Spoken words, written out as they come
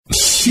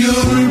It's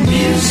your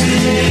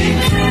music.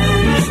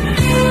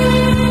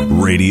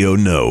 Radio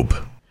Nope.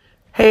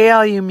 Hey,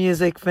 all you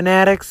music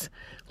fanatics.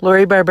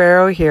 Lori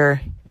Barbero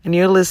here, and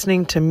you're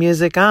listening to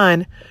Music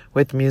On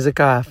with Music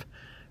Off.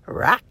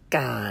 Rock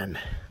on.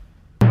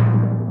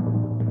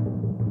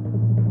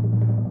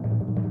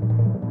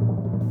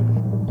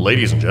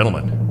 Ladies and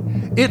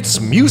gentlemen,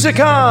 it's Music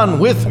On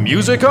with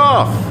Music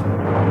Off.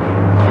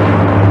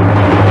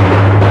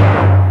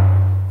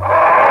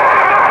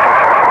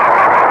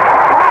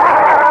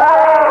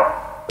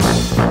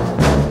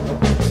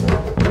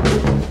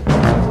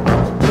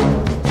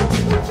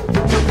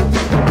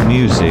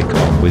 Music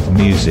On with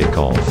Music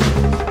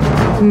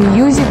Off.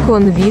 Music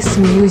On with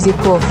Music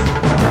Off.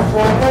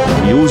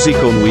 Music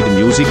On with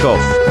Music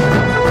Off.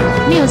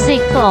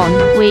 Music On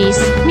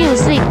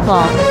with Music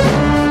Off.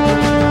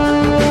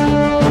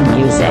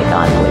 Music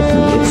On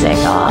with Music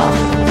Off.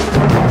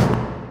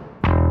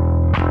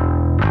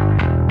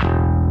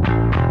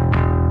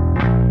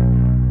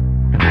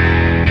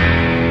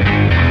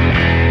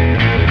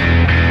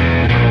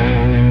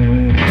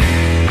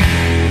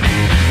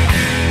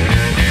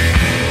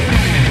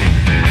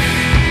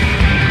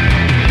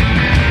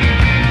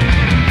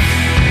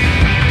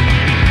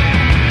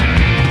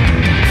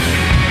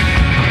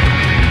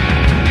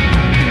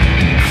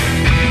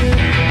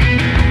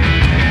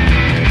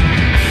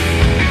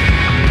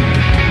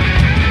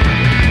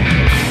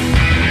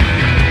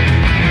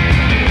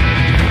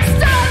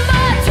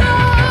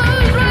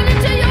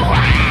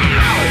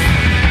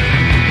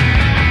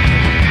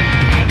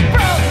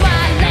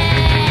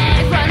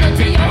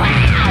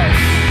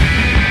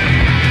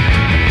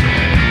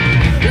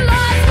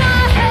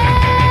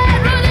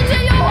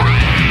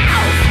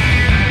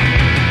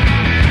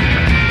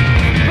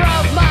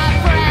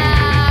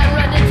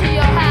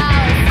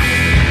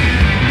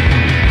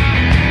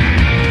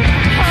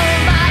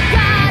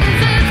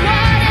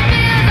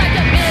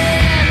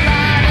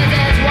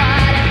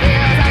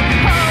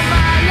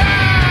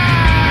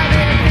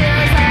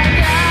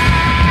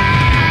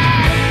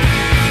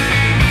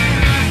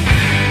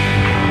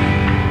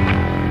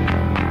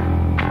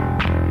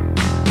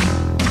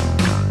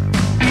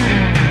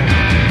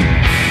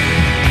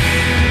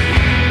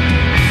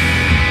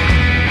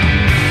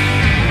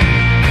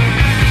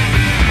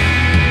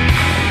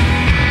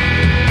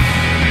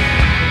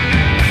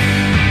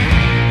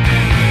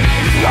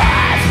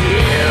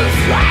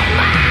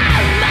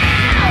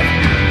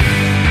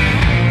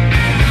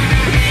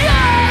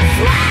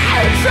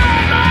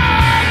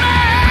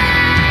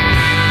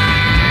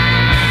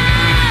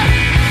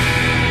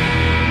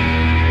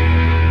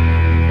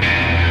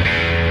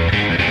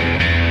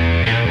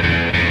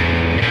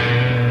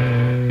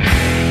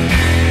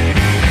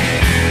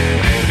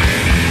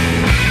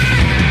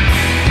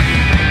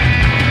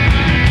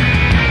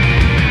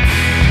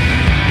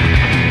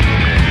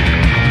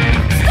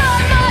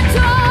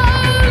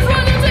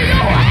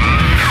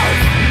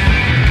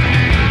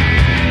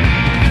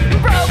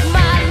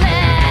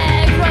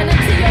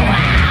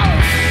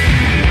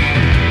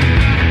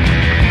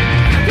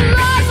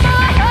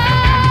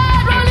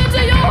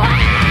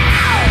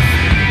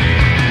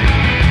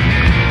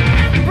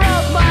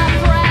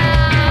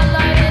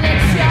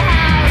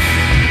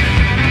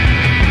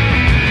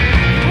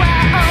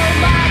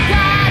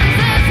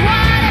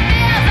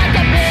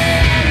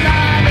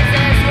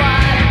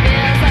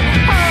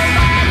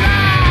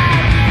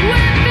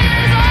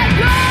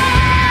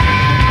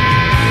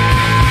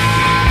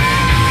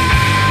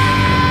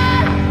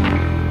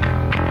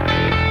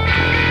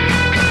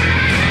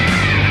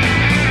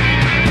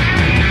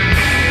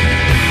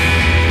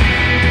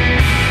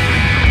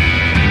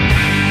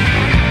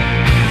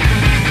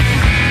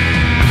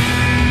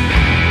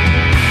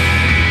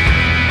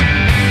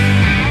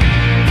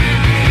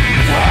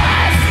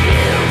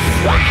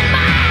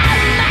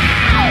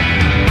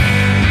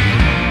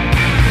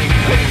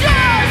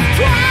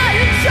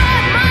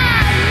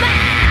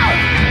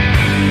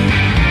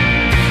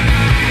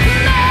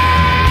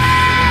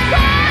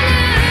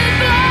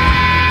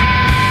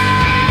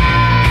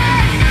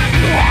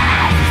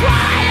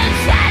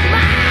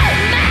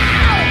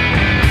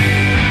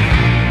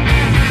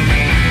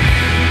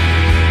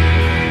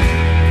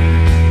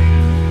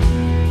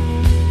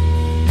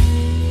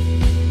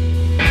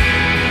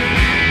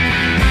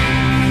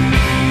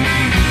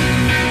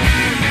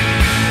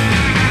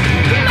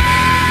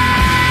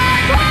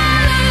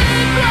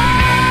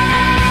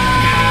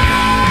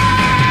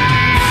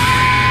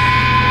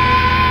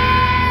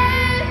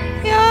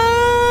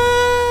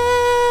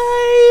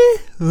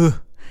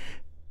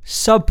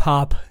 Sub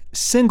Pop,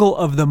 single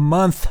of the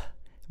month,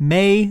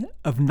 May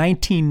of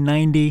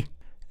 1990.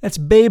 That's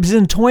Babes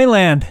in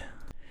Toyland.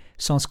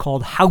 Song's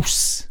called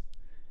House,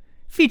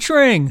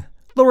 featuring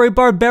Lori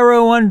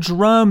Barbero on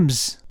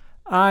drums.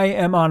 I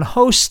am on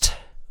host.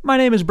 My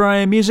name is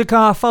Brian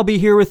Musicoff. I'll be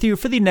here with you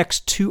for the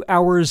next 2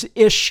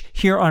 hours-ish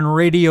here on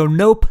Radio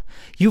Nope.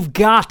 You've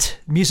got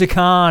Music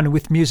On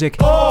with Music.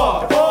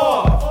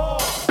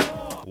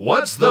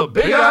 What's the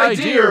big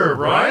idea,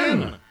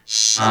 Brian?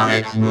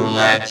 Sonic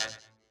Roulette.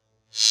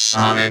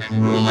 Sonic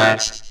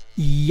Roulette.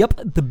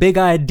 Yep, the big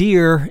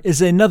idea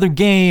is another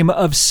game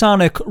of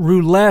Sonic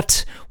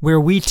Roulette where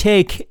we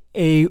take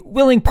a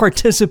willing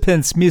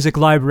participant's music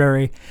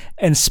library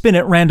and spin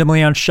it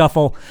randomly on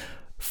shuffle.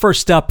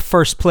 First up,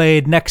 first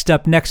played, next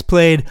up, next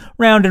played,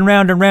 round and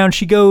round and round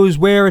she goes.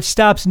 Where it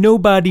stops,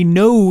 nobody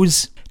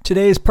knows.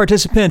 Today's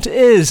participant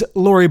is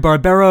Lori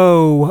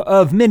Barbero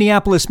of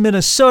Minneapolis,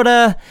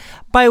 Minnesota,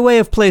 by way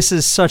of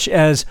places such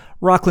as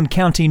Rockland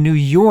County, New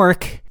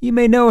York. You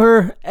may know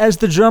her as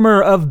the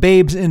drummer of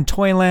Babes in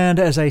Toyland,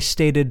 as I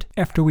stated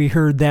after we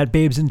heard that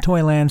Babes in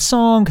Toyland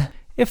song.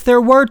 If there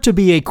were to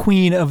be a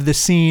queen of the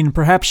scene,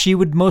 perhaps she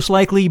would most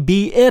likely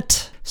be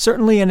it.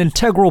 Certainly an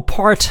integral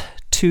part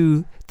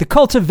to the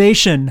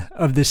cultivation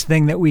of this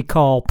thing that we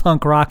call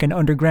punk rock and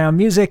underground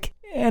music.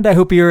 And I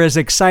hope you're as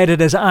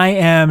excited as I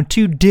am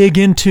to dig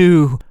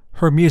into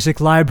her music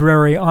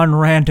library on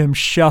random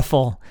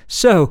shuffle.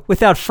 So,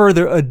 without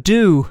further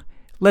ado,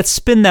 let's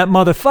spin that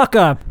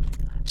motherfucker.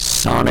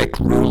 Sonic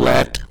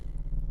Roulette.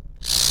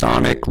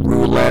 Sonic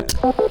Roulette.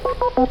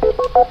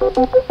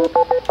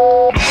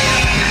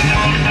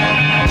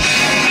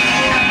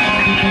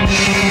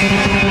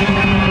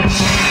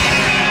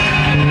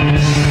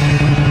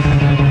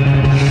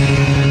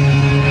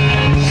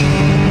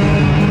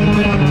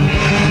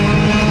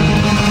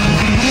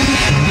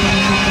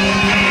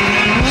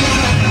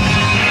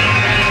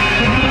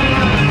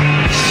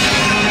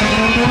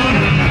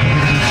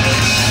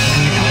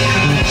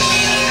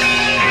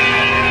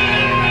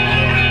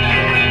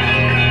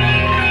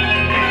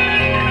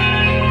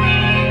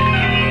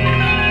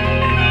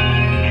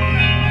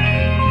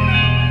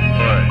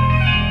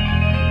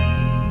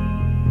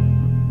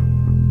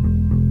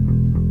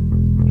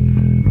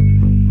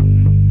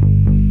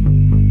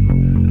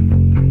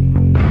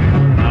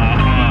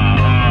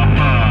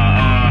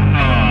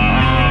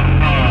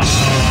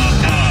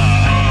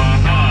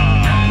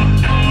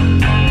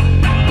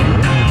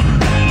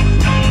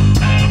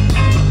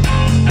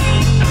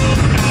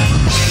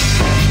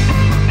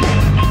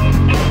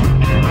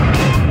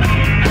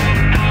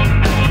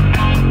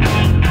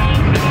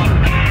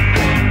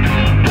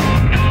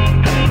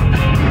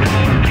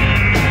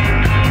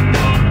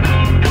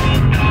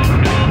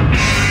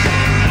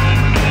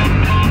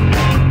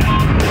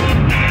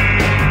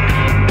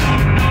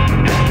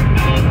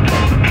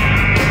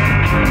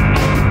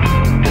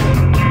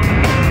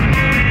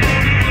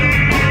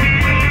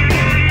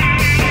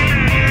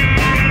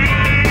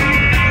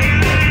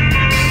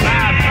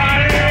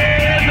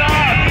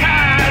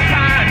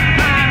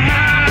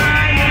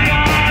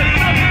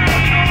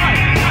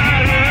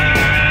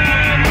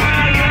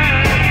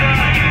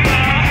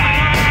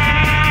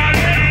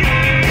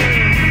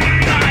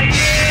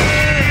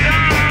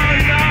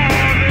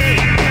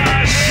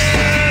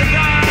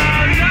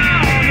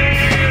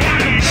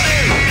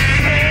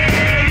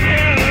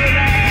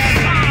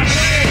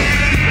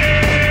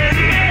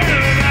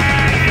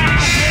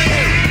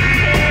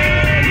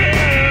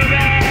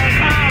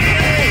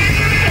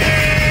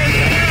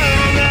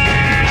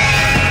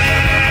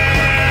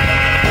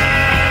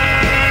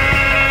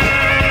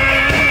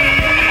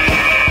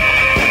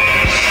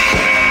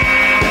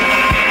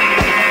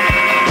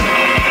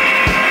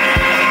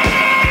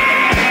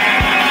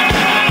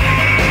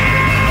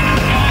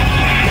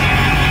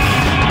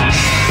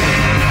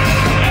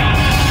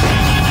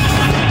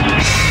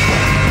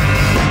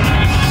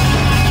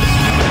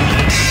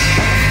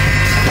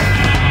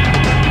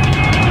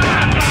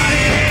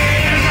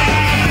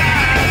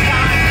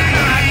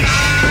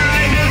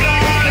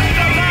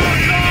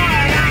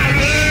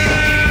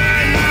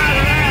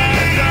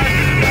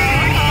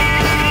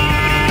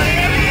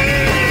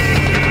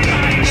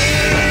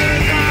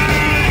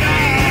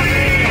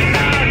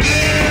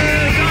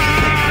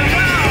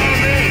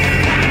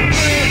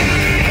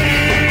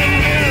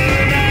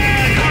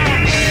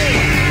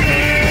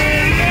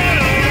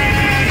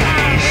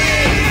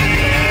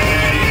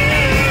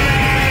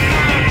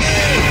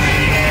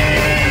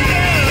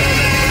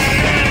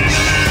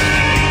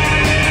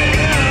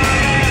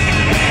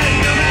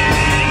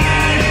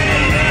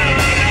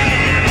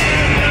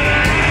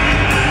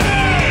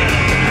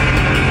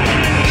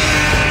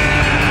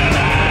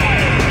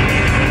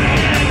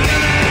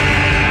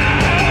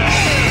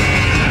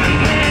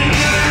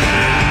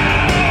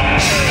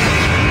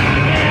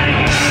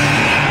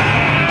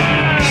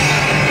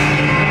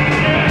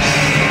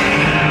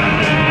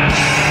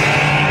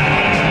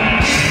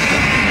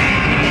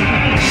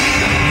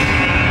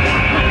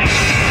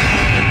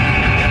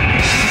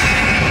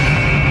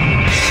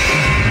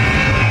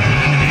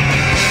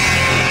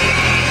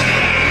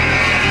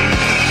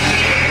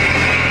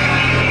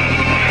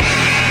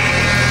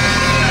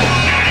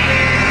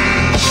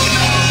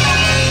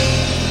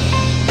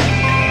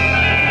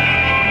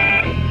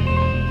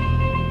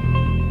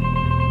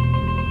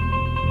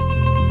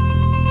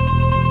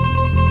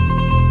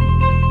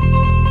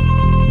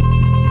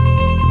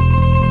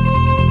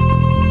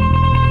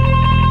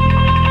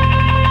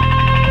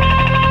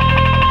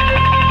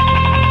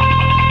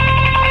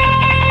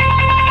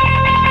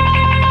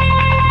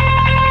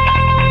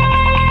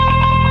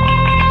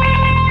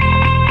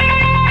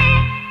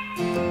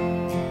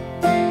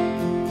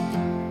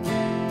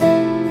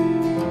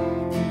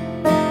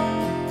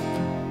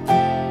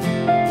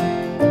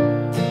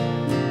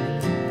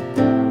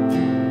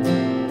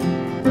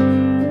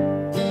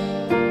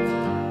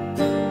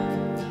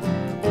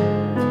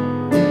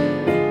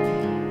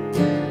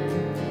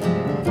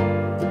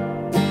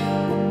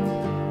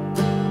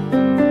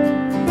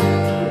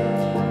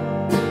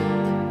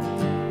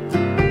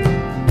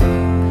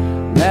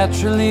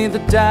 the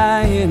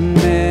dying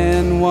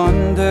man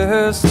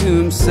wonders to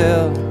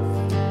himself,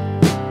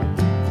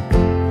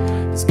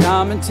 his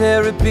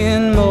commentary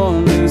been more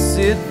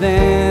lucid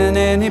than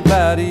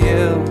anybody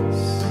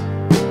else?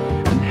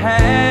 And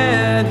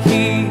had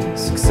he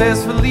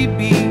successfully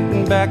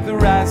beaten back the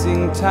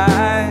rising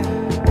tide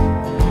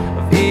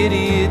of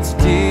idiots,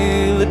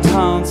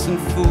 dilettantes, and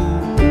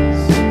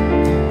fools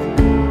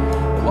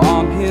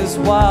on his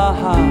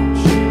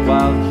watch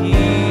while he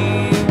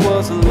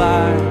was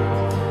alive?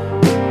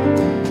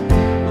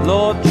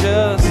 Lord,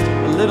 just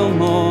a little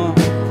more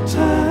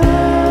time.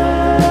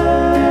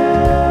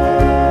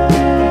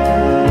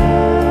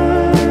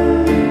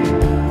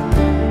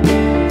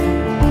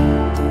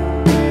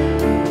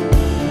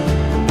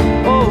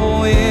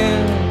 Oh,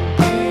 in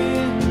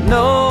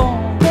no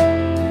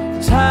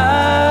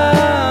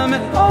time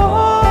at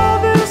all,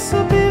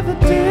 this'll be the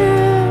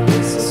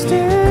distant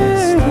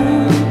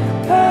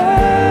past.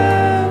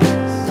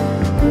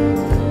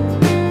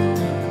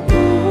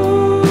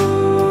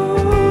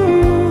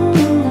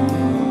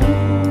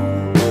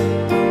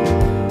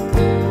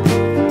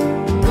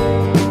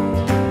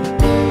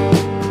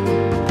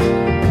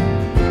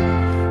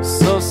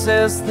 So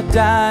says the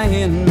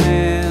dying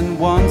man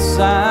once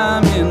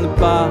I'm in the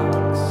box.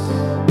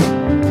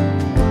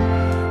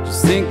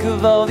 Just think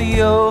of all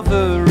the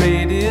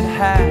overrated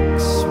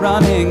hacks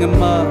running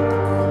amok,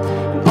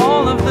 and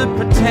all of the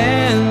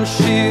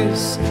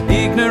pretentious,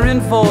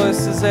 ignorant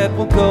voices that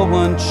will go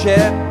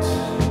unchecked,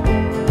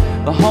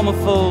 the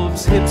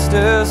homophobes,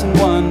 hipsters, and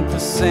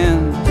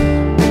 1%,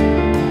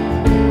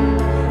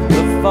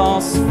 the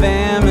false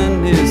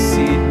feminists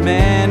he'd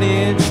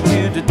managed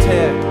to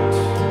detect.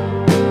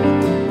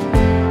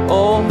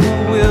 Oh, who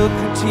will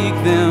critique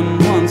them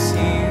once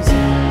he's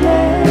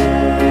left?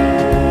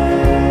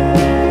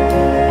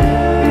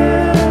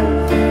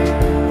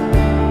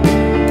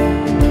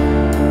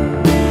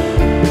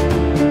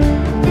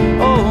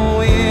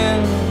 Oh, in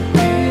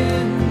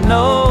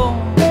no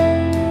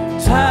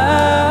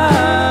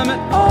time at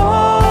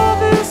all,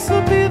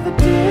 this'll be the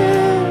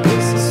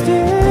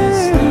distant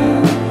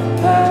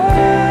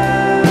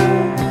past.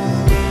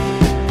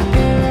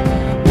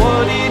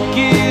 What he'd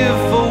give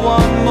for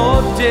one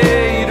more day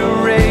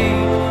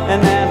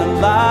and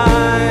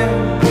analyze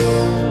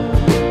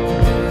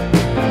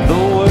the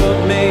world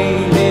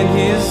made in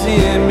his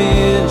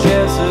image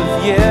as of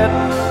yet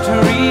to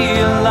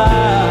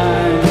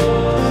realize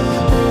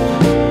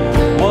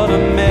what a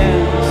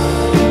mess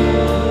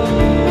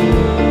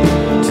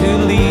to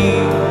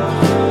leave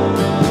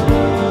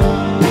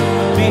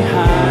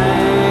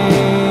behind.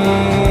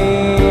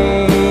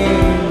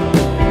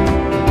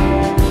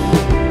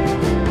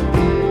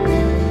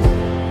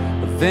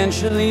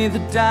 Eventually the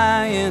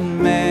dying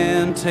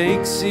man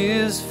takes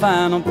his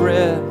final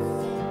breath,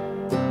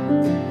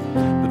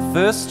 but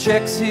first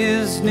checks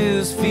his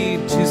news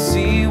feed to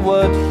see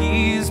what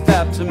he's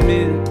about to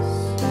miss.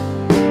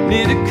 And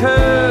it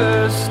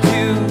occurs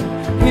to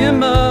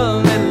him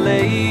only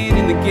late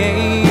in the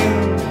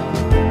game,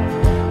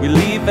 we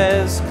leave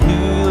as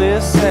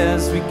clueless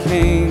as we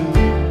came,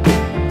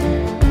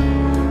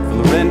 from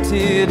the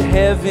rented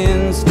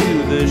heavens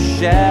to the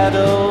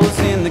shadows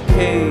in the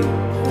cave.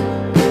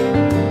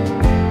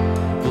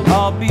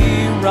 I'll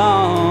be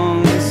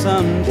wrong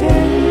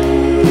someday.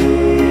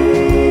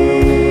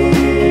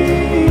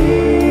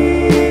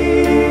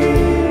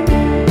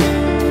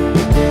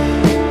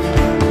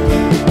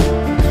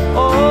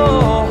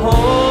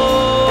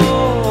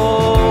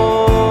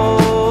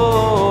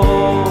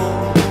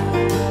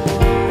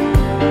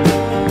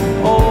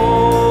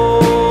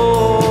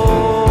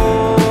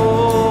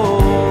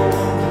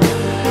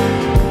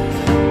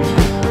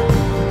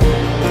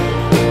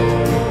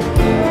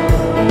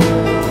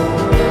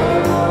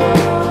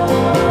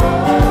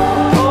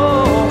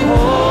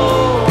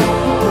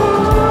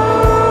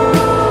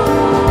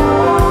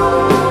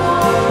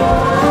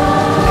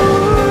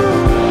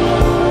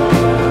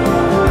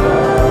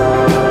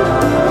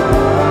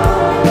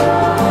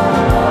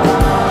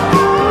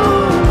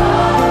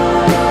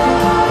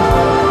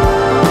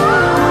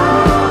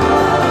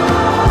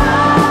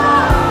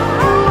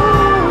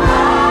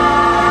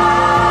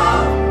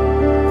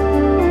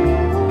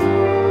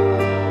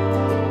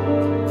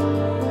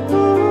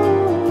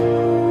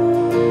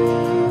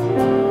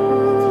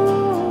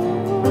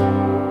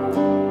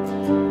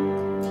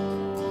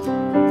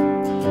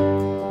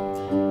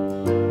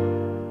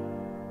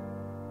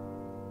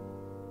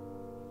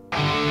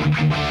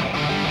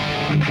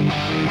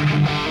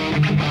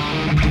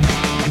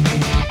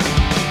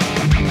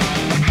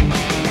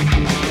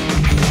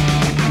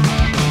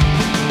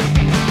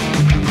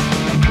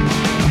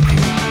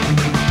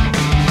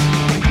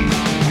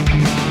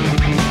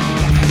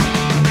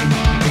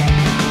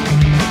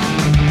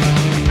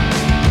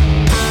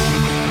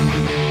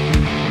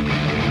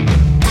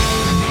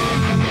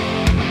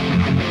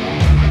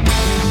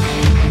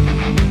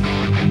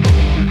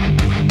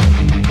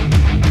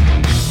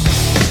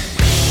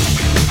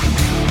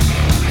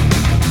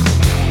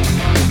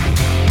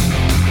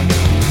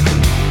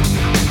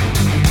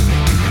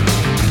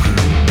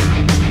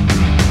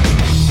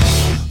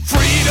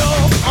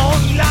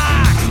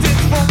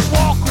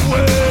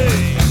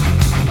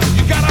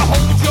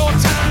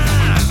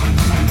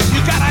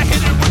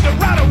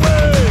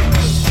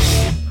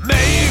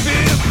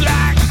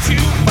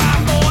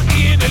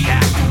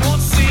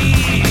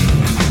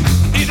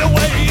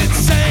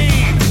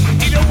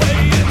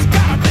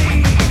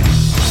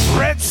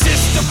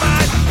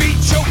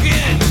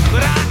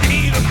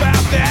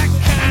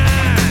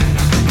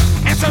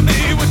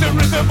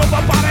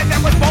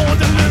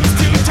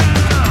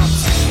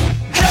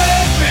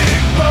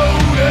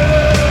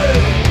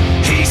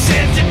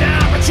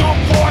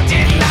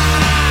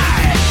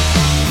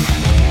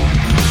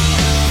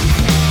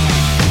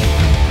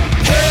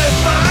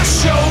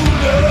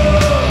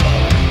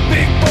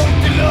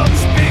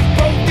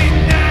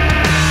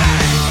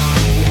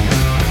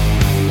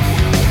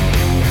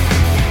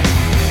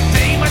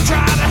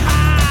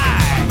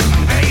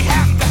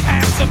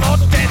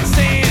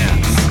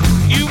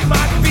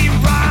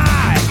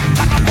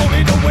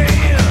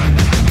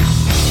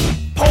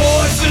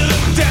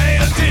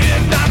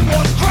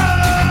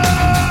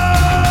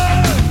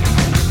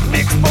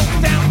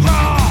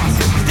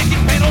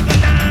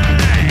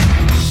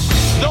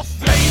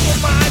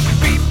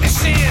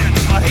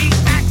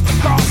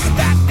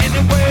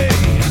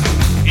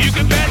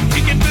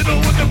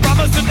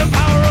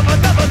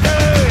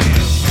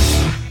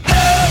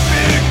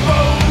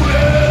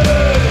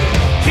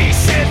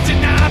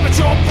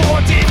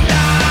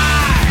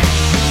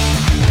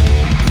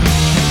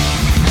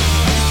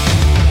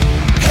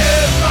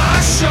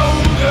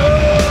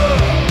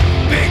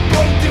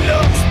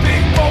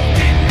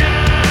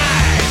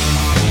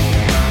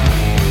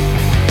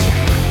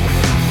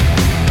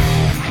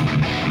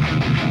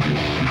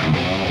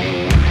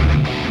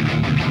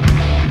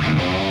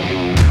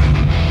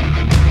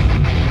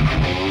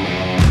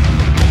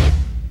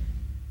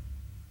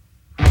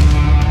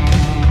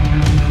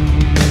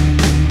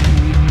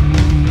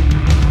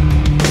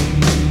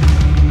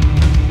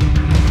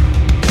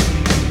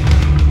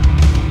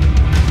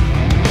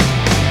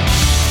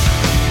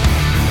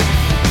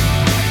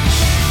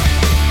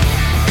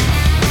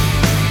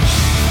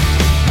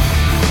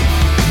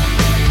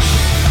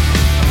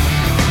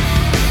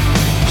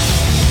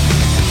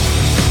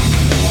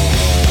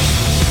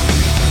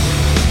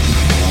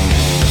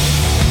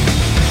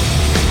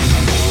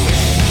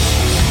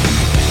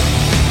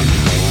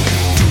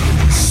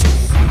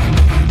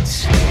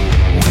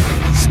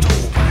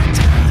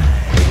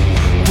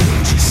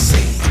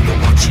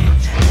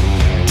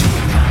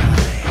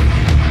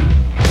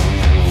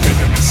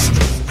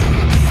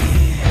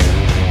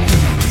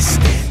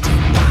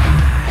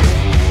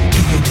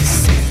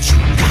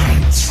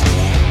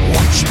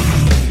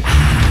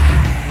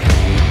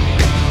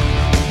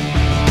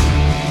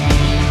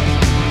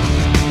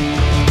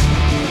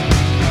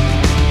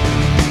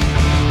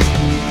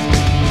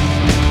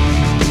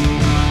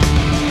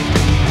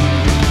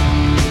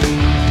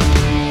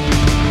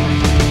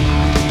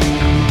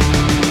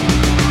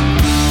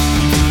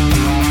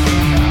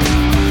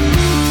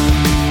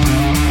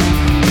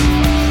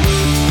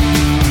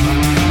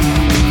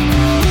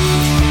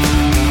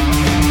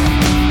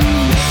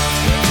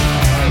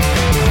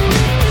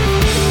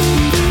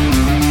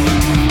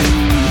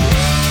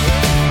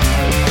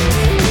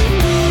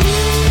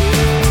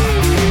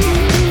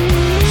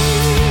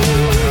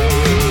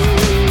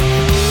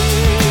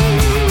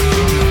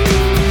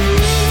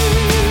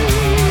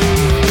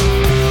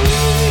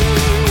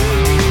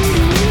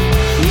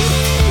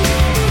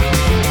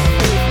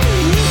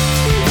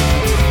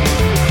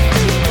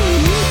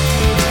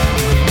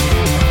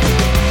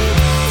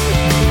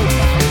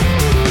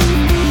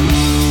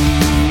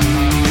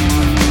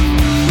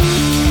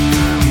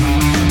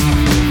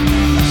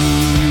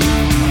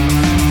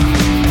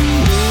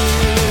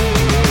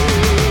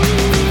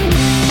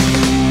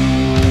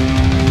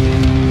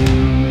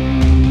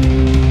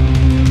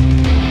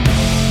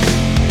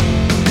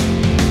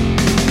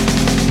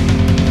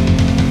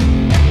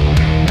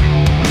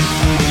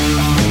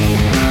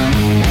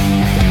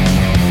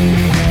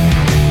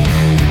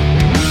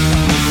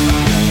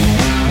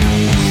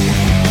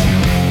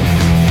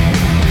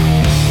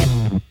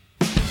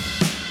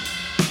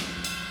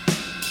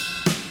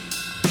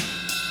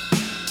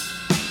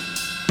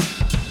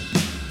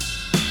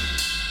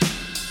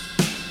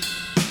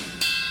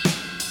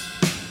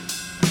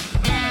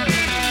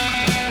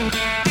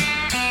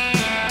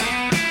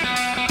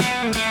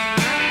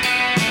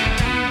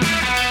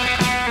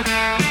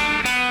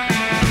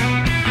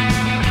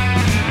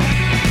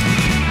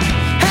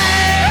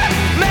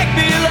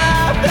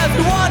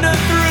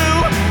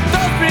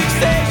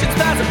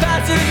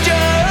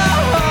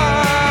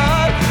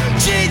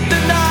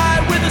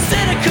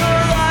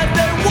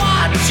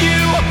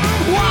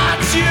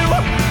 you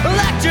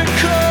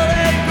electrical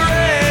and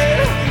gray,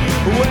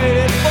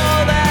 waiting for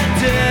that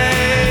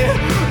day.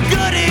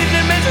 Good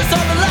evening, mistress,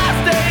 on the last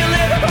day you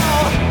live.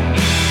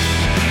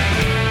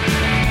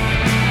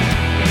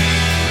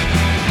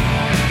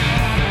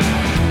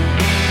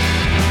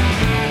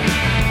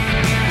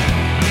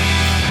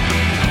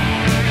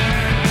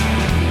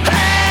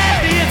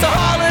 It's a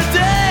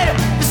holiday,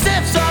 the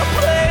steps are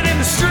played in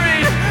the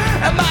street,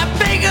 and my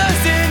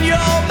fingers in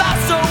your mouth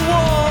so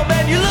warm,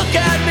 and you look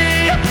at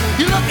me,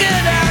 you're looking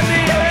at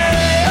me,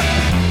 hey,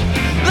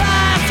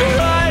 that's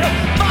right,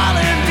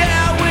 falling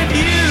down with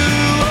you,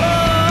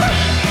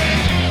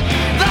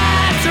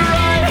 that's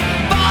right,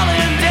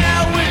 falling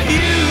down with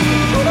you,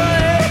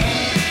 hey.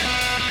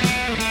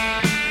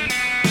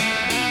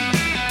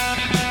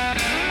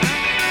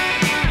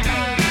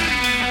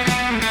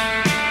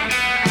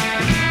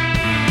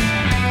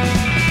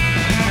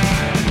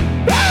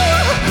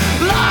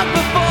 Long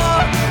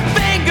before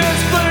fingers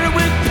flirted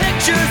with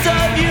pictures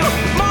of you,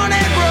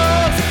 morning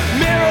rose,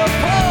 mirror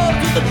pose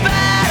with the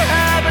bad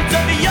habits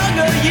of the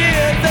younger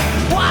years that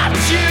watch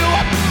you,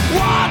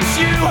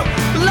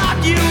 lock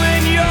you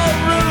in your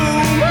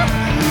room,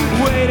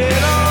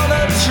 waiting on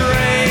a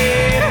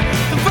train,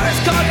 the first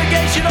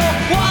congregational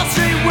Wall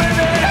Street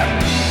women,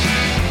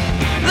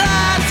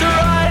 that's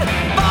right,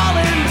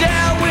 falling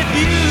down with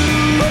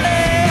you,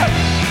 hey.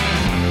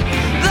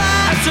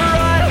 That's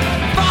right,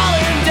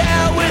 falling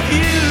down with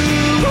you.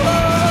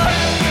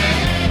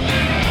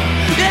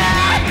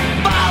 Yeah,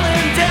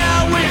 falling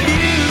down with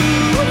you.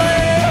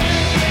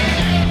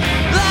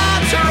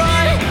 That's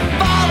right,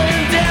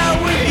 falling down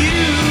with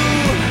you.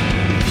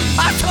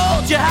 I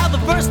told you how the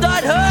first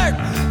night hurt,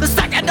 the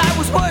second night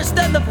was worse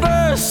than the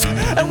first,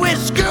 and we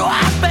screw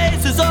our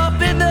faces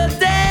up in the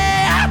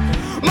day.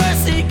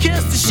 Mercy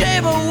kissed the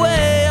shame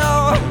away.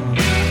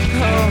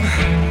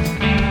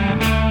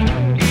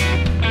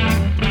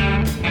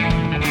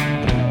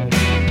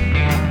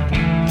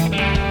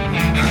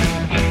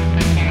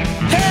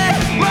 Hey,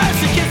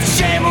 mercy kiss the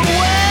shame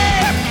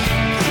away.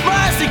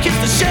 Mercy kiss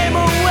the shame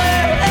away.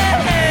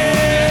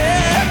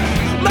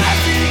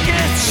 Mercy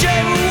kiss the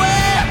shame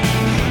away.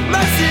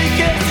 Mercy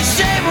kiss the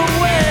shame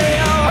away.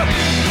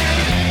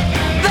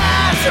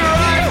 That's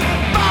right,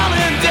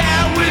 falling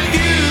down with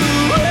you.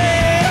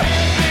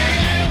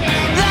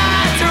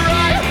 That's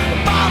right,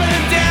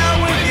 falling down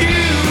with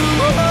you.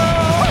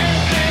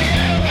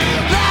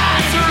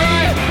 That's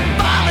right,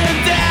 falling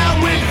down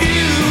with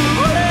you.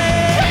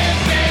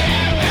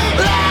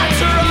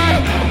 That's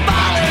right,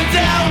 falling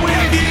down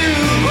with you.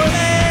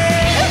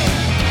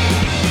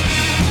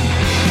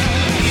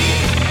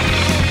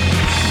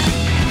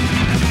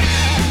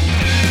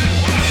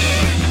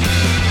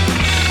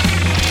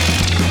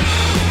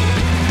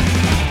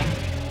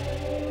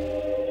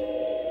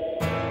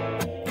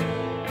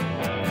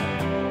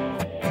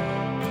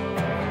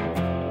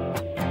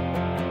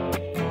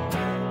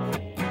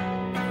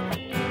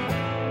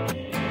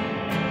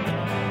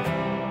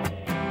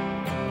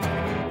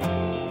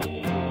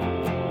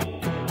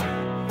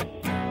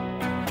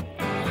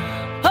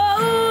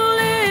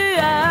 Holy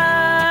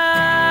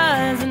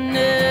eyes, I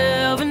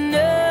never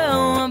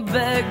know I'm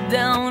back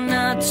down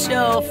at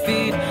your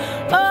feet.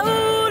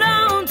 Hold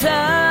on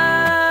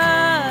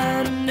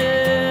tight, I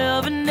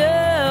never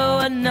know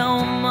I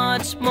know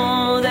much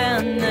more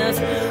than this.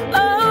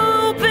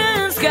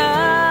 Open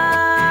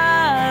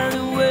sky,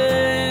 the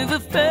wave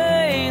of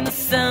pain, the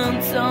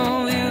sense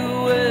of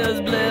you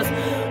is bliss.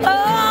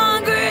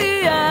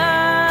 Hungry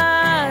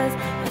eyes,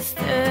 they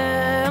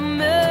stare at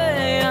me,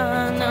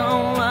 I know.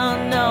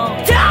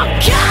 Don't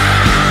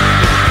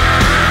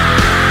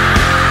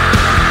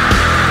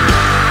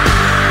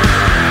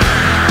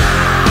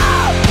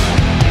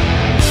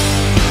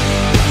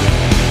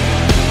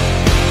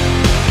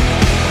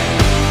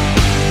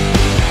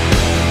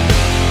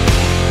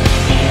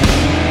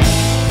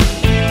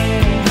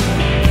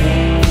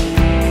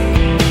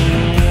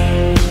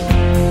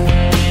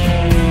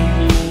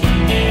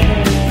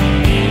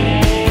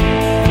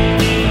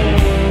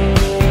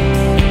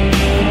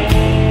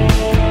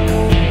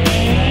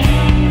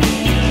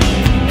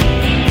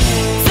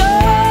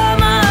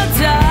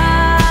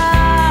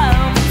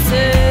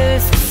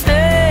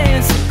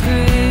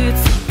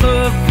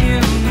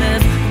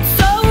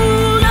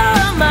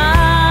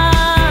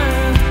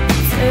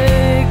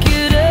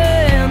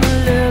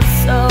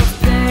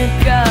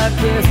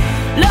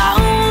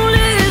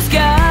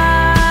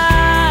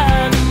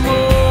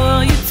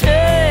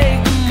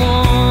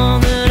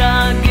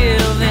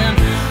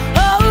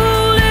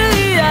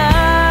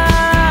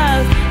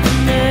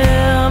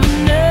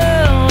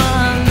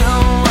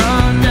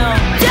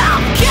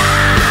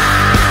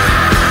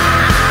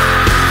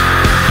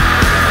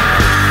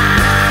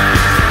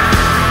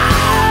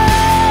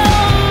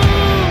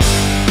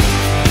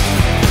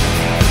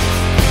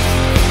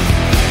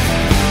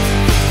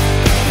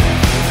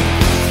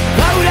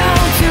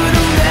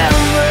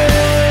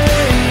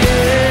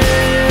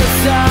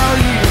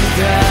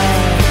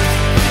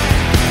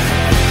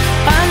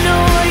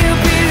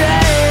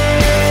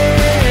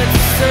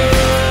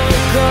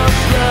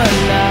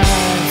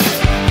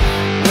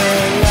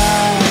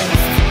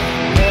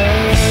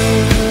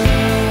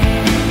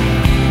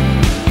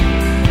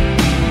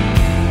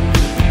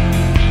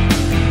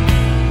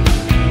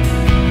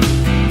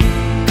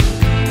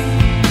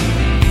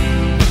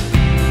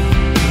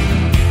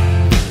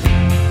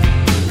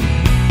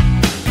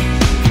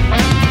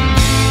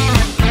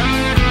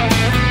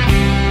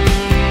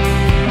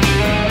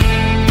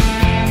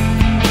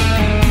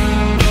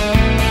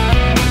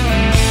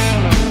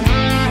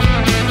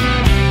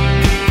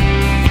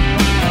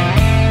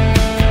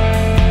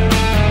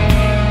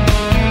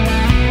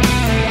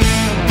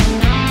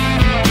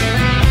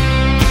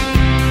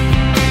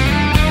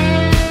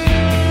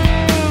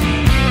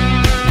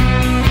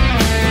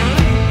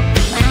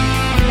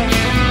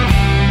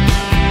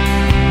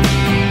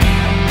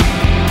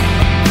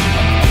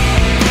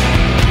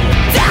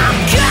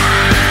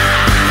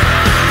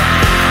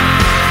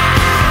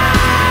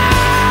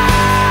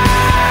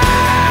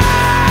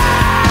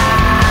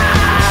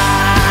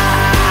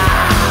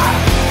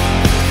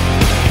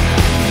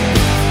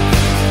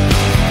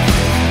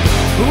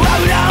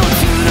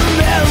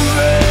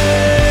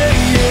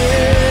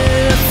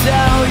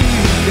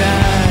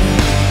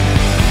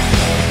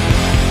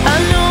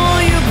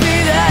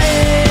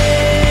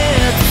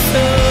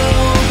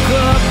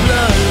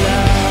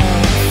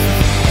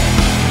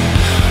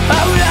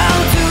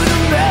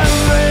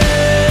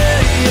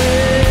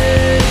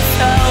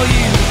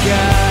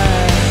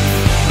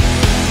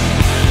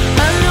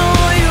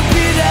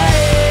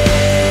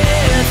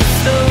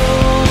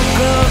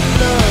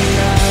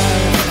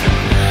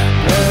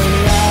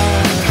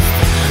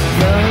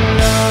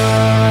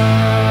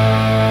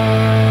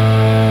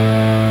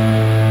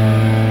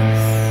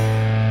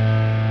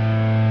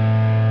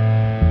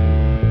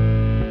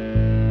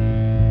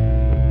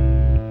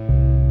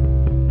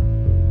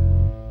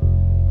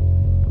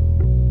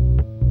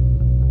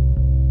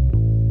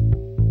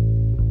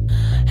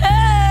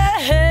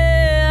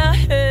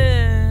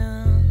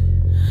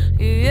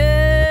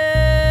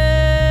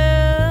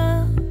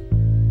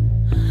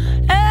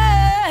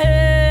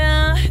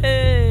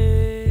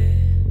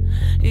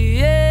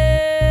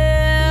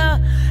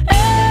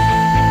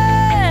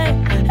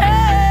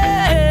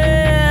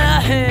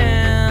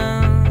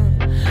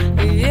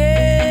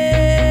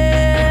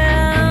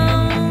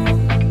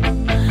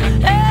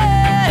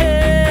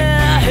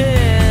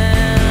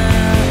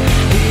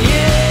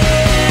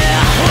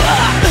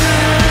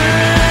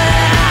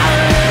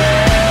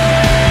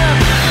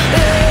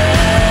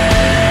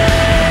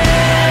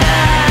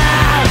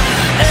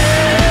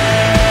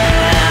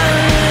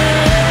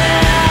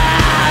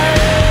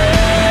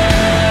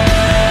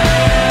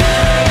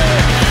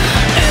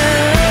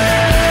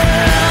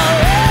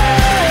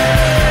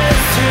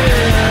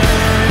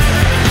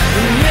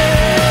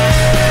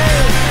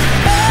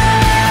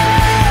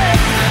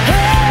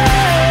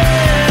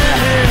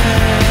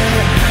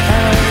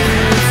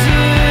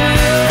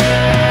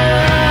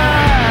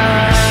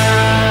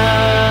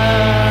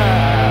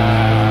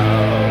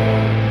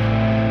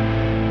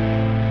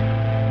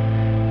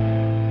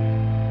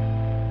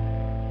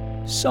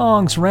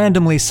Songs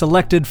randomly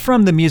selected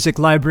from the music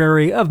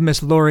library of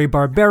Miss Lori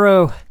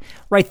Barbero.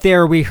 Right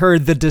there we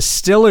heard the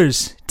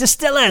Distillers.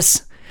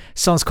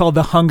 Song's called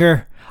The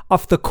Hunger,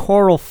 off the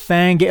Choral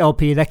Fang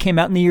LP that came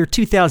out in the year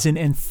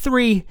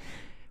 2003.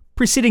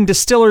 Preceding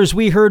Distillers,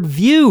 we heard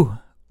View.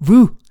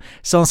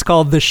 Song's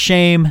called The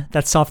Shame.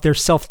 That's off their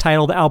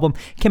self-titled album.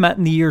 Came out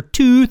in the year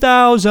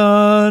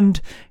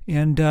 2000.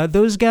 And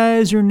those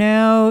guys are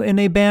now in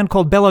a band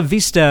called Bella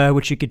Vista,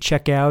 which you could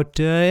check out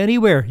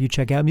anywhere you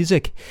check out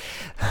music.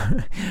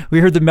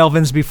 We heard the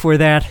Melvins before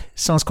that.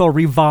 Song's called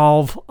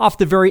Revolve, off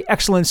the very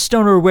excellent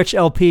Stoner Witch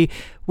LP,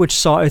 which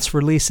saw its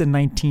release in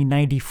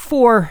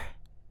 1994.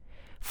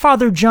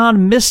 Father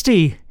John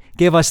Misty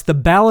gave us the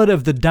Ballad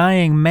of the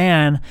Dying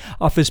Man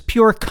off his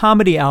Pure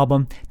Comedy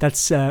album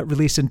that's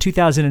released in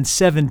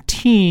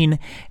 2017.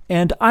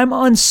 And I'm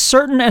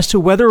uncertain as to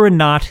whether or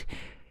not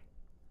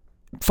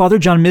Father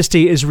John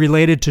Misty is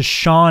related to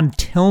Sean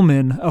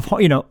Tillman,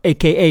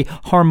 a.k.a.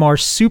 Harmar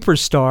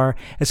Superstar,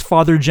 as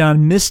Father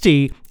John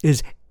Misty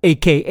is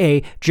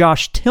a.k.a.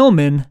 Josh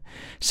Tillman.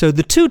 So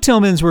the two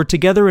Tillmans were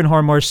together in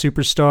Harmar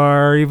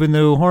Superstar, even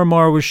though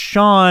Harmar was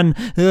Sean.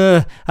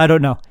 I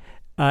don't know.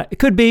 It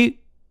could be.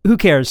 Who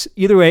cares?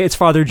 Either way, it's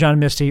Father John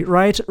Misty.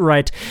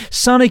 Right.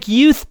 Sonic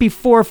Youth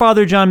before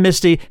Father John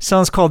Misty.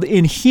 Song's called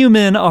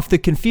Inhuman off the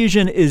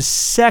Confusion Is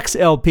Sex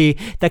LP.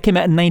 That came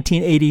out in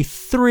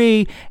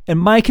 1983. And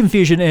my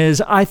confusion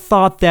is I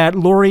thought that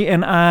Lori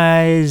and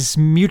I's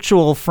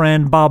mutual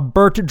friend Bob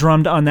Burt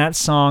drummed on that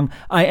song.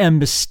 I am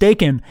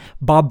mistaken.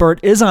 Bob Burt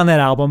is on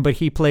that album, but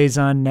he plays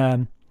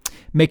on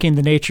Making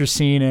the Nature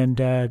Scene and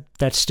that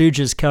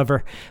Stooges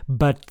cover,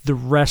 but the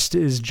rest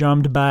is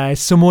drummed by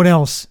someone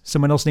else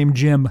named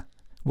Jim.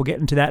 We'll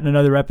get into that in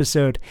another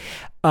episode.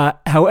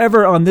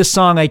 However, on this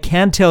song, I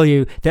can tell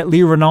you that Lee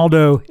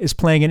Ronaldo is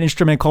playing an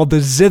instrument called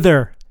the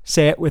zither.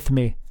 Say it with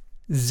me.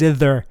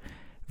 Zither.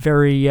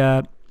 Very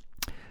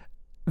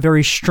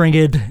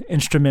stringed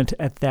instrument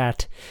at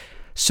that.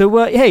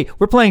 So, hey,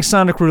 we're playing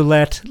Sonic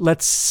Roulette.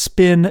 Let's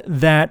spin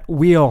that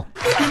wheel.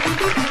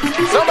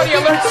 Somebody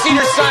alert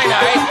Cedar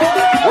Sinai.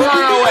 We're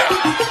on our way.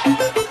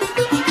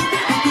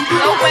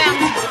 No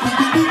whammies.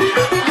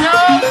 No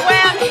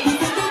whammies.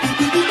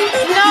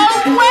 No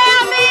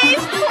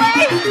whammies,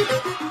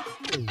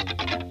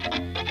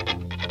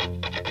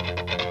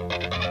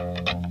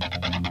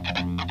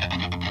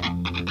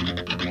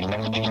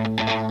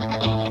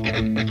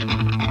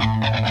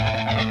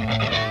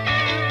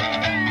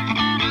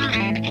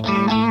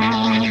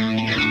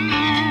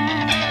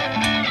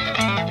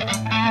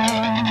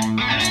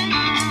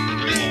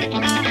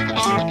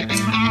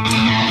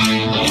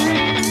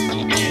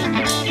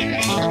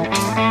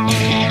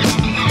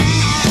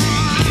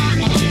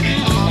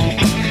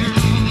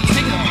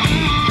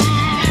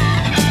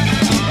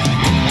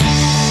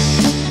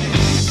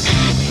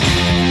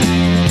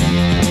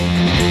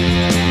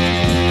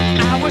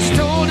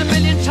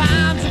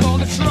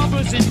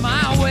 in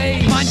my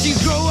way. Might you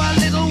grow a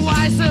little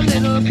wiser, a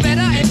little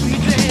better every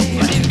day.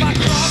 But if I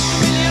crossed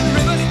a million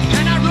rivers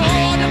and I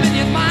rode a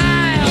million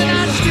miles, then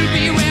I'd still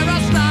be where I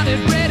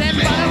started, bread and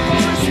butter for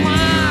a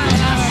smile.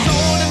 I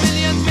sold a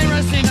million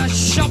mirrors in a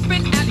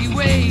shopping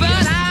alleyway,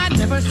 but I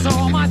never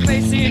saw my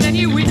face in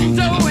any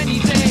window any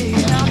day.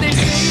 Now they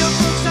say your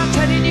books are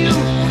telling you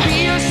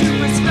be a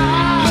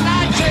superstar, but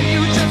I tell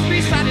you just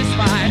be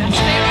satisfied and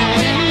stay right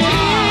where you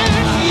are.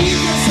 Keep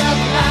yourself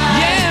alive.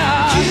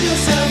 Yeah. Keep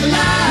yourself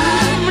alive.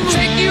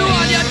 Take you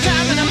all your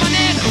time and the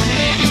money to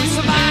make you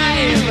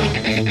survive.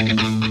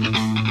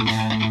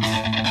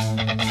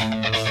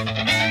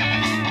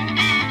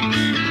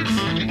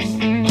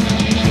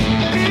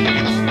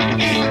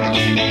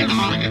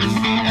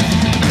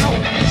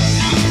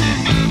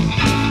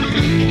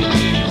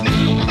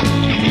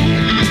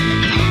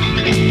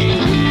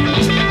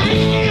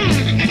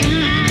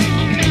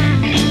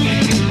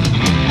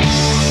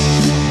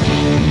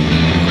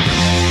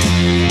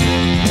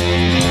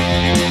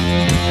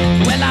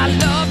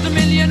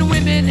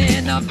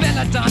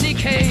 Belladonna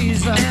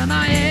case, and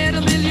I had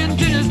a million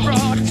dinners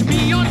brought to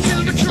me on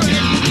silver tray.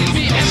 Give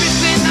me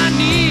everything I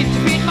need to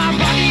feed my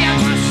body and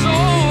my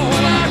soul.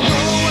 When I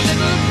grow a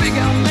little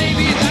bigger,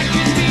 maybe that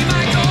can be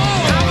my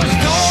goal. I was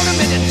told a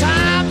million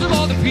times of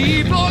all the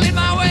people in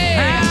my way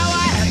how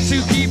I had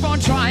to keep on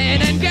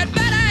trying and get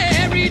better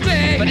every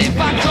day. But if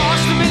I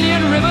crossed a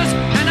million rivers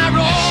and I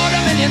rode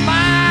a million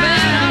miles,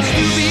 then I'll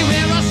still be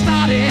where I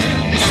started,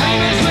 the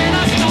same as when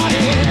I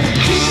started.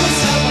 Keep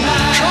yourself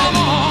alive.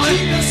 Come on.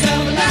 Keep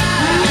yourself alive.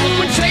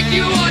 Take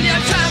you on your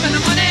time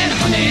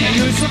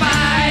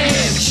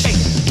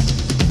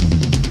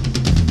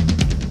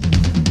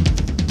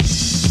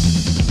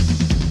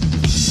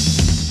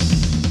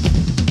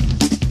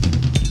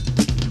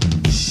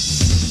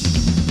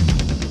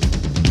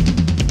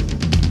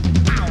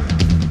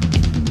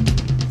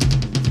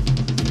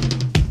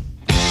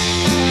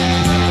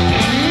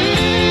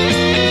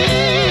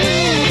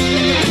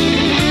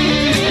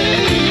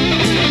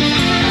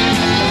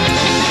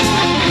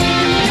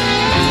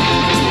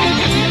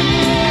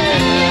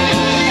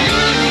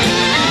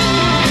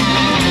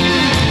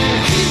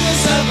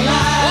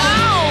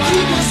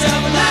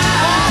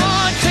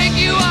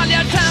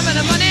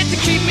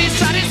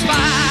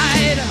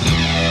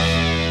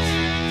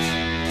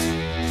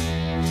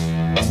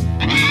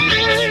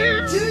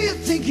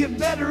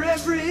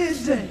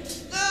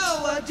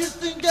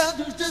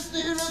was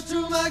destined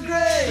to my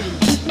grave.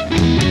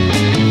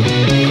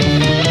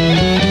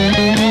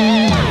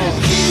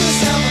 Keep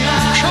yourself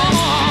alive. Come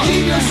on.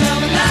 Keep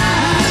yourself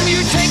alive. You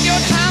take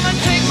your time and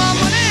take my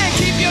money.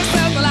 Keep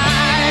yourself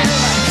alive.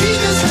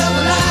 Keep yourself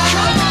alive.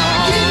 Come on.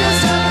 Keep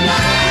yourself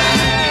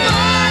alive.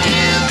 Oh,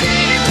 you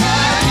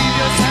people. Keep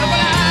yourself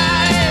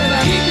alive.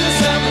 Keep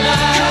yourself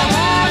alive. Come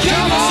on, Keep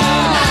come yourself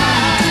on.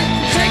 alive.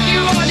 Take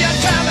you all your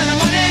time and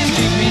money.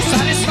 Keep me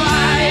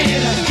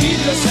satisfied. Keep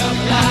yourself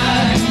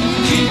alive.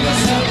 Keep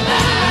yourself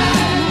alive.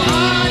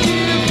 Oh,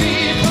 you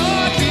people.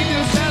 Keep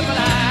yourself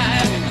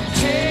alive.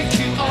 Take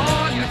you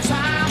all your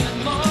time and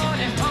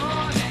money,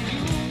 honey. You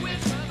will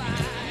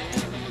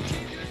survive.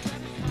 Keep yourself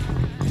alive.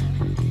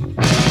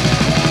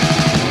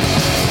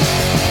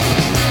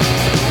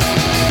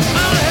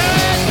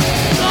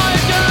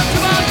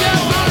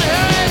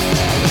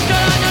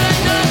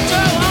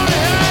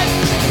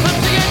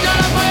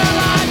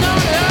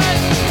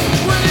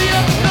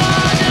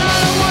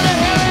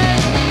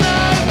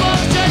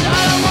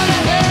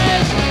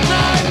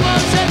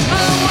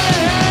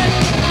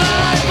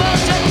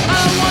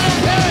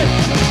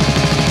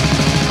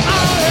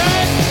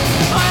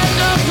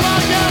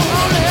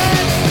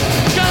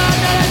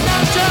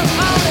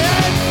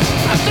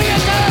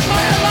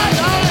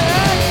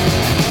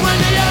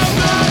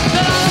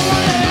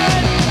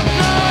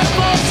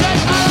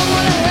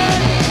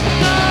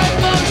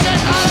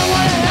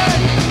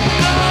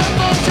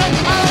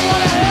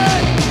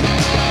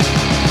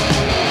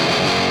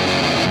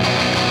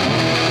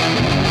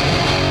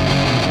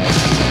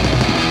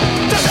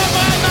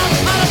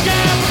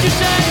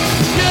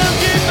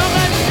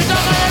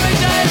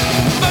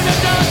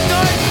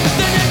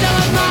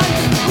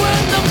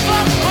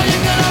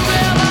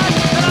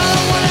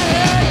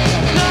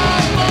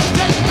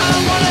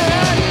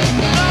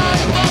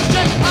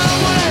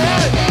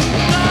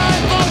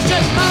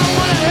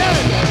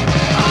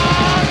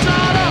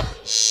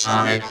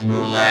 Sonic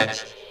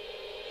Roulette.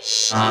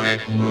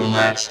 Sonic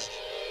Roulette.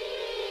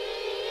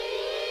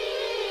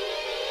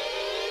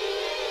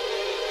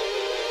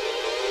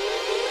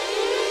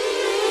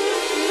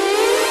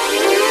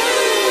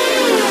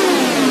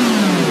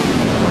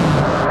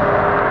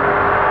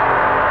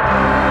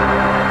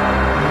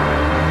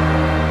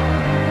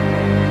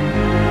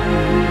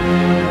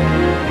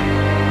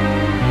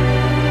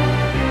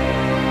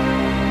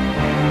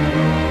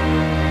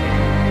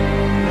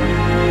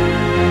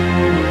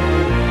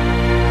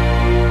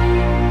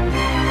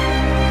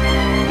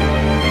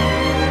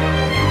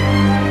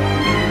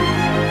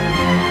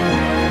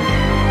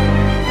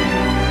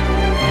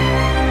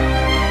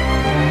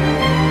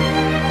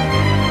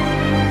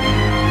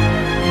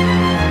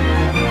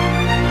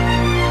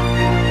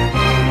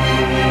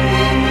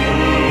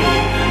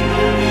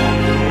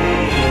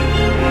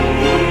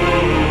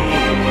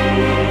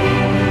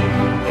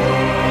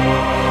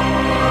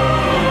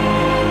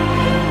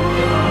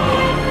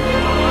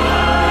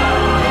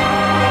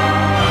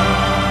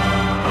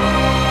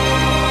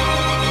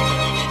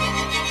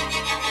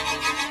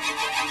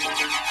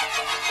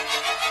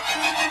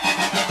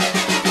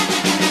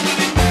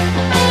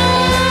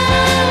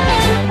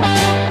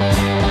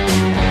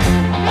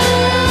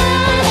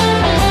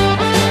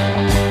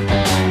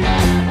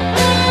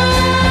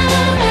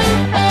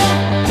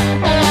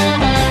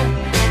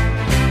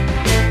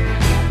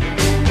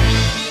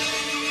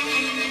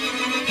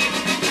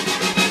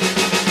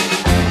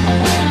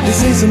 They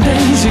say some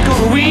days you're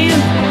gonna win.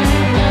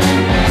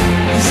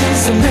 They say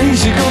some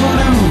days you're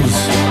gonna lose.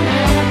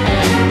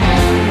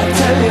 I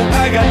tell you,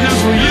 I got news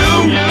for you.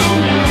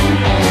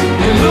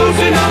 You're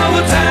losing all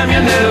the time,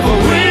 you never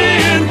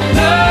win.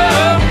 No.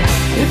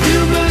 If you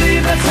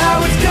believe that's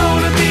how it's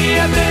gonna be,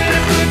 I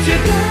better put you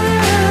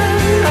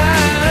down.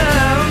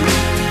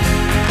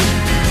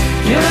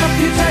 Get up,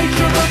 you take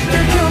your book,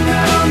 they're coming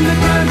out on the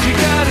ground. You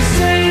gotta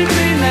save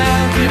me now.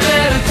 You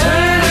better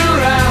turn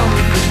around.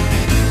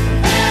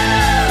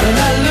 And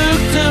I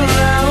looked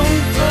around,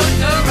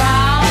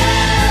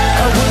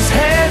 I was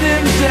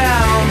heading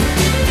down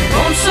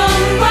on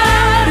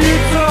somebody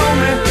told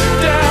me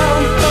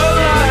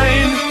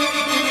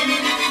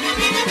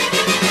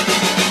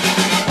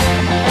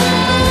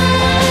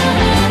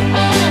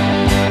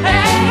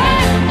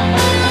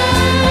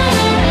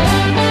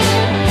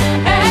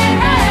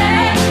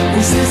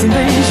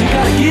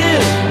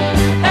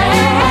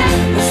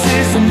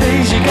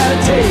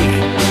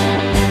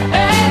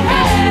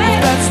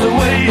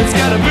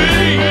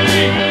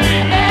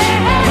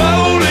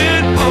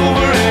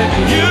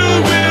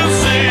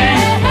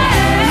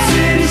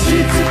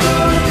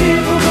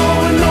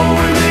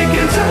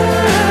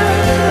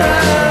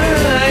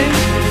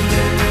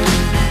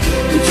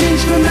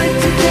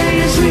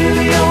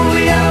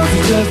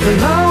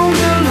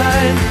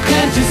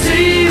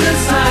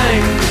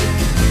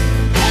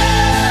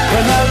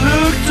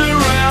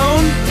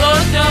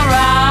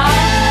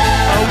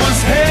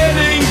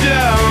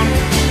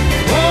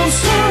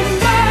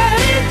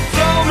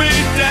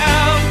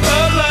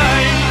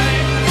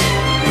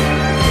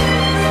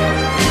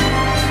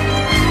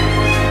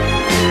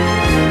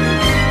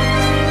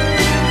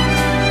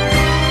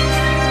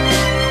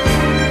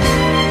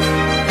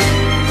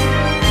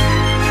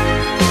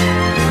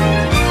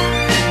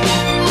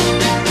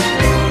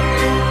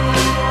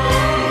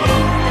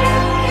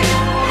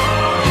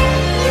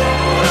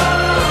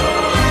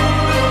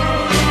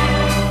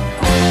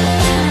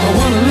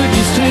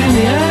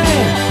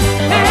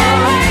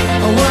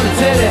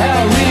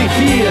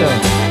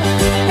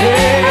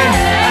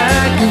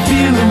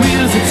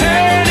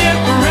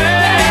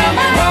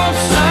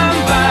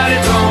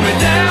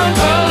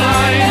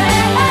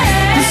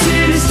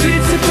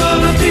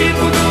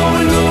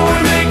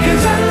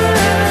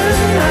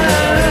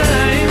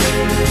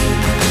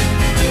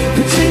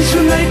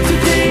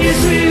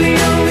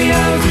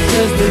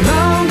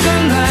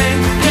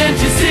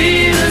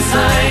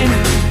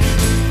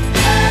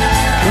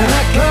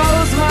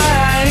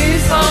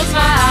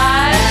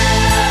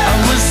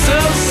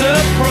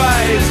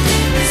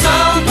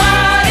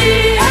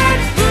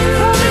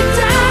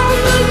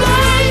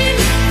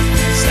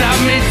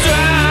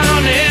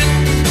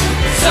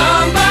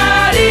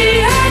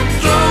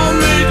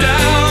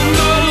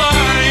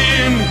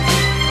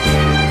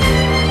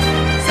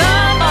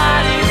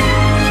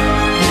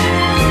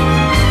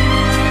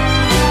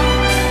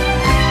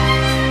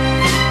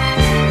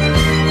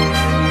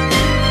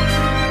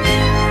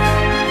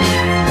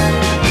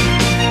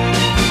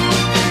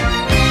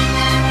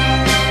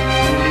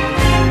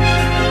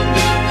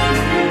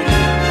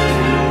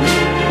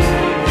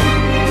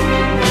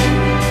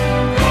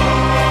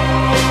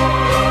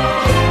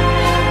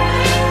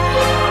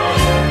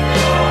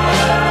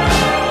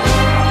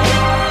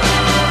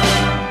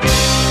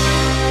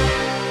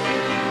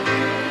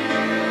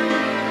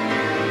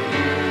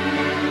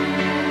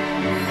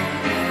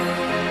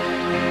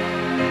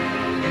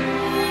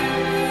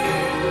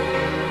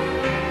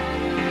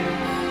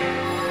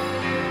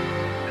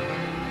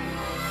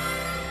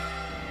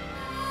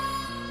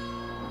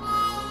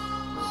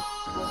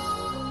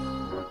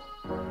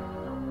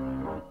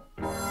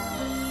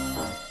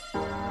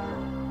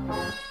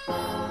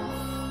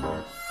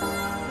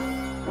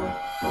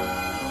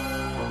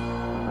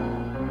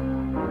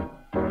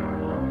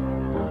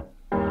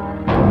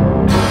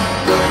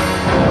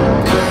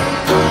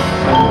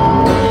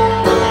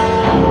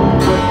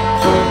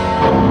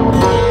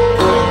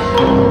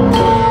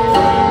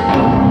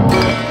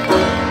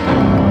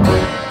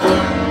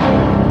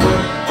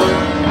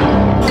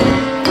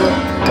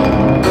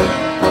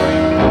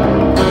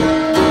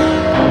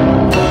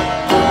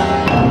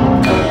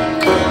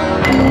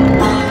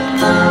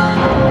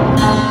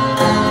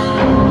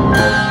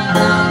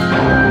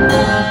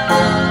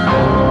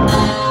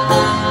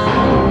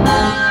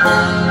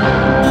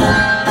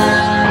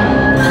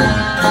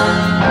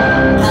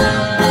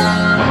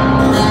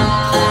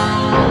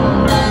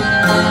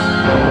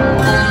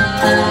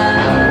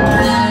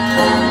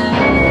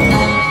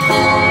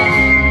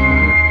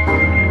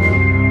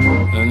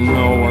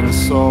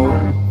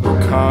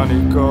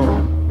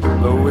Monico,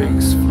 the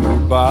weeks flew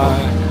by,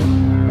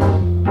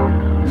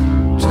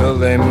 till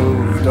they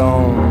moved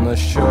on the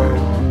show,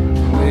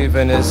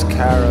 leaving his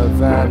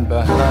caravan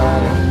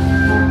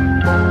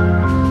behind.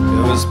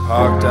 It was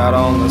parked out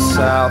on the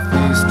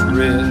southeast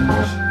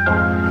ridge,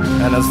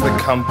 and as the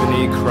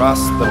company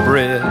crossed the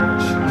bridge,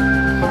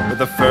 with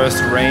the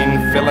first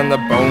rain filling the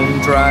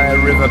bone-dry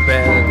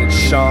riverbed, it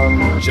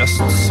shone just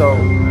so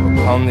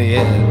upon the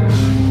edge.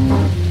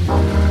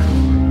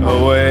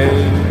 Away,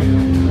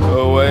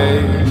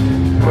 away,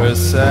 we're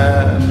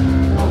sad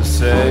to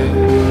say.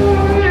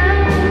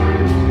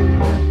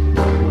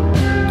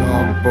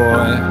 Dog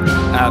boy,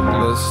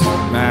 Atlas,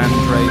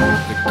 Mandrake,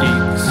 the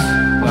geeks,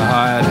 the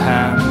hired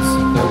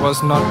hands, there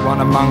was not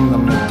one among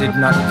them that did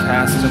not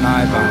cast an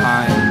eye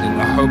behind in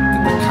the hope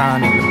that the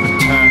Carny would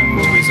return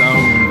to his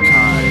own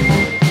kind.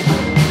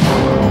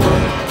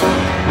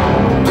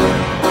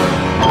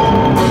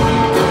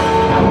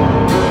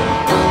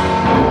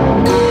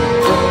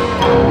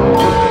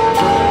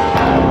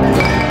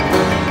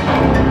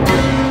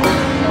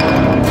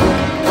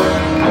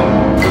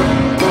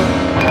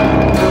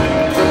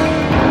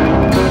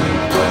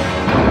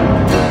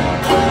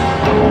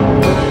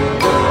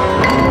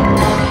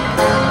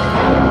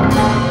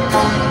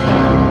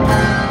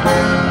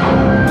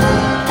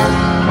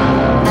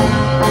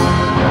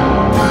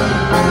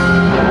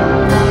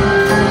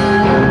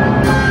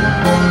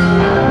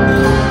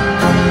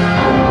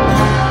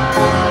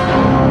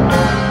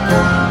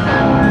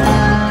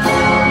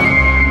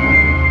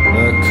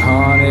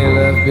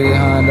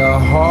 Behind a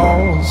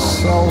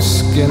horse, all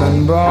skin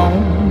and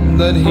bone,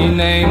 that he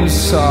named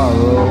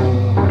Sorrow.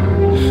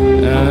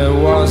 And it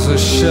was a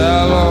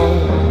shallow,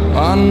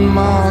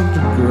 unmarked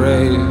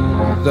grave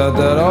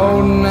that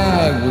old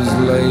nag was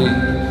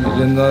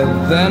laid in the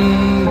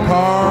then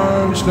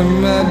parched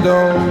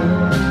meadow.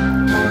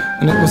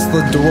 And it was the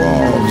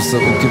dwarves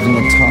that were given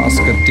the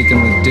task of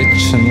digging the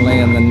ditch and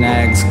laying the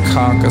nag's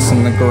carcass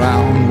in the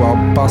ground, while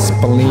Bus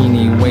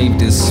Bellini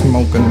waved his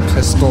smoking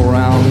pistol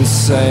round,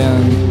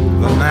 saying,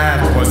 "The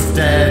mat was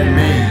dead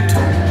meat.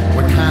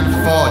 We can't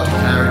afford to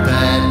carry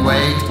dead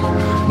weight."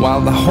 While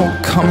the whole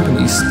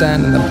company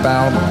standing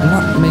about,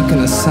 not making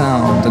a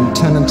sound, and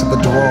turning to the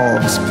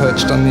dwarves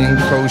perched on the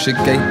enclosure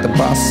gate, the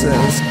boss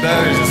says,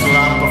 "There's this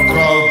lump of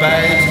crow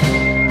bait."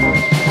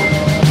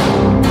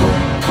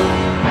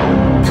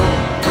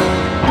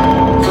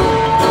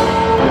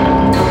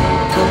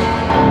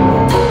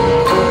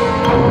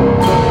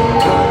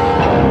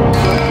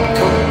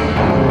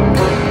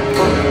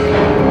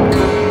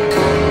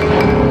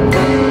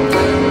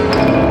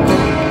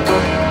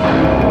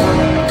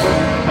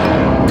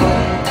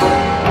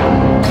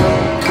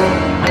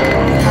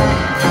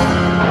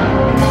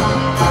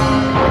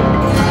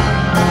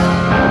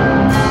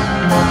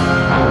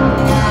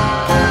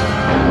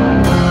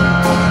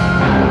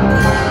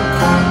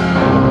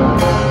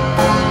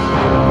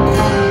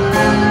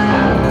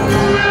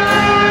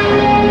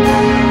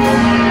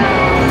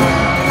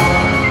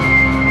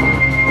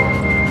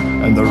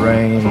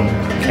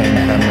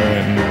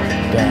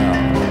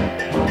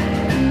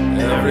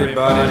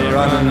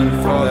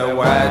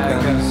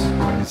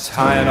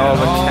 Tying all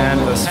the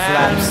canvas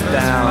flaps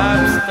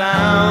down.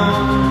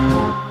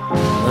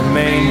 The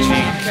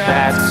mangy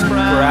cats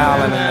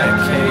growling in their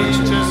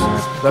cages.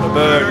 The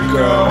bird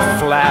girl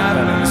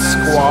flapping and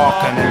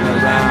squawking in the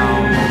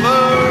round.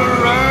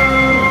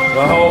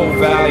 The whole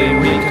valley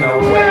reeking of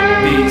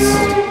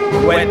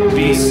wet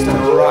beast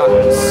and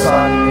rotten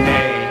sodden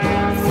hay.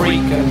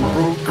 Freak and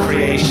brute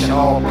creation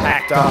all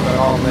packed up and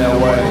on their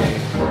way.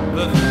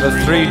 The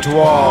three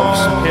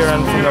dwarves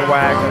peering from the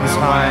wagon's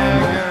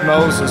hind.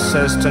 Moses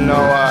says to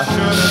Noah,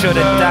 should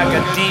have dug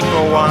a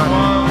deeper one.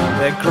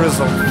 Their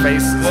grizzled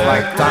faces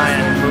like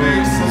dying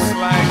moons,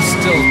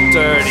 still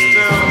dirty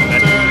from the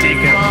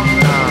digging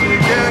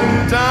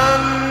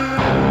done.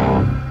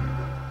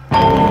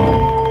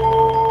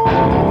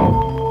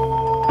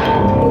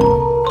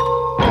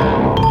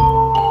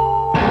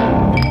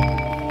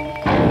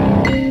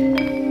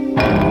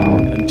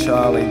 And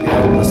Charlie, the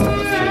eldest of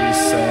the three,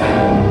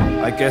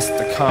 saying, I guess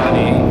the Carny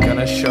ain't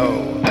gonna show.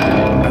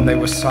 And they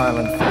were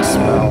silent for a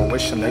spell,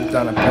 wishing they'd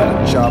done a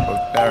better job of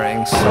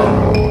burying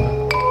sorrow.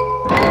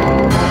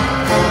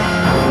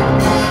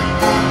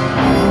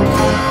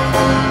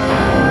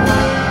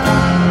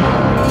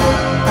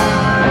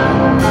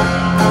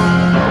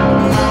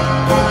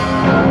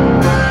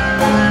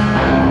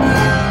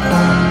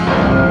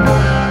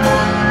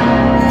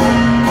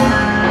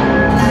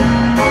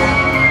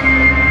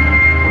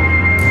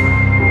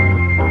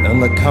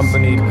 And the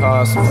company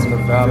passed from the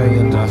valley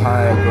into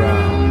higher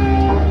ground.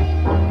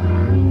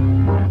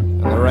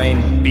 And the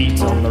rain beat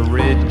on the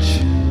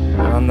ridge,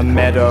 and on the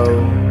meadow,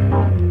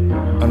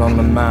 and on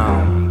the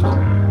mound,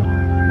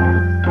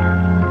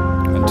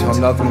 until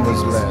nothing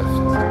was left.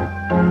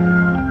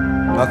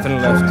 Nothing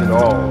left at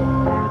all,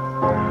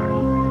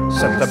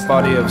 except the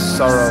body of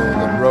sorrow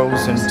that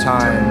rose in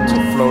time to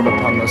float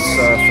upon the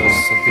surface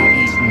of the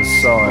eaten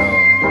soil.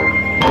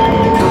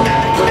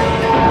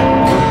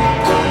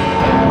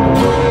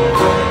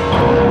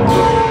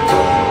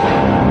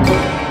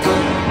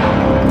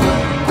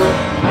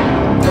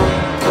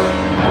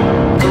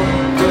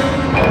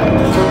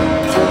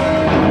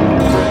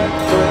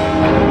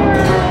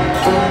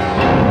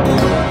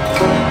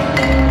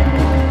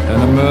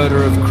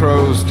 murder of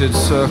crows did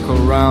circle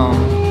round.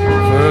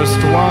 First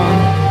one,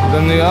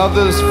 then the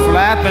others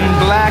flapping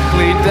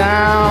blackly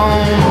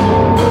down.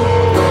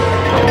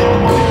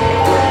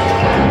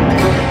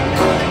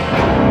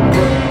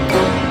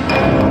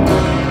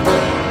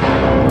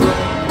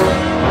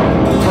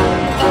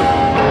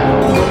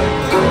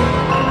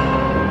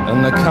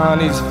 And the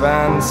Carny's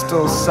van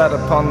still sat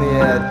upon the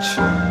edge,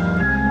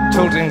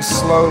 tilting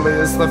slowly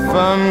as the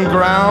firm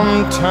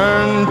ground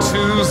turned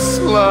to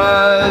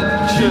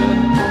sludge.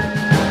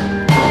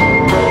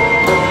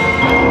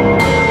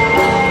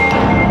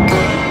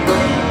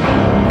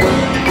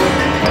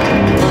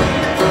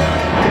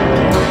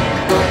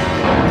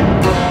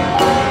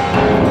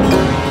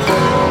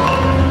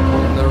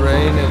 And the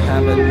rain had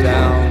hammered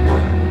down,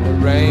 the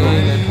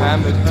rain had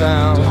hammered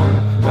down,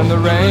 and the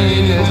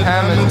rain had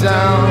hammered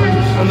down,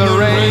 and the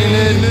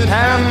rain had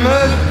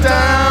hammered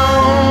down.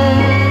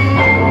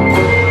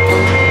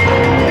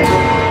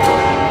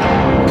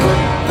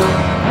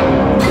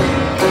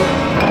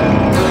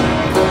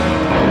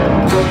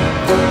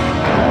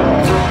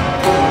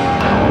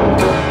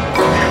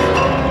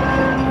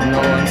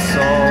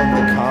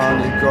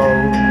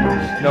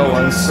 No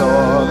one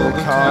saw the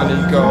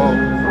Carny go.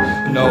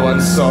 No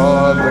one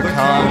saw the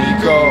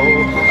Carny go.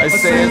 I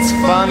say it's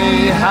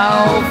funny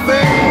how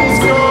things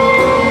go.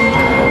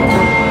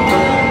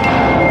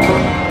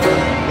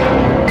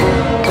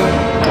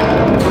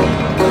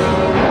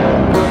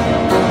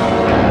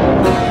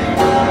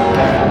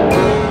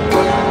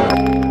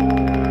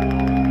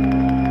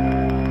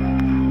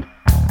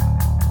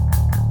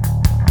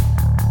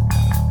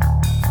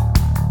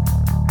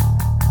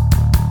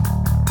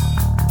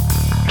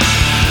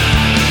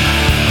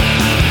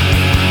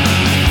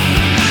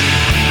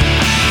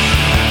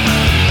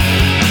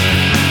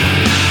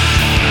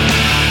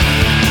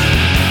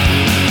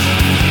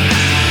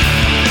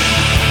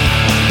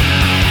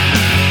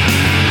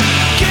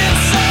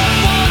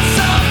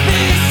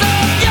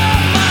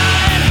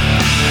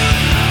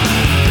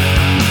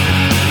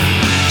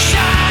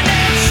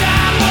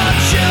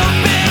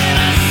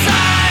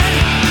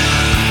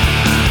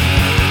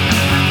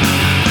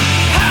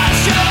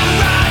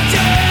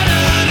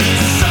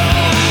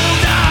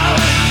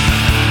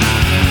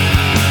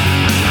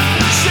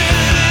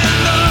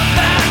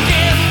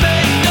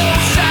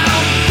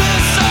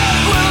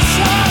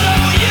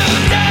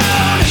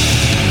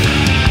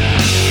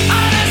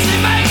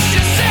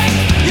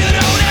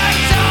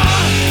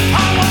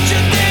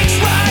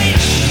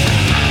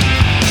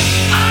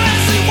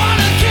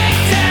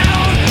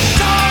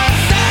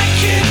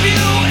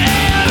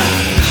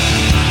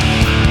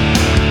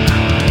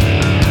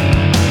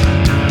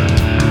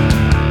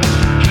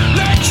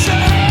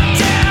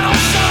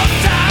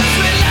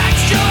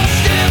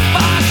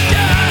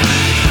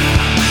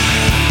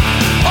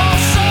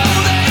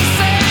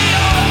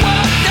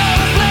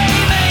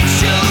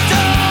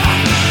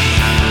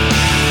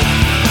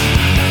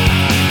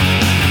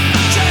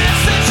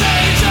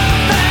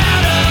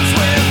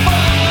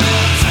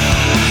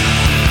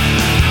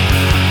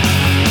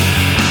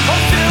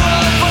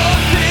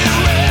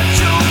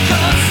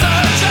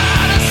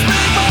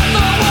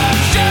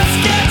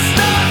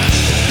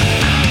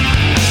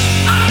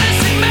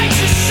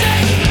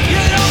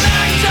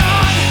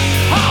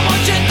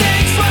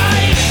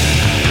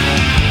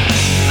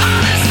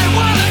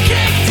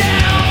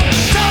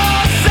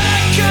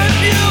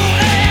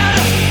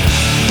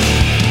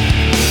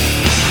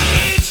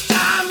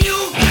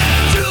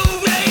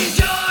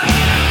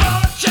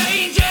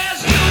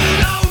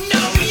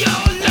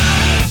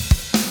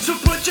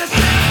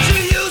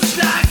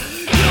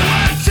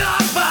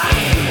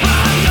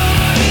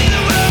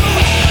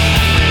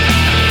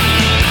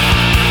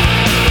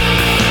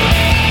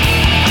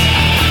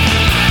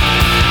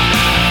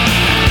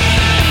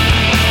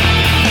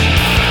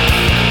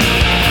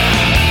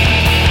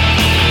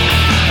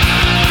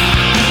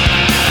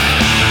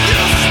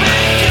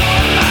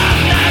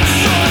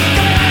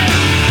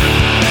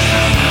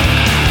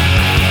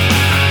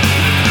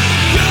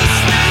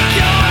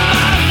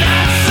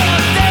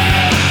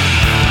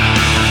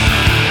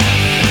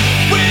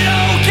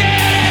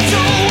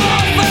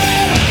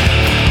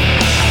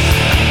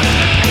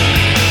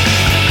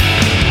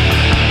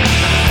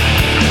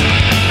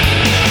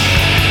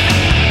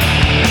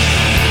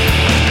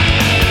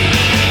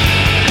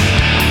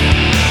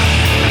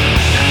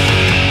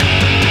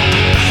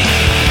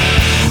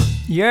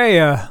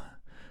 Yeah.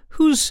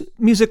 Whose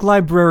music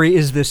library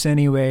is this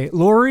anyway?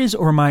 Lori's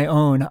or my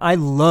own? I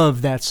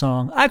love that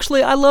song.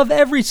 Actually, I love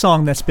every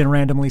song that's been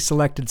randomly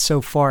selected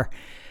so far.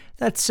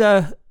 That's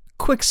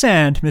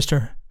Quicksand,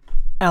 Mr.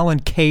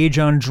 Alan Cage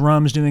on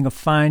drums, doing a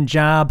fine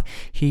job.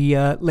 He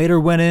later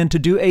went in to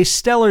do a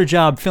stellar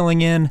job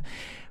filling in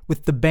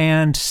with the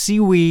band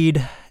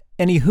Seaweed.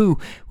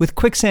 Anywho, with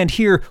Quicksand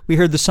here, we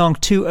heard the song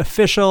 2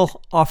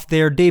 Official off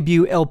their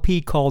debut LP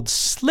called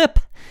Slip.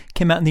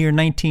 Came out in the year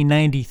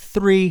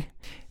 1993.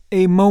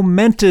 A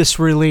momentous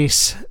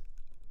release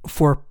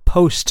for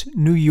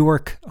post-New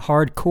York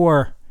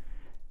hardcore,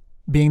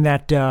 being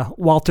that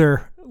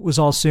Walter was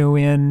also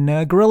in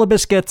Gorilla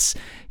Biscuits,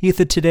 Youth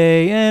of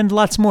Today, and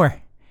lots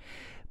more.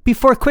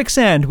 Before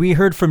Quicksand, we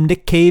heard from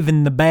Nick Cave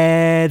and the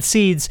Bad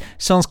Seeds.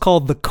 Song's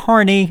called The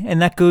Carny,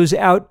 and that goes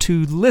out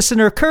to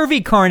listener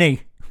Curvy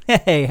Carny.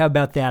 Hey, how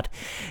about that?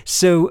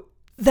 So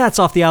that's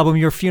off the album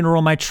Your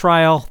Funeral, My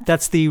Trial.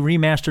 That's the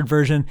remastered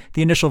version.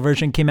 The initial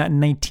version came out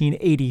in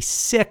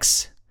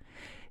 1986.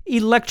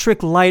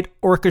 Electric Light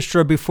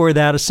Orchestra before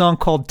that, a song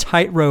called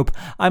Tightrope.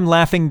 I'm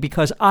laughing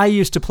because I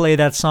used to play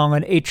that song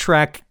on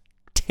 8-track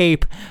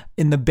tape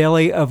in the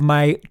belly of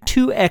my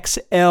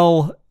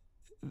 2XL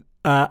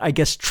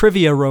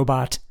trivia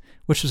robot,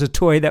 which was a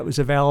toy that was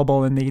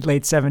available in the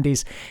late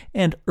 70s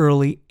and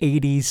early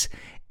 80s.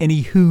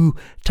 Anywho,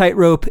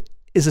 Tightrope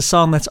is a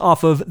song that's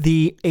off of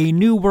the A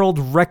New World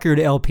Record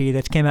LP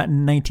that came out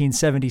in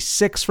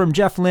 1976 from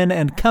Jeff Lynne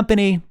and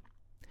Company.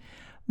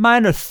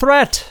 Minor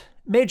Threat,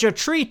 Major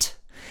Treat,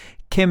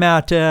 came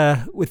out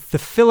with the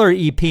Filler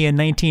EP in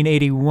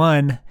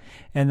 1981,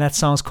 and that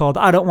song's called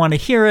I Don't Want to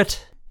Hear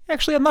It.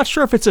 Actually, I'm not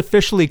sure if it's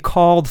officially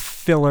called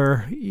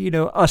Filler. You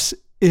know, us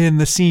in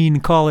the scene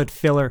call it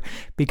Filler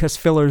because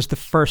Filler is the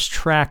first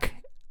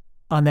track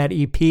on that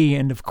EP.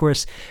 And of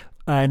course,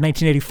 in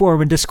 1984,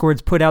 when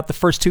Discords put out the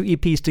first two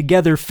EPs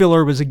together,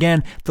 Filler was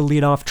again the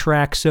lead-off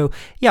track. So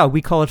yeah,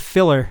 we call it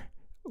Filler,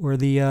 or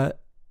the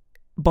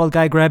bald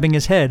guy grabbing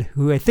his head,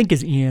 who I think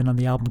is Ian on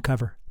the album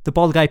cover. The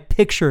bald guy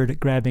pictured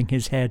grabbing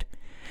his head.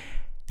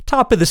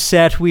 Top of the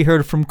set, we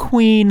heard from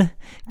Queen,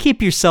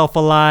 Keep Yourself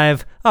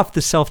Alive, off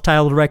the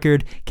self-titled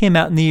record, came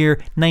out in the year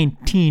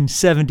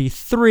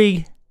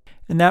 1973.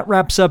 And that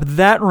wraps up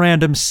that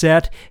random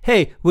set.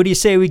 Hey, what do you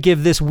say we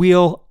give this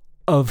wheel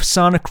of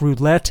Sonic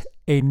Roulette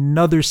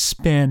another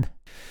spin?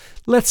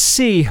 Let's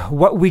see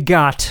what we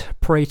got,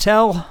 pray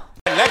tell.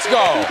 Let's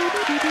go.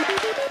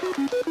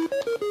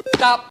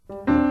 Stop.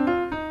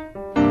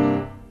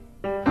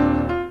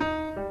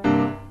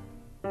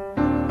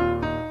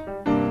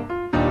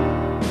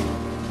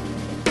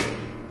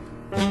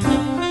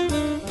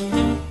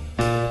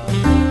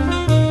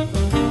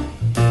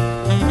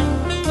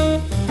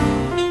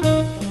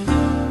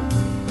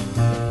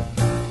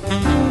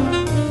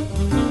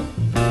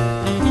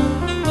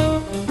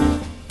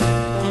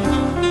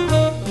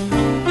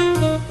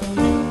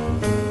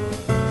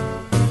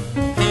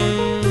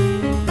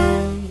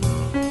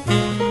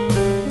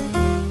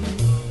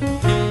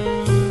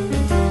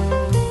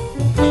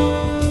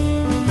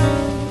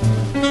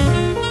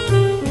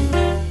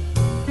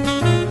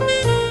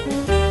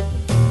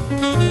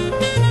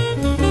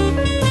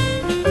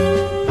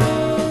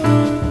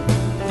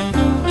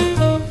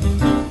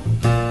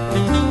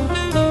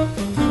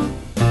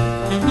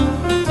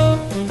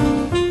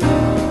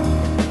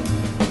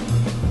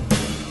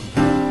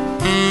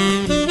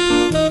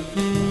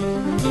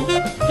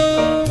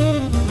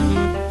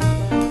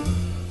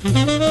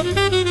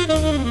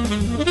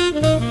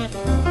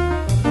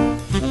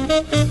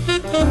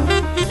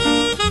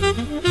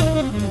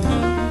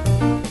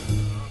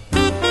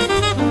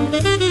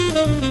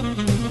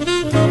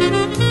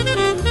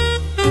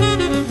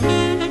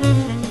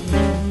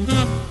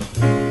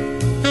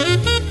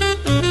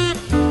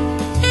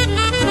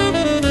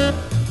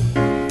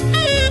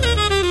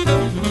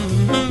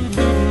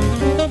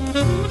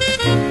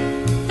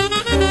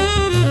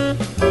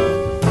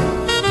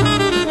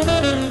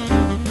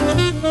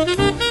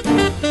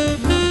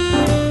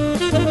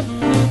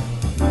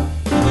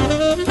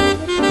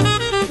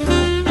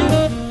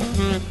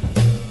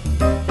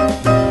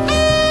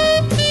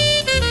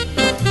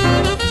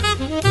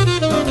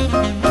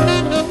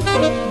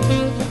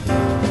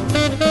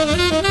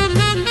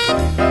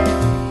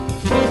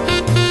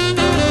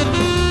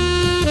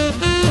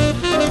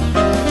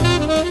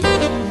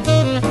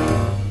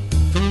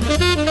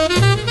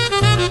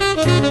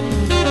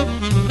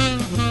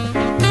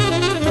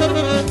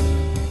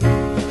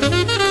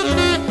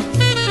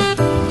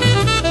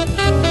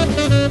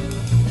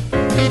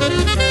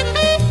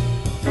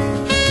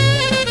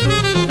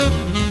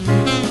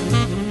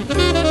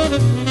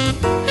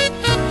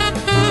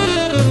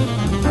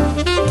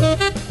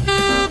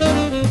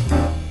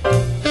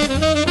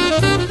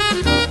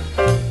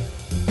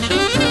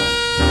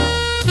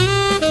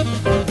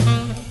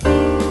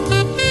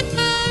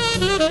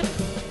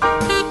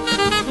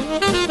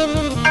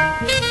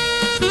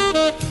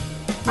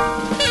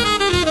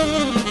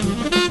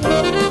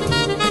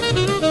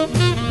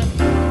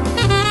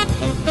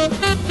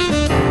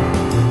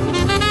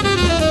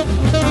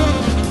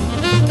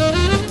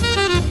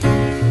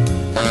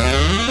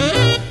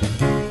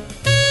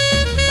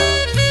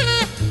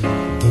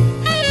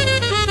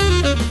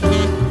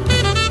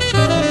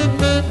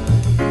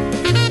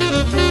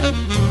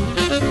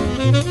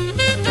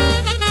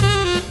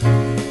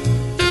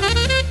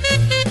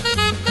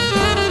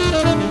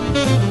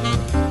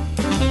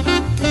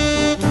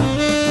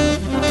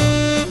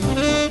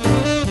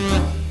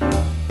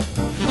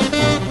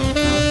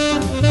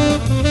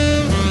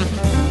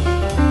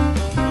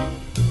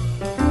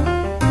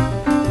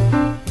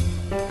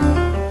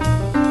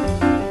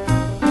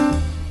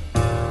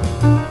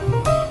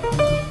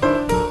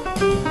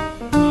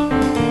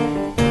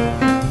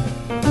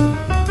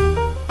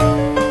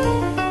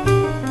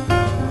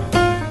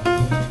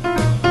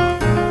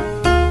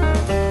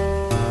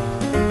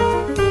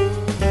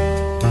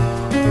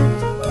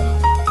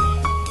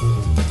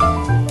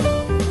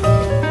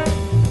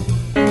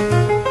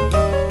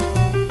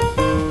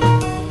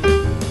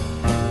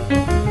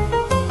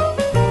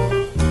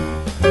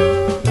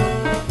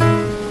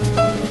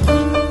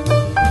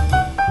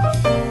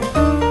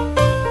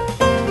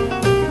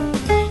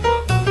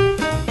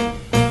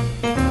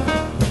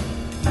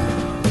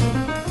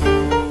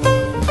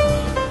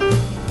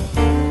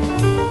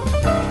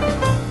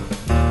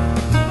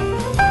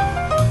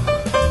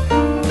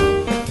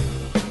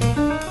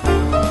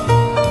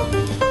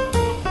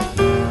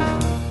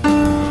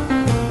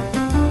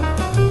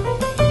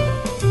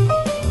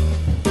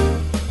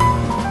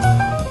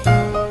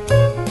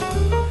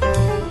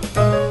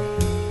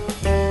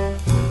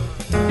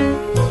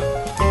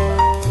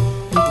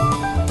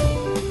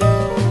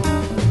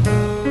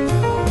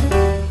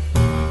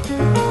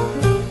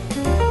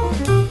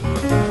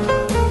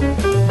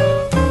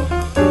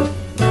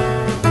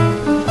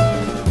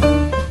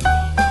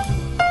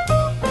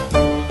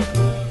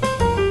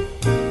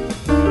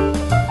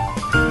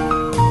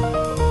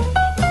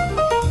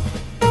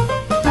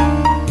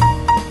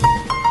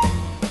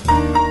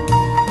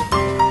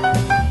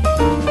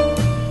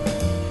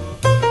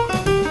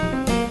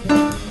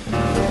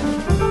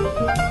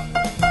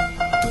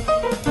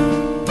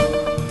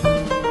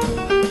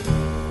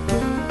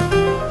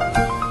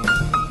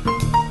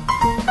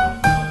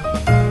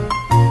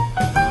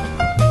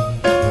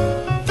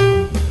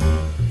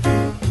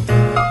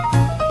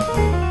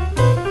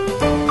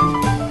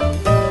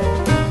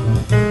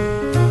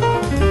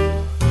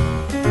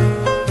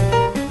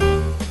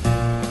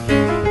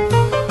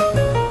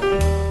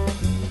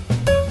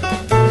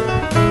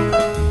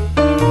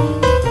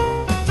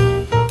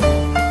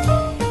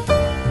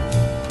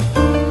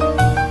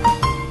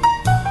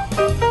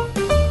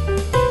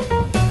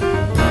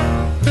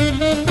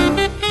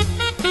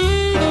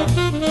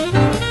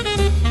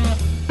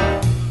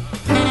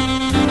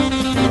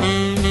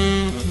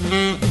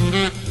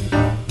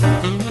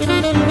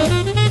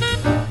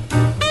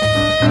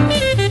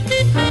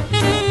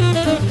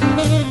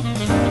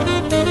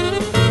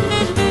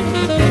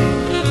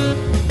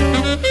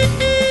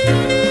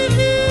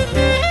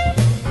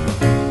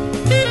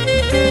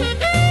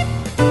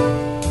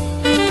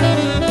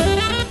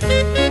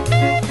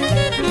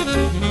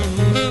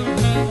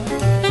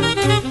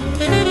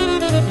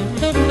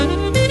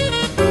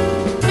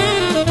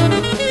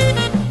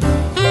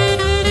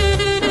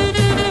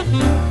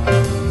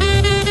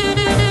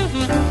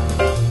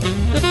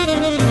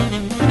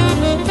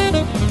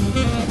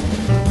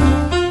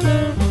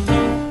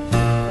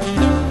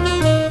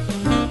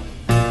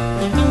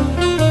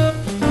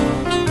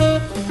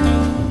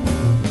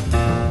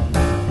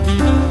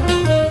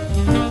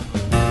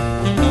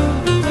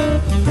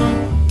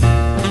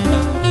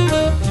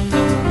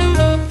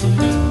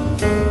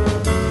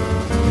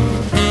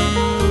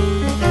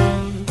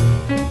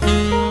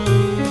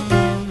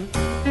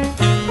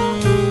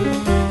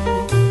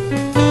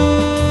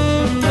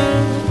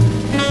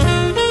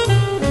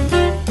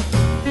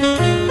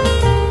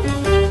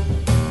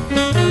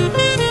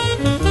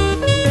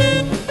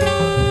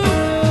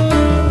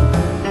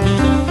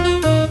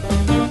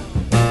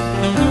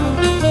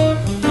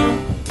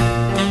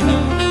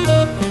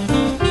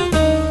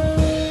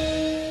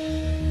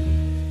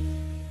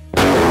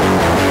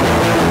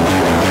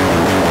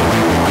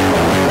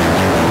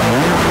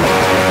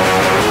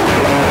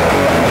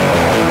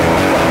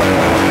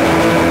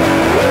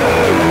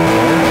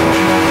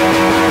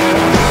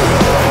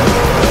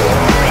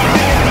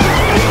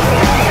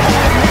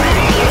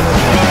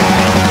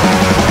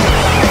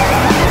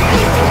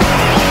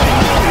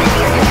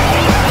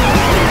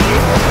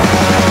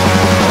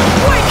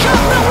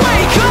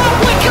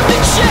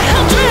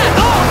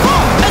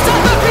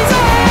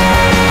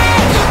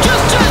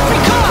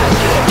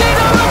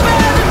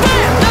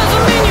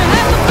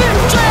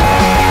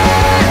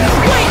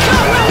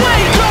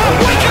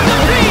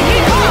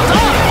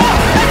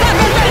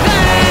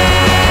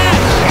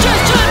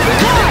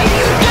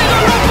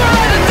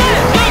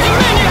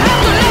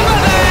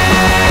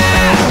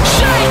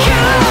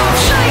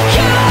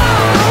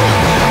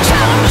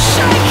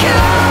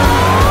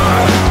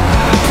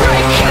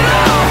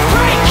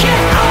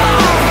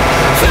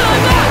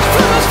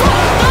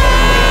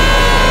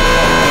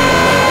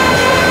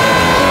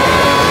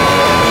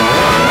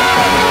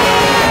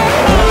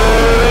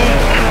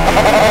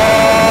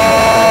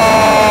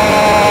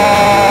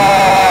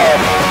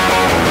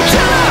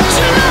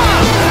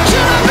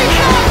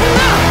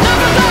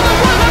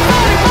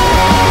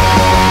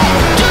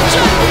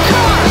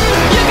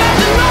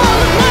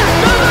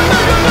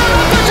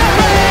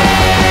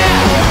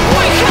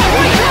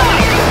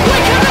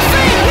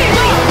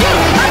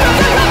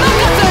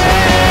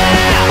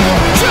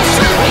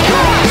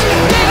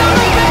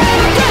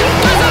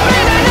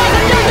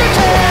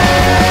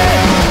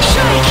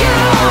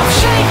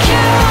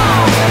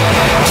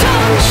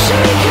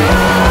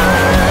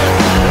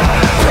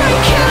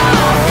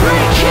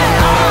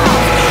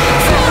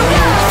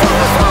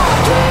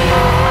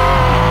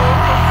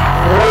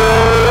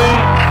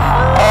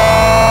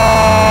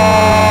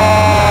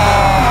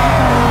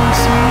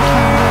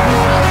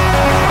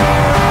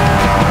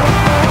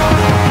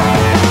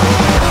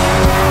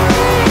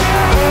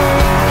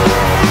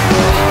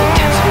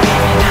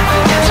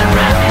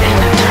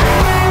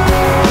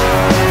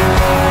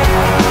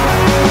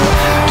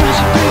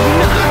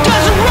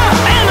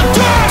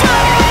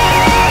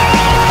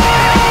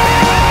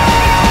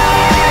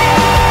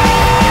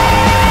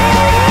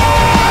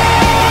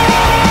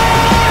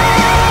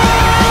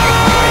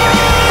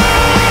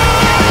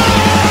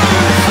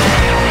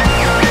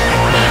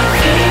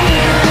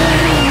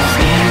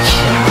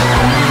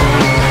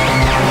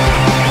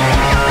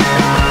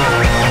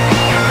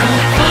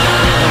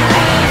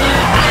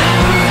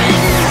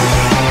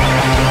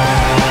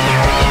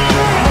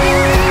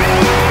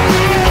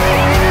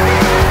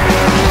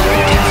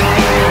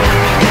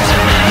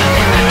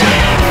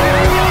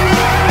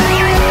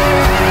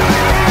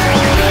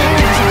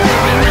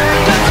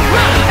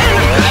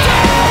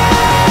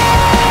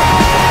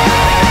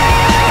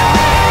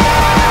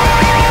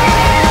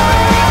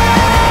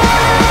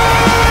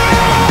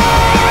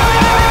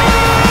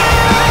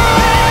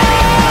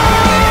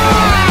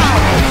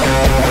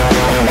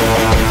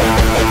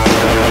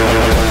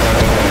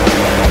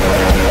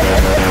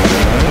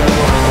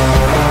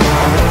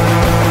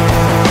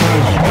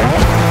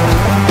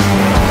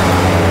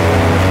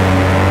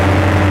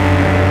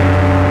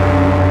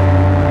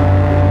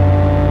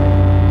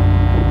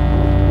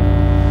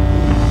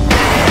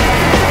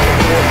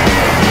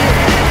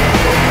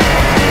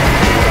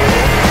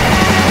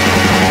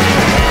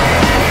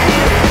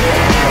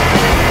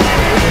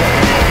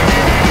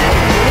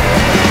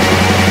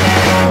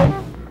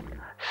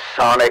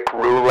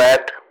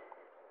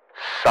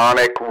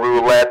 Sonic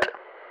Roulette.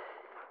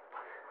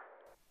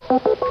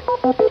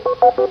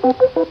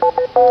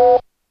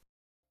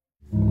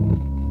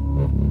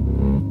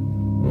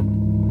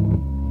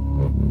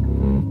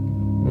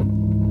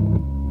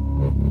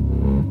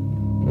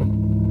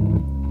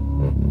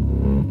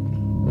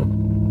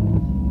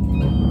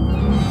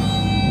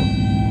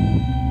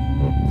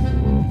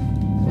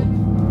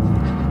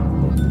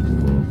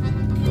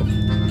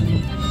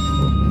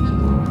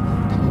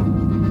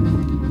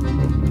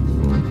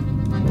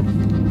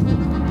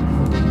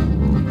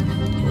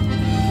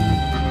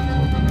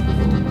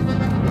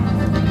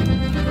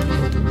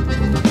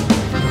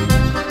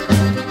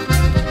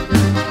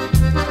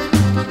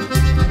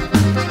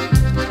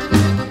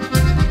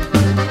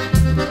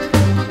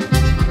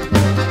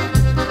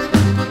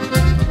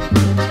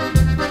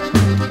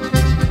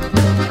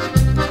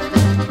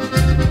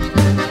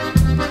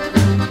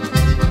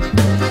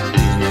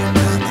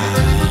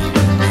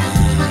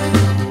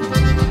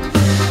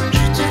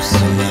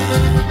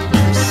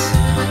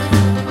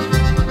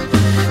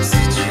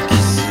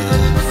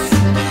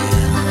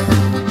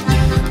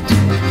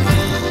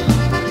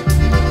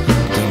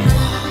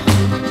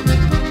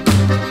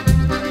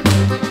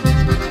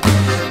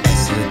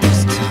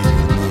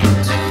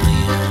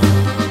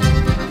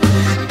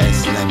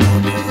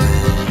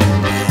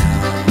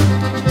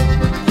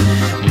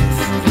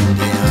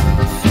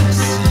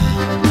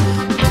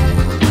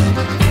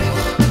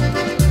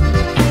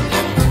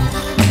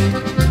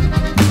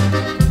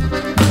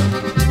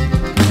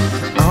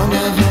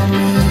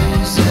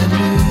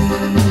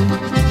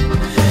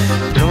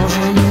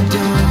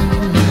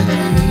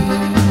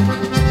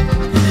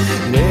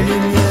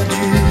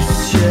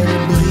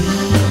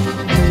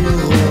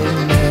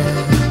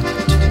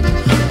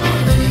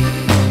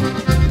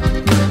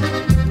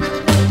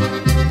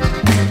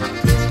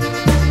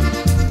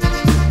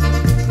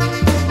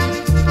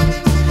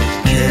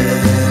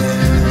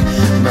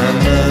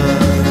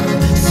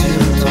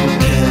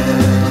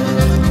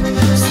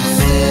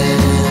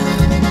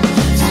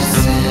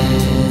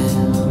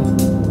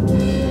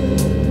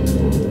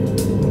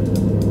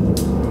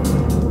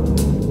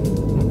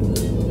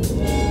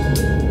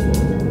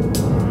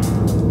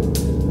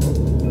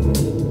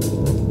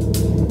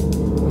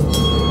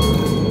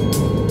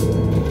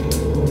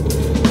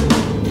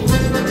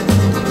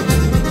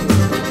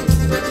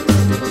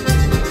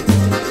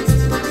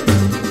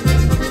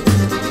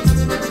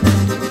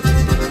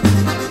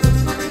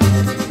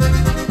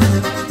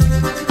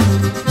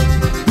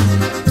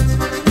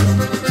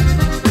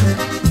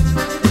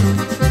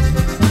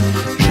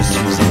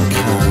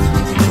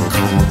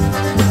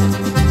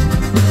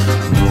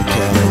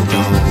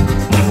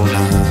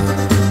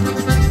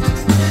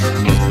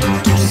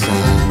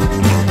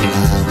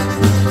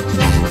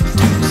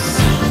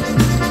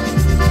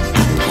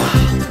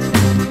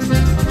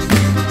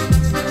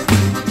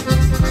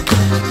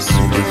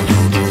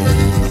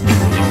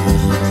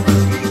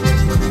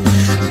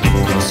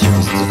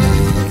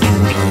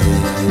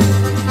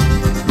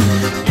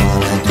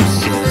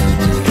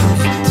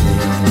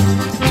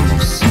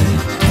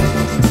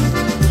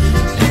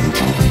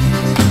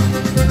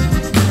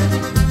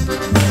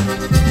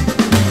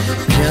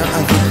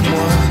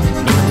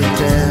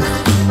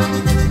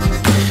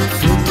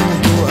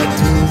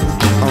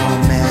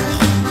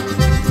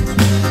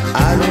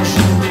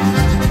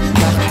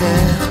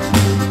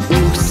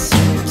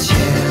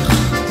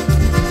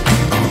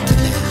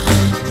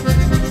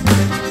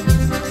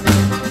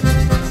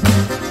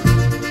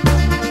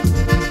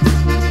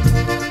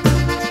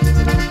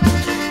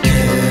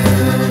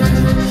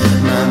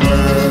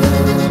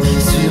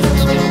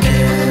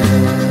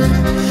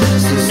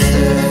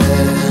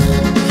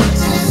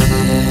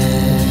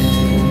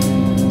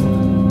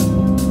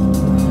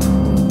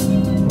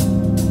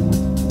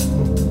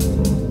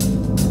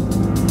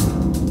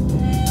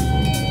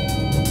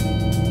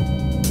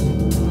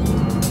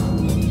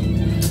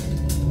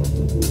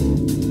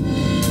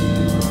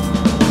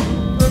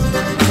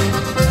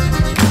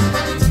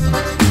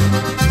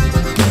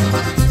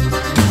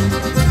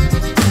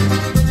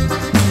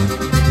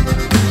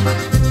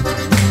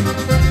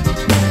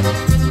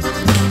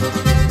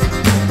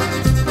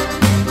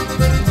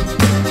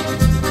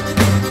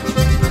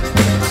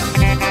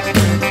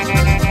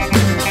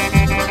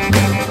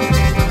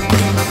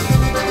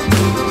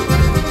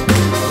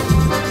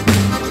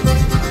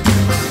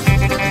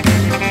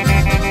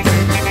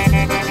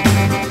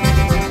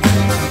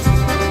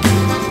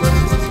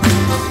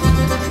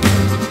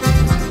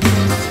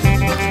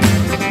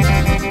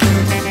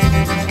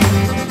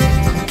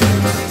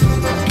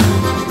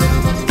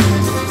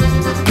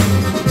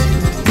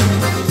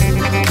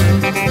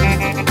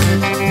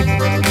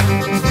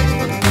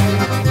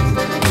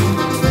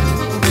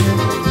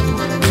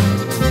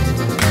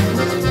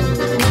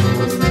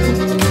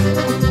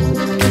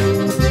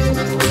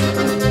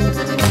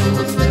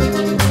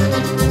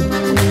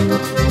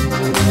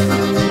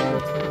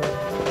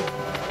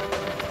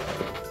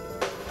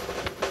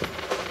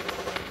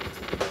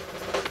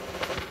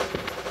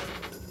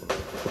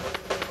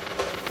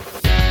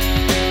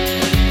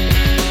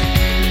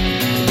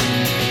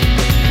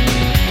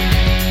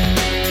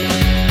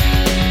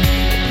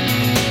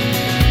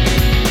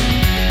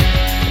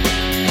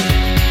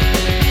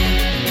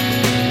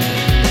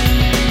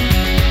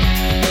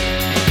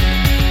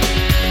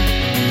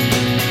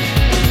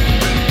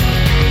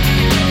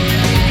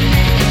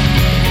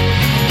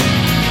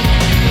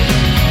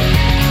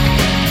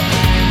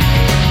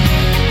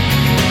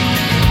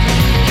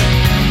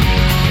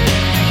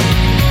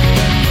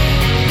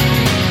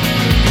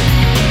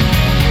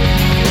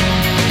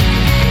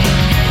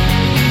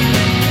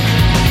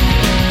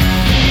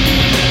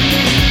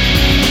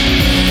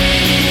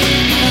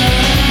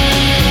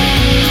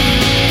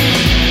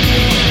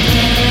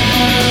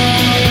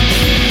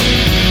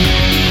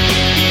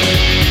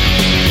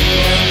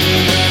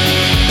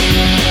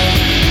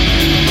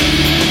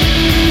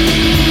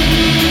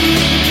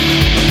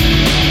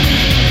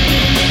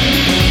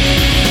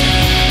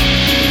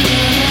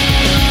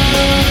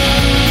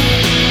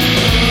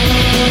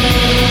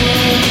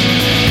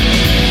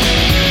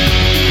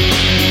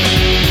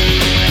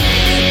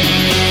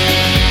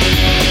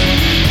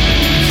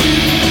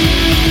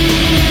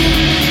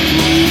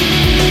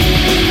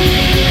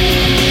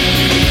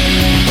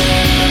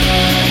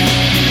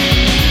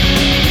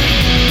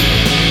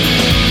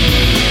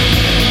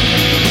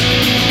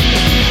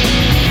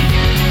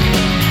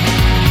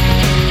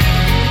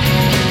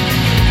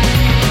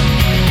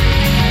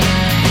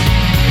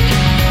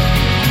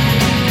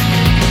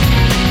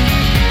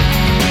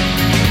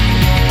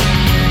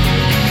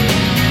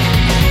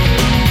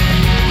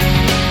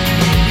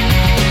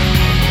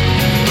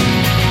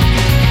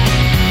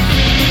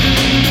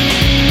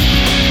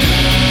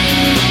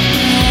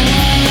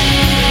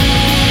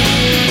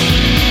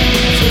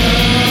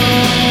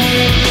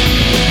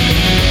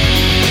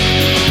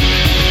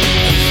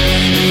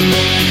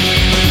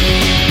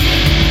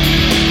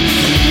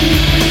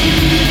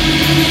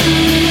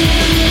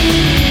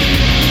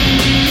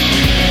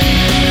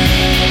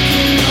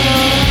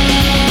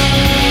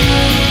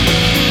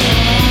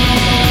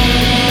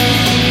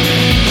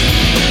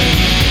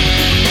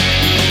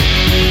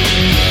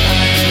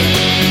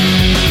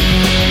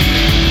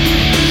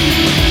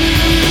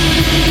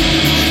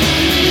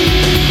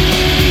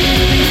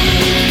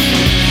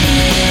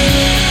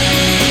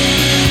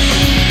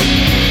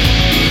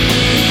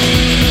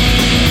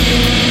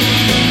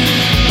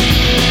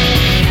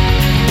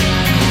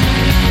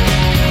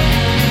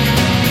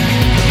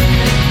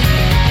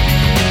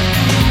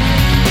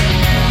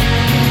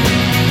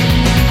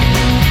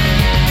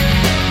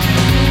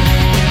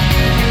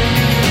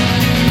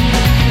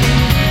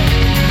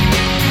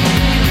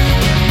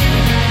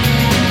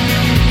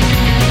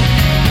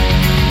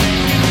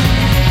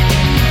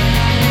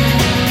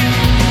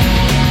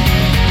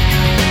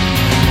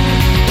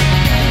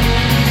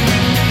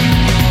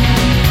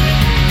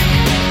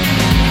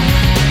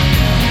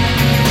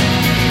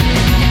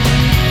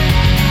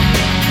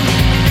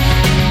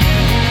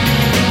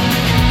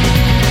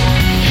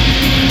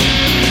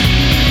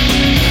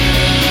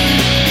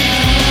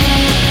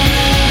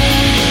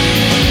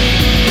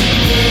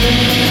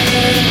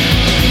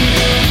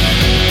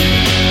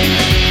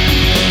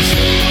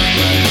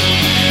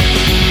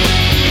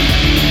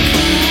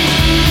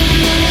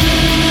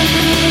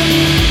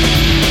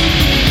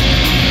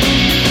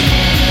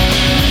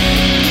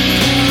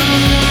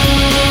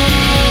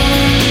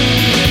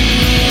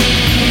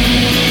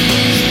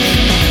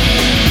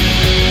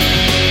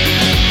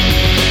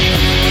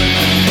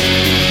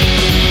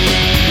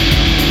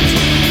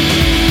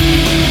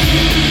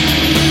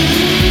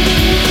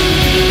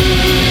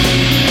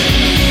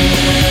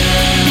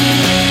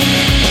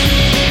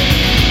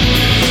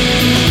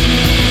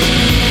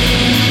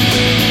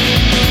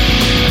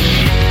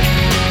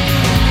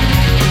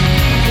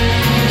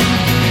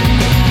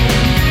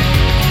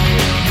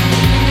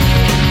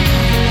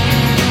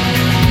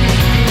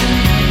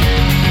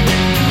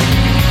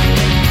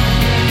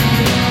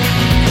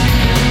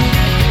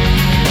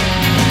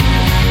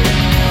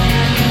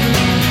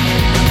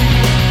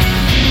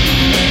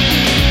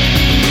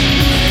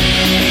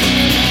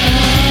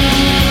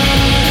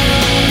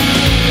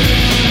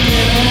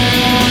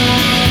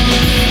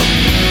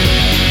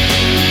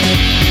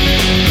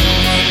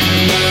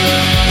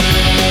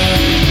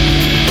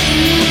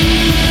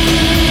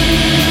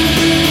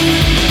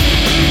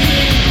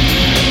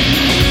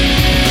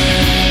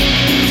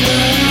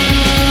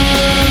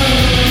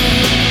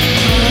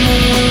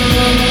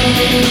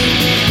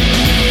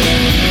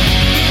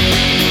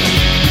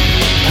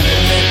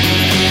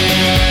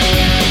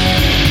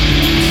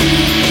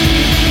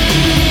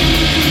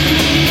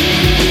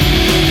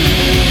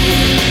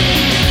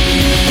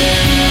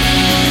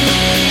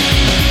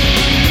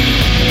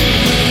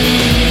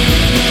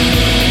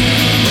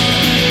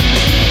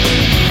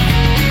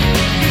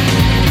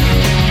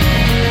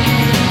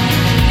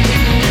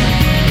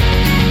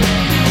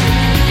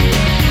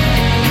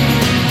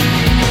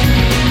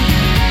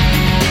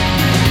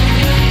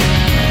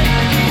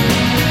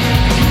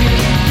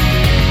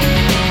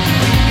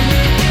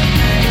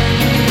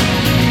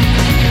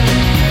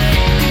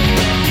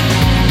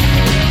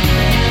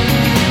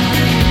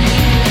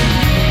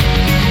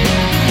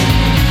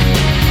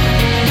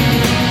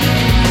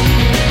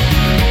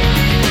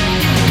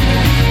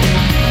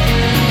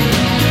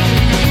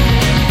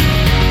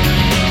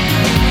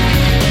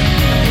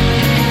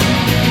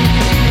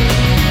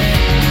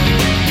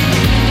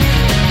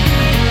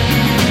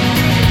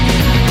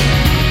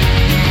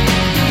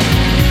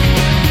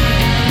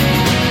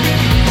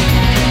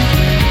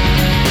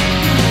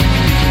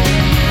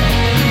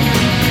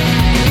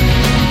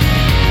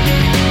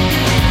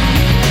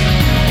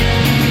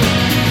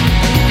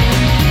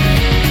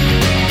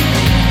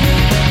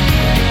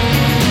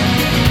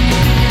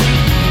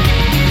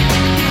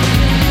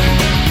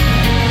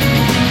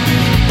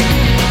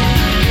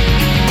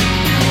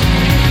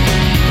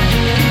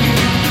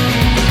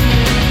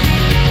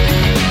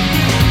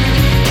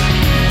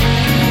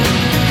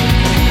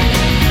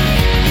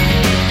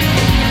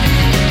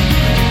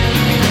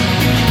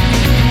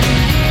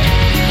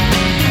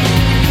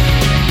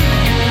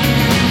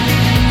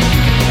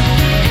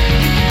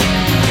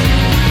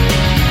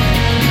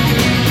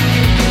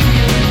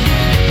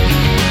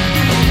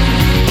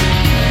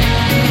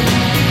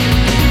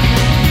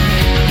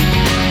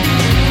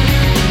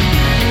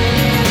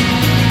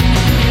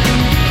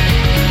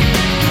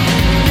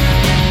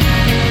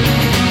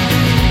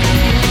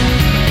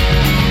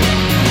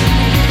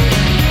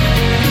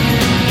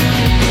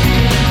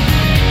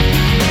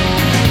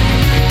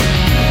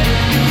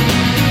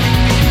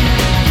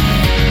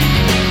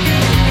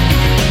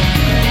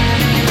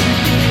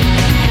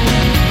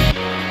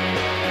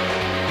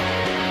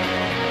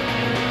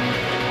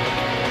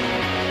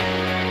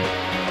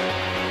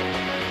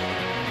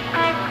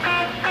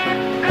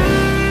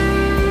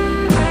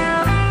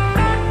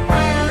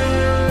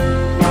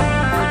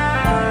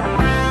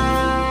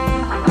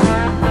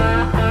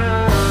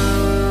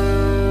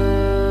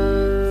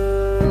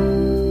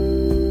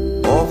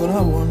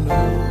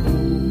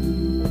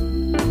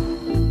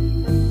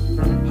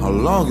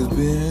 long it's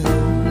been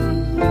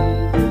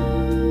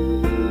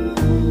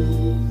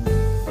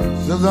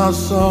since I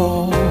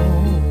saw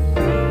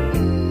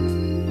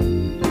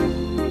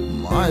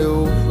my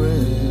old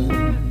friend.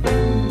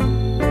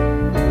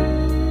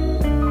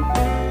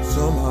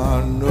 Somehow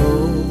I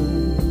know,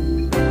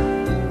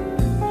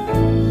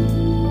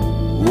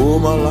 oh,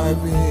 my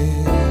life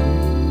in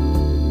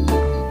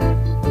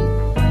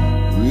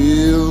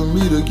we'll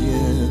meet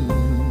again.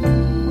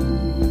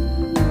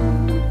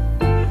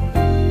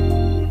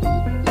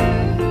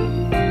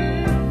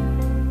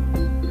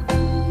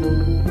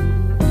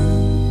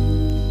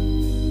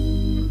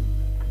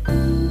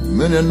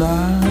 Many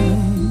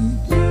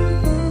nights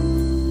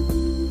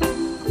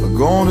I've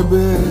gone to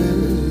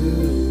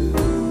bed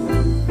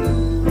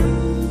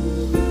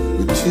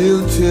with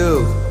tears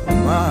in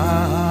my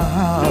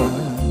eyes.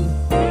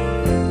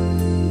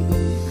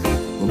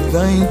 One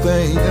thing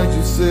that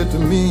you said to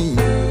me,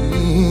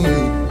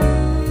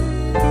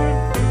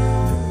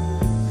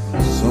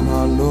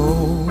 somehow I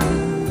know,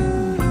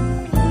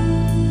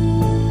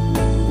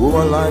 oh,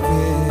 my life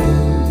in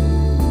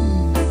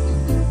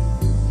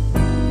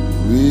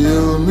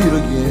we'll meet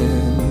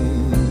again.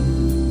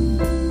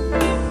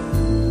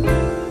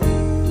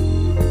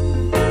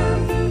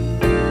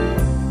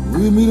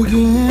 We'll meet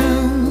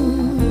again.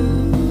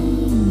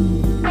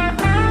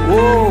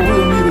 Oh,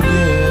 we'll meet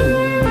again.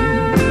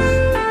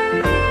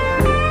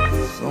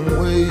 Some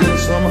way,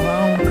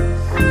 somehow,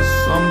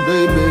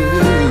 someday,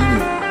 baby.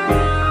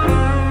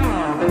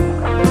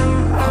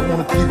 I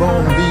wanna keep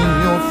on being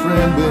your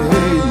friend,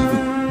 baby.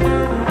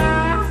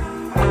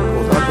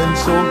 'Cause I've been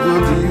so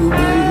good to you,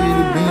 baby.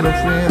 Being a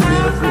friend.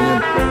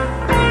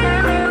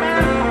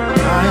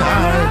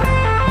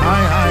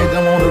 I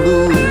don't want to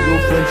lose your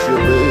friendship,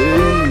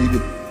 baby.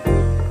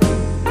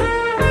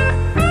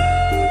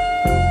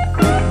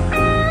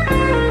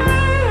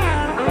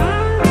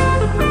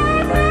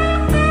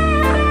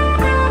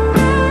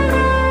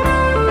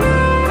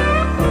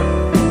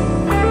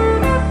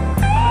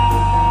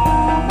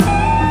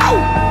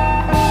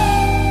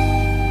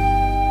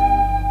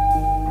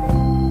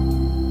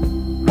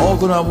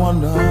 Often I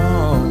wonder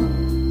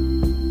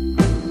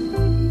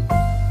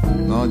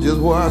just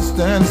where I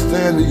stand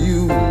with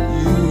you.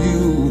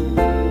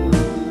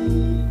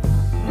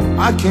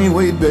 I can't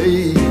wait,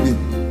 baby.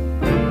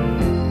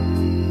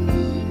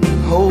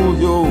 Hold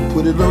your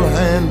pretty little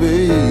hand,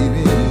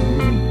 baby.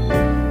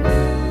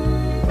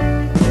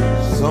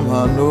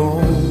 Somehow I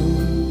know,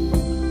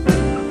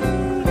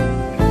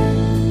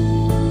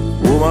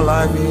 oh, my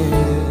life in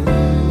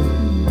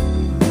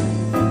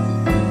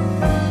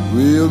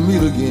we'll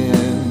meet again.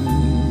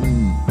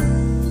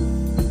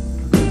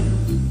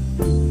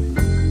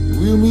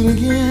 We'll meet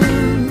again.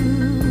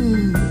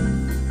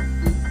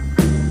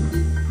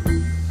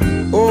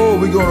 Oh,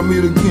 we're gonna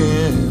meet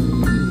again.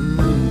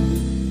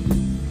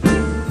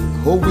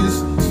 Hope we're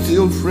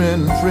still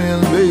friends,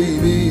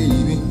 baby.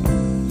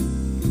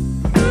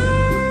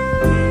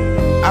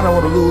 I don't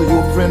wanna lose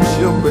your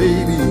friendship,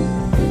 baby.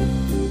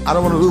 I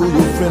don't wanna lose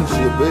your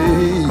friendship,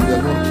 baby. I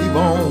wanna keep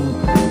on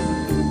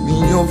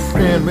being your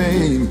friend,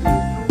 baby.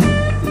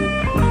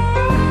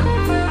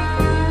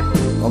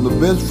 I'm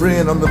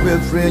the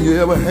best friend you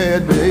ever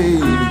had, baby.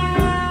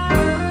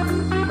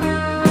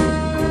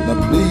 Now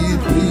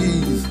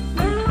please,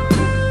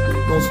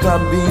 don't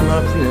stop being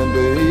my friend,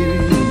 baby.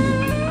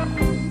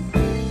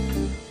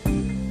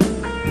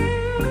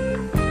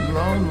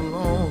 Long,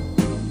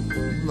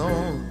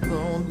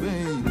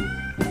 baby.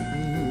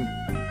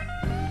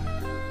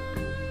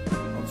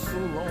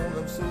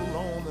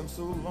 I'm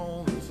so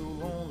lonely,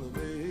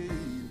 baby.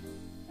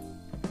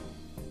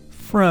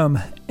 From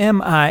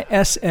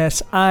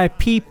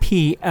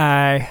Mississippi,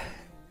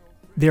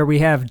 there we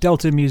have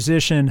Delta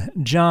musician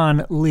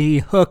John Lee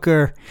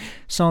Hooker.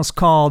 Song's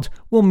called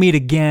We'll Meet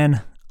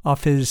Again,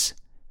 off his,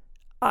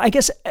 I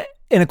guess,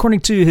 and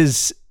according to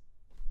his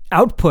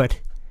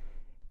output,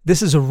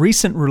 this is a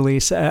recent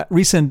release, I'm going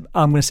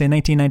to say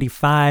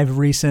 1995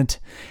 recent.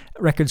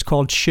 Record's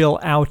called Chill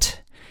Out.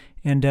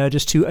 And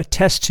just to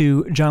attest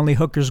to John Lee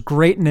Hooker's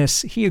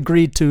greatness, he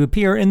agreed to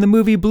appear in the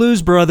movie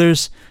Blues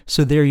Brothers.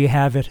 So there you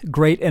have it.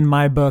 Great in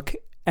my book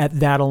at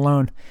that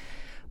alone.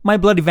 My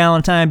Bloody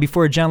Valentine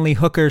before John Lee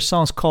Hooker.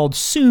 Song's called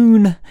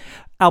Soon.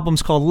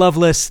 Album's called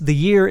Loveless. The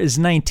year is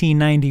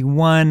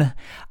 1991.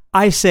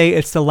 I say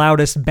it's the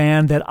loudest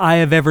band that I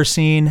have ever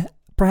seen.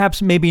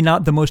 Perhaps maybe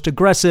not the most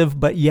aggressive,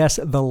 but yes,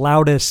 the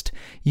loudest.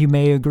 You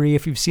may agree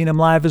if you've seen them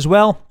live as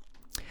well.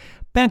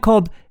 Band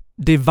called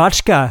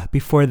Devotchka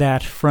before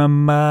that,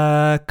 from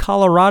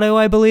Colorado,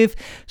 I believe.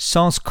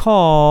 Song's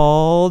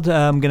called,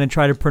 I'm going to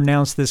try to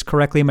pronounce this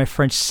correctly, my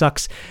French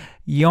sucks,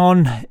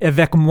 Viens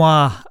Avec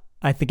Moi.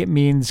 I think it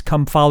means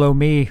come follow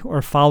me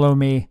or follow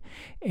me.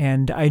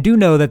 And I do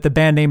know that the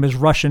band name is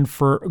Russian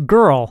for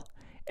girl,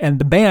 and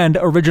the band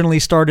originally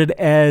started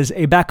as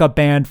a backup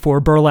band for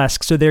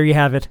Burlesque, so there you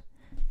have it.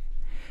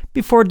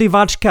 Before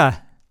Devotchka,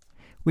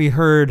 we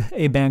heard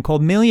a band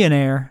called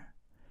Illionaire,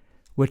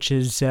 which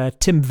is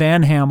Tim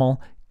Van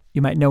Hamel.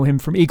 You might know him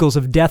from Eagles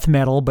of Death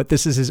Metal, but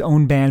this is his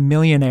own band,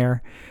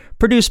 Illionaire.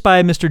 Produced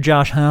by Mr.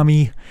 Josh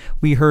Homme,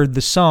 we heard the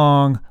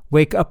song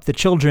Wake Up the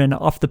Children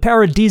off the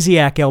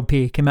Paradisiac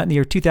LP. Came out in the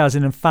year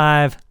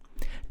 2005.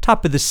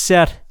 Top of the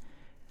set,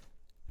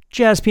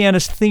 jazz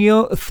pianist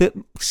Thelonious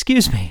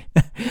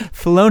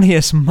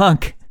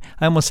Monk.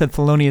 I almost said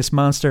Thelonious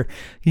Monster.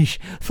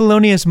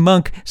 Thelonious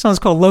Monk. Song's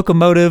called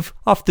Locomotive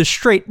off the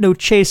Straight No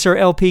Chaser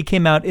LP.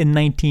 Came out in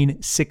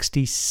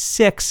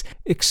 1966.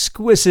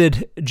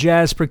 Exquisite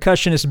jazz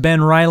percussionist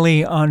Ben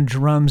Riley on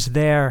drums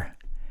there.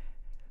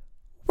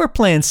 We're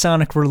playing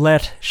Sonic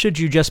Roulette. Should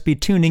you just be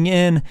tuning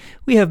in,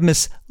 we have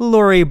Miss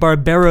Lori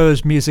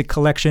Barbero's music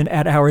collection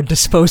at our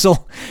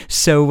disposal.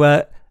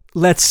 So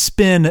let's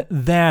spin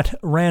that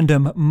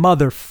random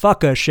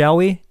motherfucker, shall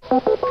we?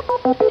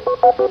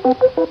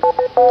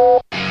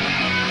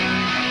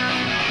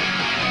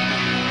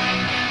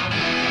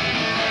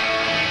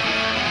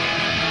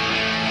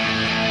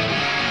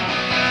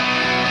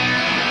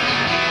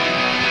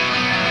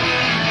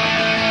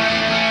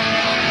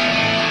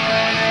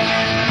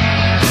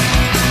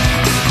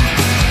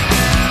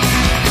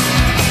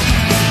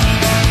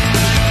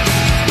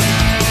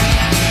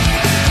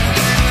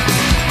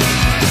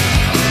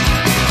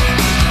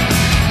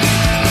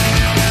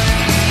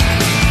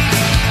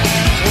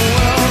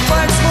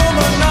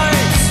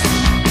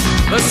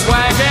 The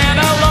swag and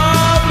a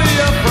lovely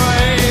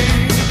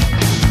afraid.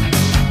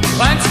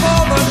 Thanks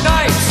for the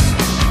night.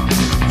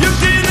 You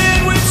give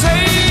it, we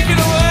take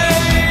it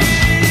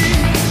away.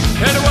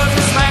 It was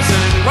a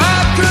smashing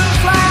rock and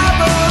fly,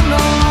 but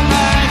on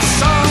that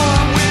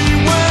song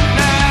we went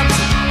napped.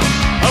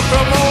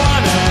 From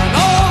one and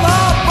all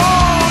our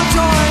board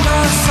joined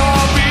us,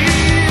 I'll be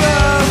a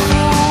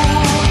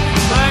fool.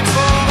 Thanks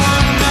for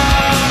the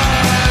night.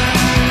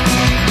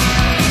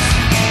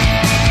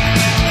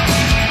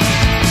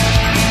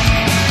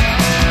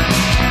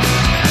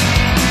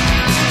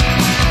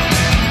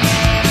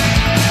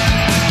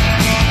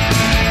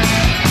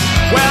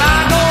 Well,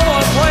 I know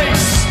a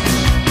place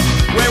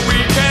where we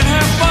can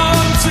have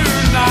fun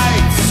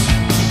tonight.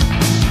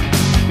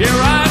 Here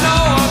I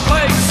know a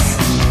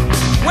place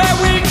where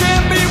we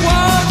can be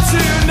one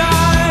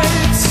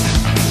tonight.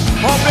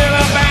 Oh,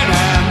 Billy Van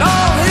and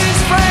all his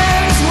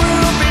friends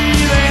will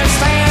be there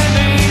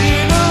standing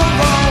in a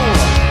row.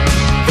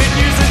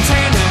 Venues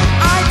attending,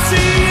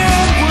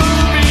 ITN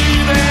will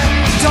be there.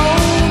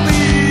 Don't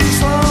be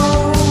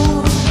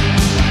slow.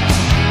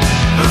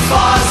 The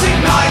fires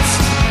ignite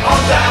all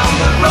down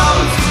the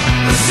road.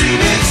 The scene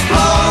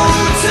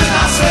explodes and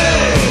I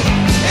say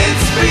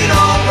it's been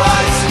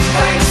alright.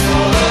 Thanks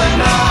for the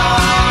night.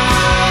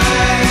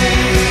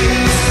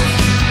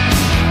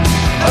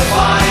 A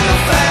fine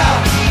affair,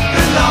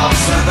 the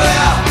laughs are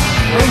there,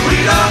 and we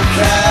don't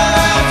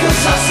care,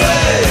 'cause I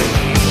say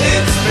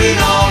it's been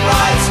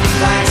alright.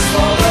 Thanks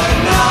for the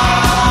night.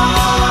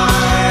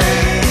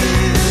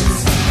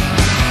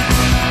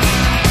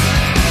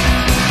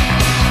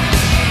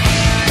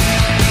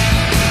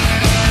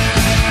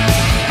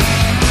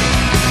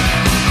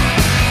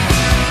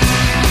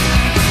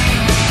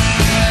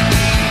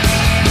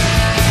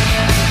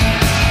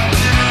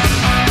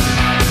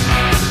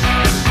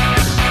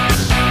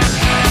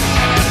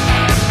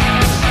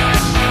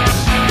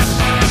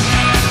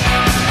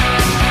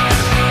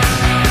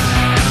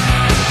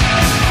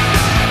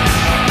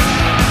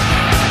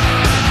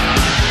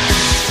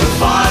 The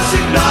fires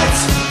ignite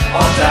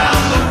all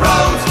down the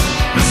road.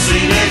 The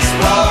scene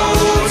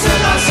explodes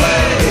and I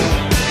say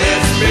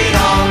it's been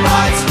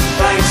alright.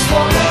 Thanks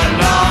for the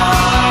night.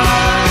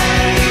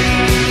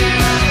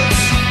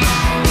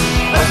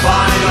 A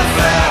fine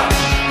affair,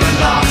 the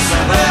knocks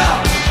are there,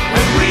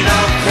 and we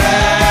don't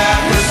care,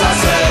 'cause I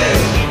say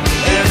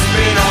it's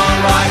been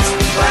alright.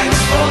 Thanks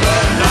for the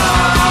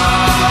night.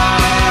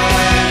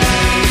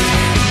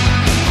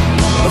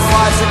 The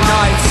fires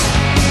ignite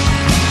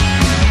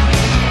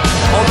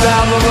all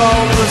down the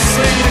road, the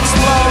scene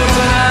explodes,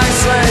 and I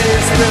say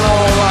it's been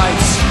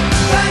alright.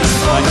 Thanks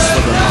for the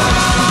night.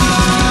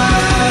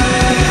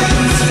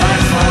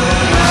 Thanks for the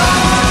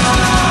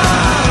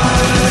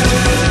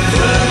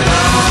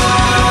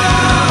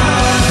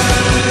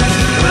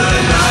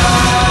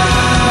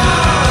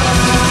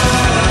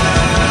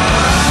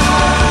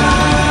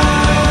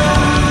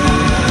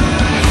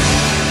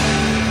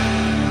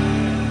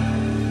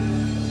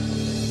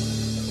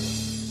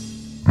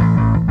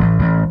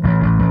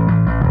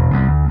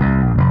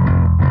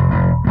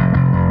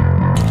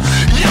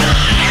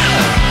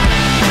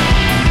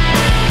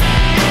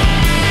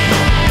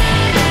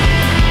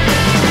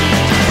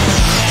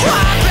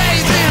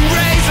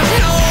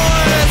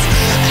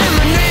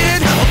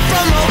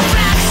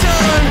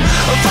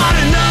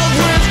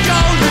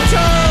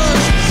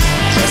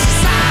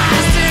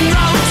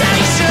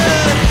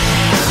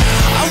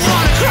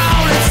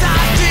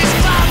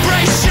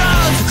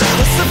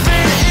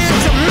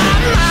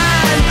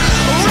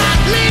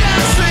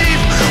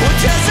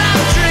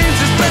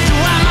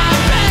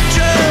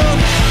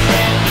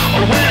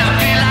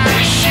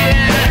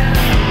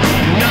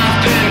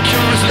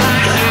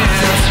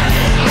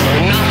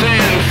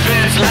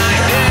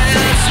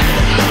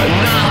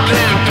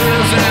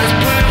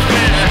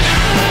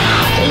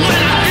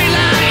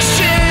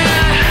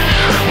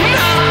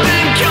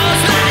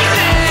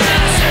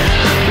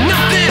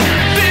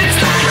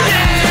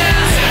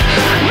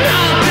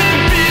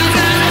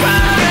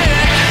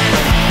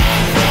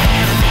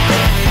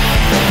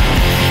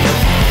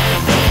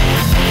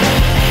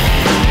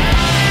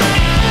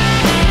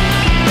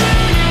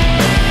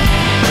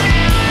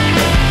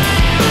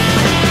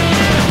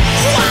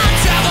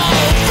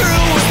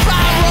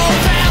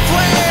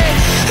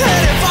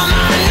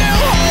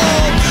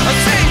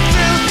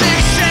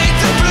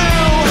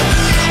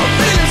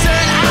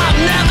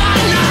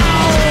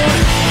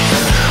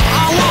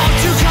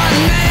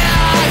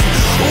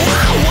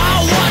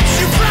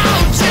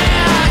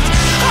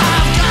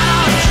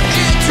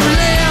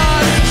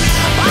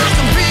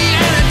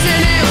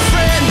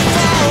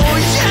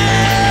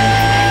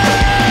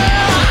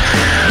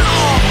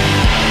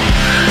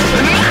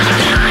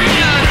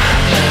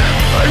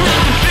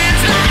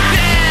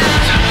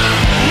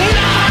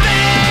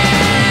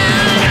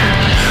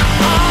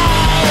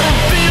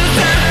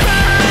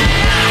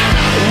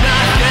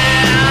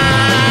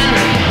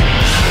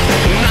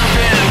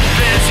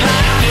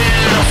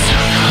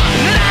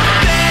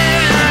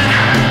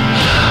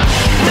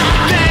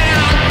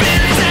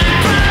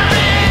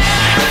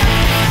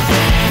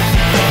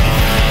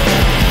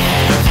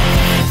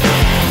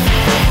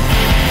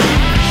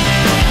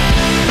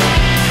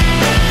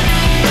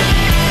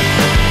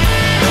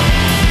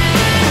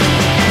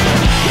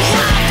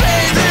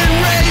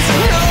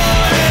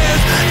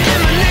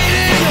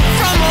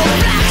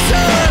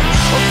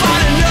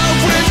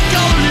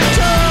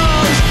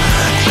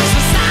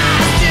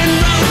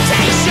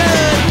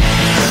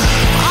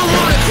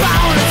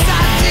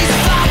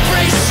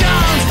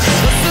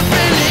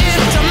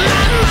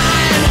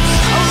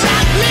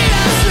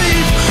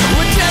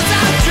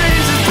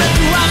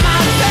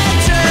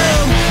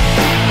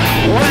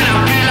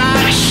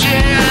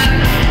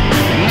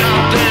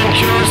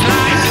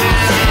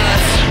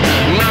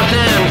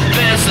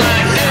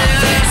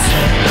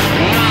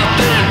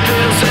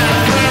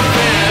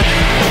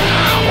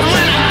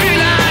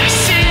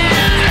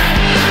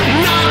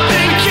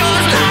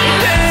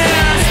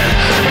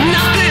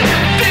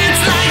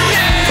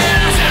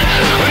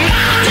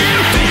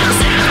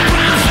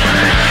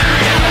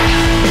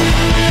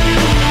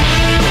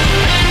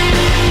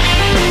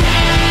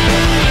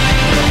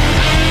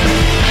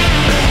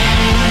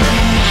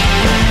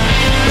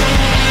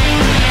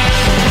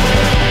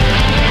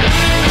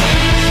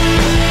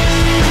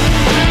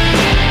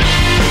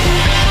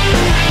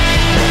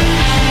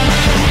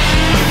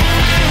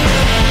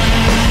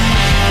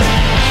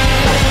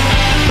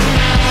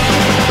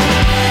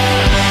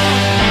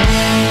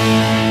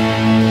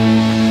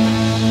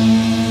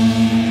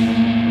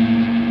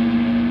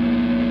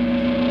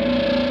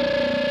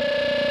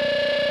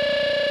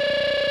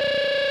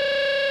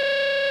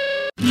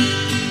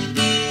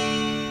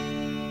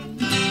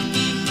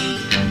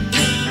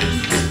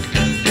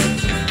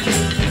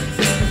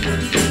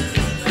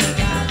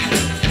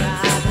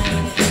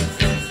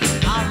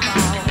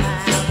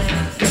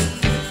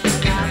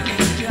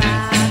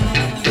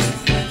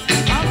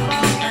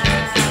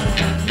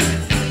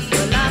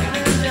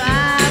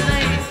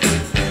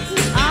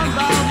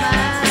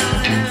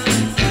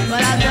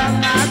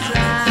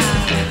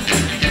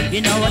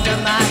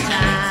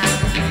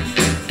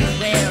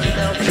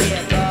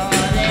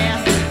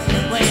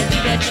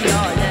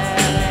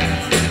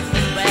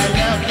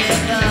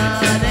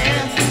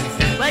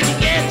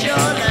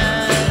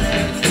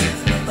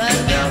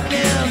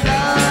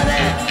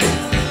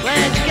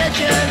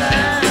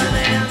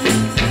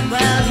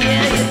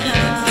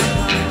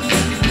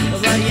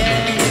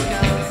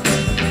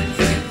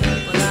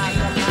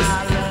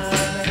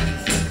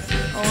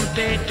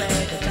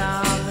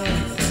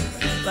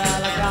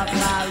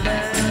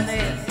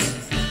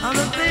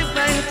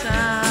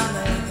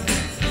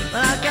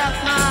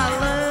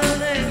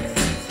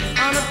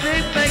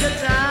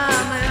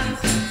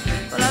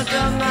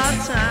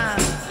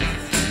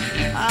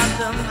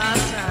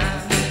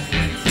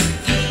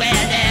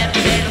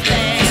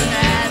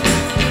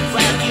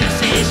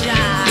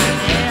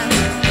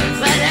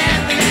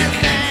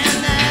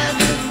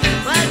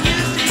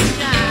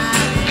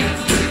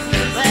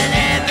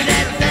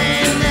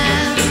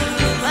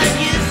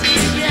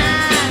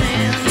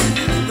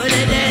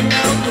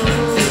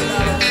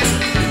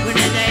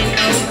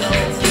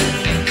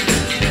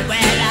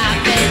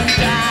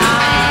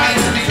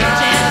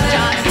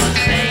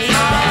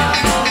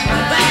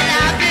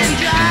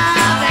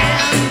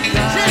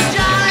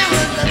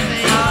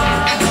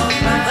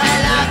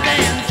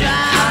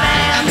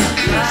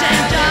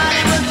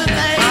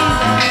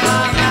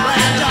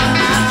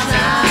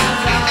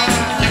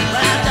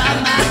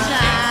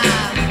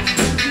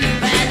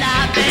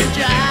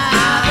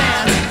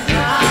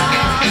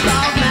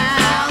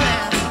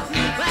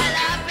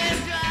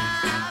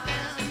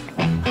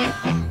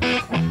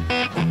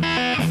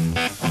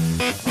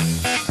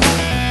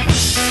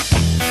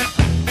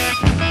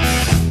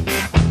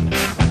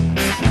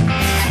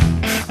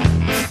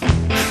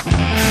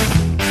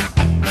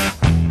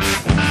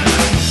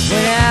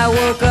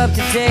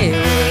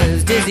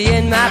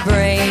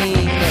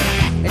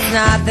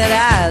not that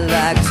I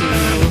like to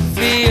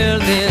feel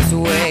this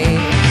way.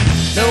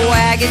 The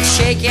wagon's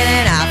shaking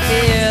and I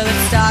feel it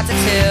start to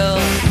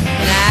tilt,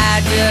 and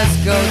I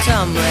just go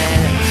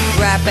tumbling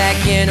right back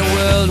in a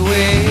whirlwind.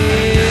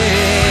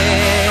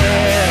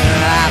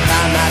 I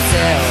find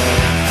myself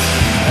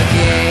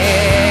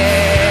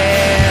again.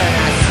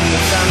 I see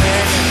it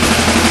coming.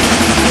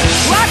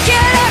 Why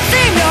can't I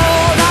seem to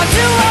hold on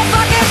to a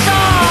fucking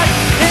thought?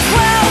 This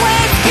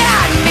whirlwind's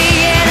got me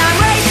and I'm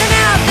racing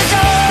out the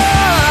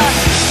door.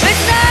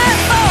 It's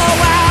not for a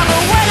while,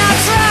 but when I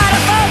try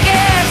to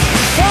focus,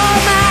 all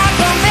my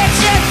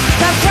convictions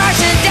come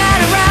crashing down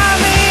around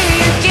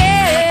me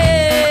again.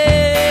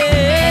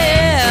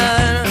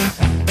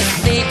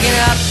 Sneaking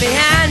up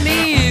behind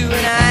me,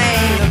 and I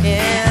ain't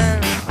looking.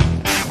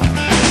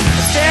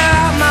 I stare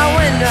out my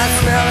window, I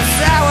smell a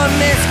sour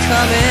mist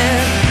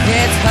coming.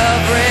 It's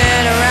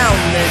hovering around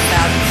this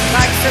house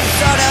like some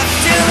sort of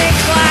dooming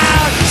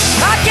cloud.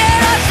 How can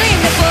I seem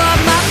to put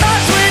my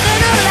thoughts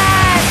within a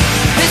line?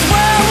 This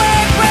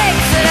whirlwind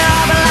breaks it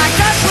up like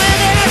dust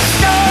within a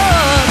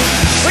storm.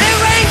 When it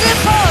rains it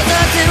pours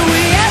until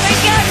we haven't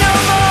got no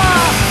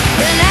more.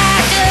 And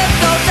I just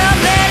go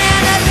tumbling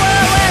in that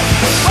whirlwind,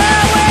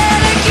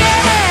 whirlwind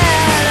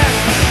again.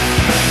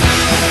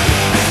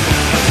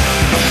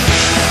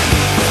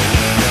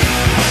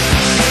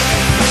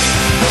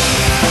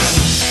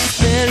 It's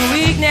been a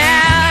week now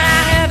and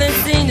I haven't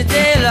seen the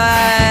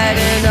daylight,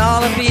 and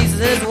all the pieces of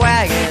this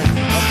wagon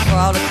are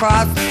crawled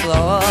across the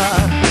floor.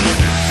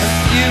 A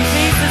few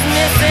pieces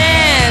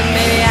missing,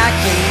 maybe I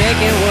can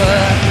make it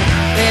work.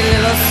 Made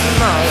a little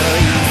smaller,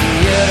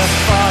 easier to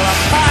fall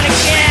apart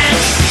again.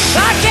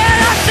 Why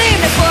can't I seem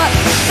to put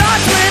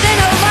thoughts within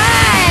a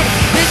line?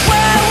 This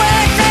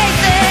whirlwind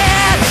takes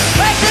it,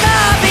 breaks it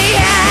all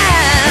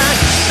behind.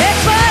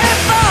 It's running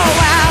for a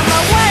while,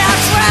 but when I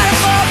try to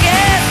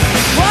focus,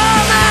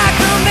 all my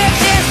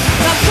convictions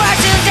come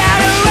crashing down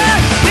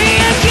around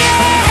me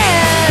again.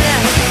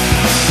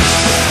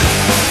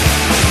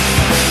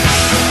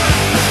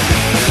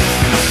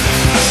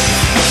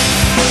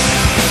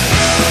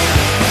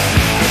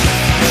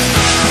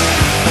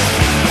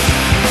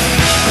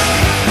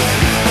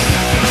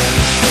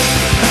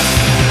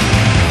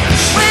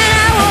 When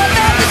I woke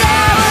up, the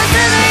day was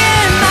dizzy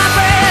in my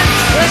brain.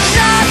 There's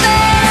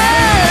nothing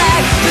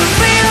like to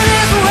feel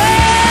this way.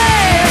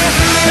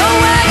 The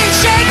wagon's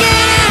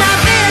shaking and I'm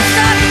feeling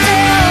stuck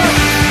still,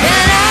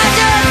 and I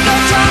just go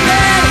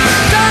tumbling,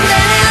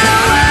 tumbling in a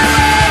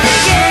whirlwind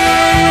again.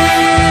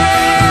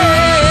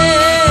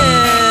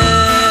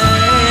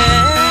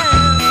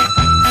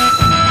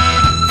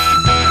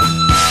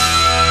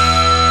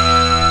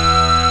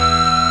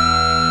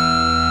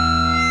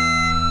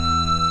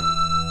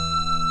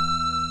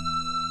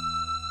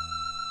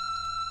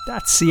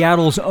 That's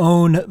Seattle's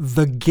own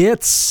The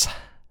Gits.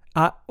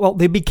 Well,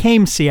 they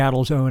became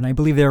Seattle's own. I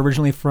believe they're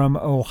originally from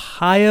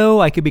Ohio.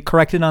 I could be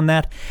corrected on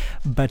that.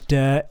 But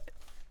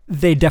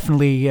they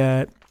definitely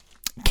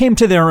came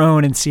to their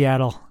own in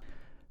Seattle.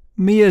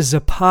 Mia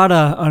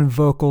Zapata on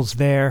vocals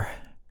there.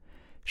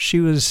 She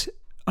was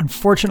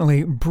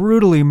unfortunately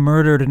brutally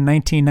murdered in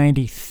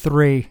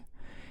 1993.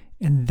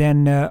 And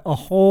then a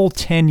whole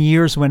 10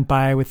 years went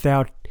by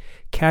without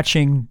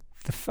catching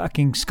the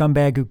fucking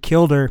scumbag who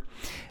killed her.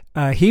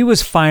 He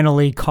was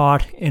finally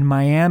caught in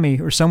Miami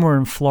or somewhere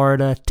in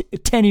Florida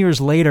 10 years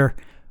later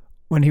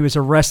when he was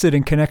arrested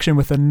in connection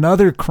with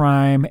another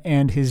crime,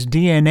 and his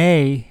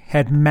DNA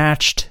had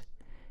matched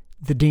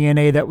the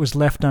DNA that was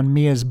left on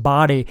Mia's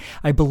body.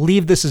 I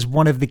believe this is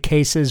one of the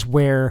cases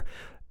where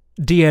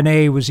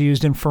DNA was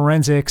used in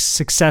forensics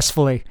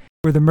successfully,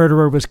 where the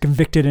murderer was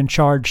convicted and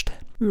charged.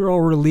 We were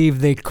all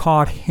relieved they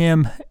caught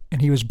him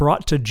and he was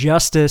brought to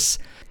justice.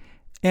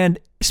 And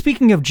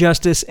speaking of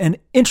justice, and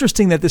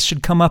interesting that this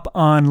should come up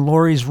on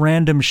Lori's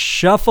Random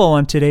Shuffle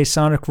on today's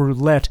Sonic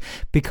Roulette,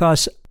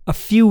 because a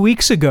few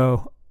weeks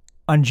ago,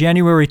 on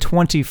January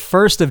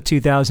 21st of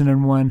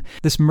 2001,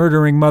 this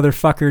murdering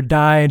motherfucker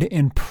died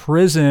in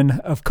prison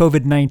of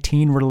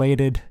COVID-19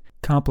 related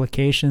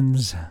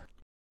complications.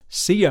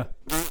 See ya.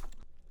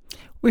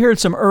 We heard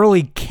some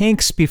early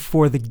Kinks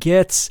before the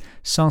Gits.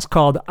 Song's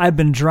called I've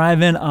Been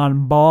Driving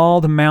on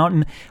Bald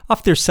Mountain,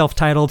 off their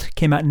self-titled,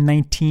 came out in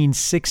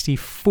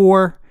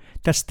 1964.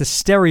 That's the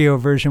stereo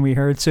version we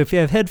heard. So if you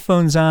have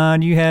headphones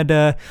on, you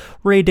had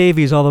Ray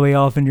Davies all the way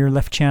off in your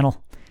left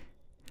channel.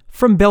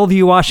 From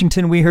Bellevue,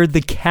 Washington, we heard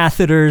the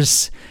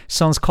Catheters.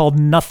 Song's called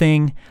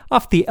Nothing,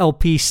 off the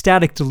LP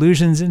Static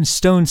Delusions and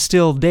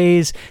Stone-Still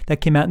Days.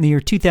 That came out in the year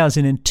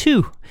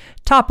 2002.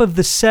 Top of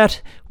the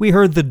set, we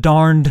heard the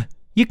Darned.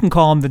 You can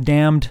call them the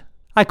Damned.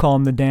 I call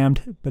them the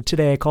Damned, but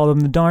today I call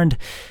them the Darned.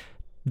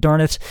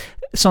 Darn it.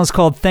 The song's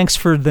called Thanks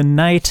for the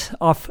Night,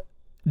 off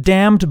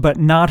Damned But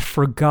Not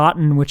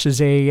Forgotten, which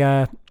is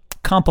a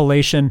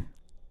compilation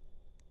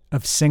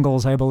of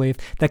singles, I believe.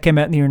 That came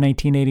out in the year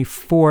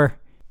 1984.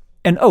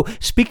 And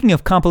speaking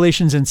of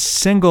compilations and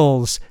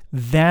singles,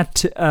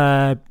 that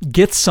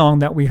Gits song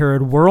that we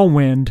heard,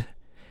 Whirlwind,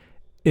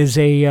 is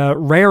a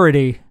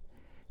rarity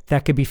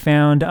That could be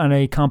found on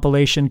a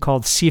compilation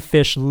called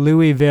Seafish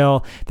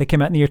Louisville that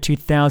came out in the year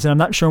 2000. I'm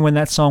not sure when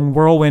that song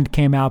Whirlwind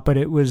came out, but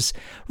it was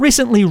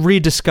recently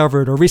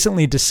rediscovered or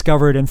recently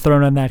discovered and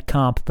thrown on that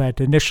comp.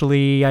 But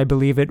initially, I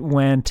believe it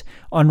went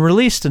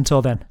unreleased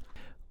until then.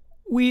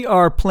 We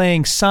are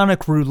playing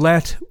Sonic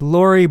Roulette,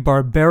 Lori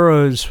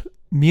Barbero's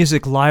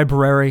music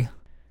library.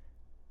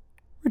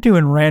 We're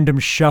doing random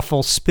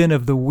shuffle, spin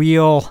of the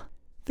wheel.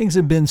 Things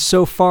have been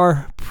so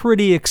far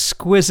pretty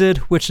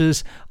exquisite, which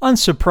is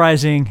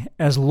unsurprising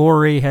as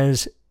Lori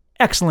has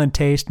excellent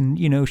taste and,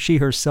 she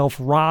herself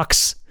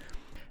rocks.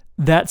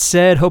 That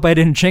said, hope I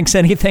didn't jinx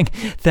anything.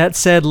 That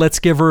said, let's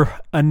give her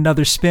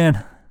another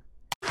spin.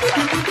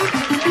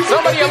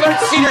 Somebody alert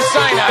Cedar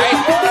Sinai.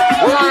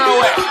 We're on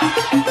our way.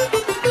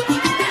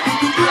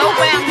 No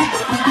whammies.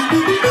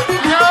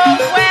 No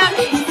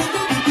whammies.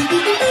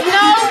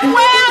 No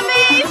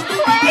whammies,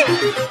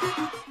 please.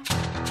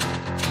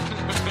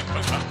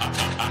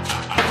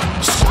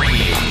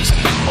 Screams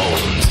and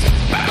moans,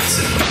 bats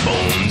and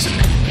bones, and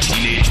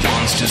teenage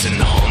monsters in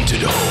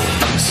haunted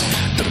homes.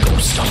 The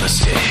ghost on the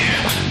stair,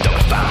 the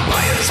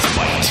vampires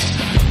fight.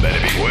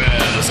 Better beware,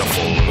 there's a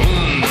full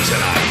moon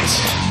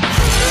tonight.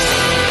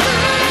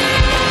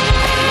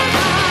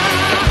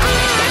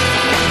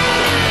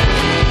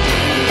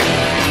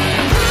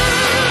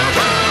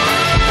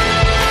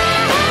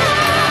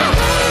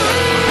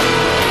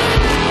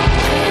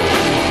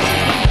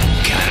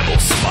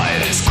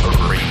 Spiders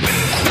creep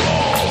and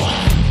crawl,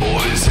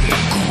 boys and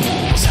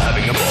ghouls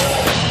having a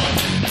ball.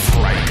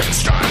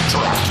 Frankenstein,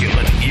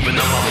 Dracula, and even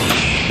the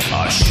mummy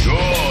are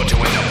sure to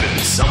end up in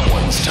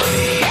someone's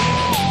tummy.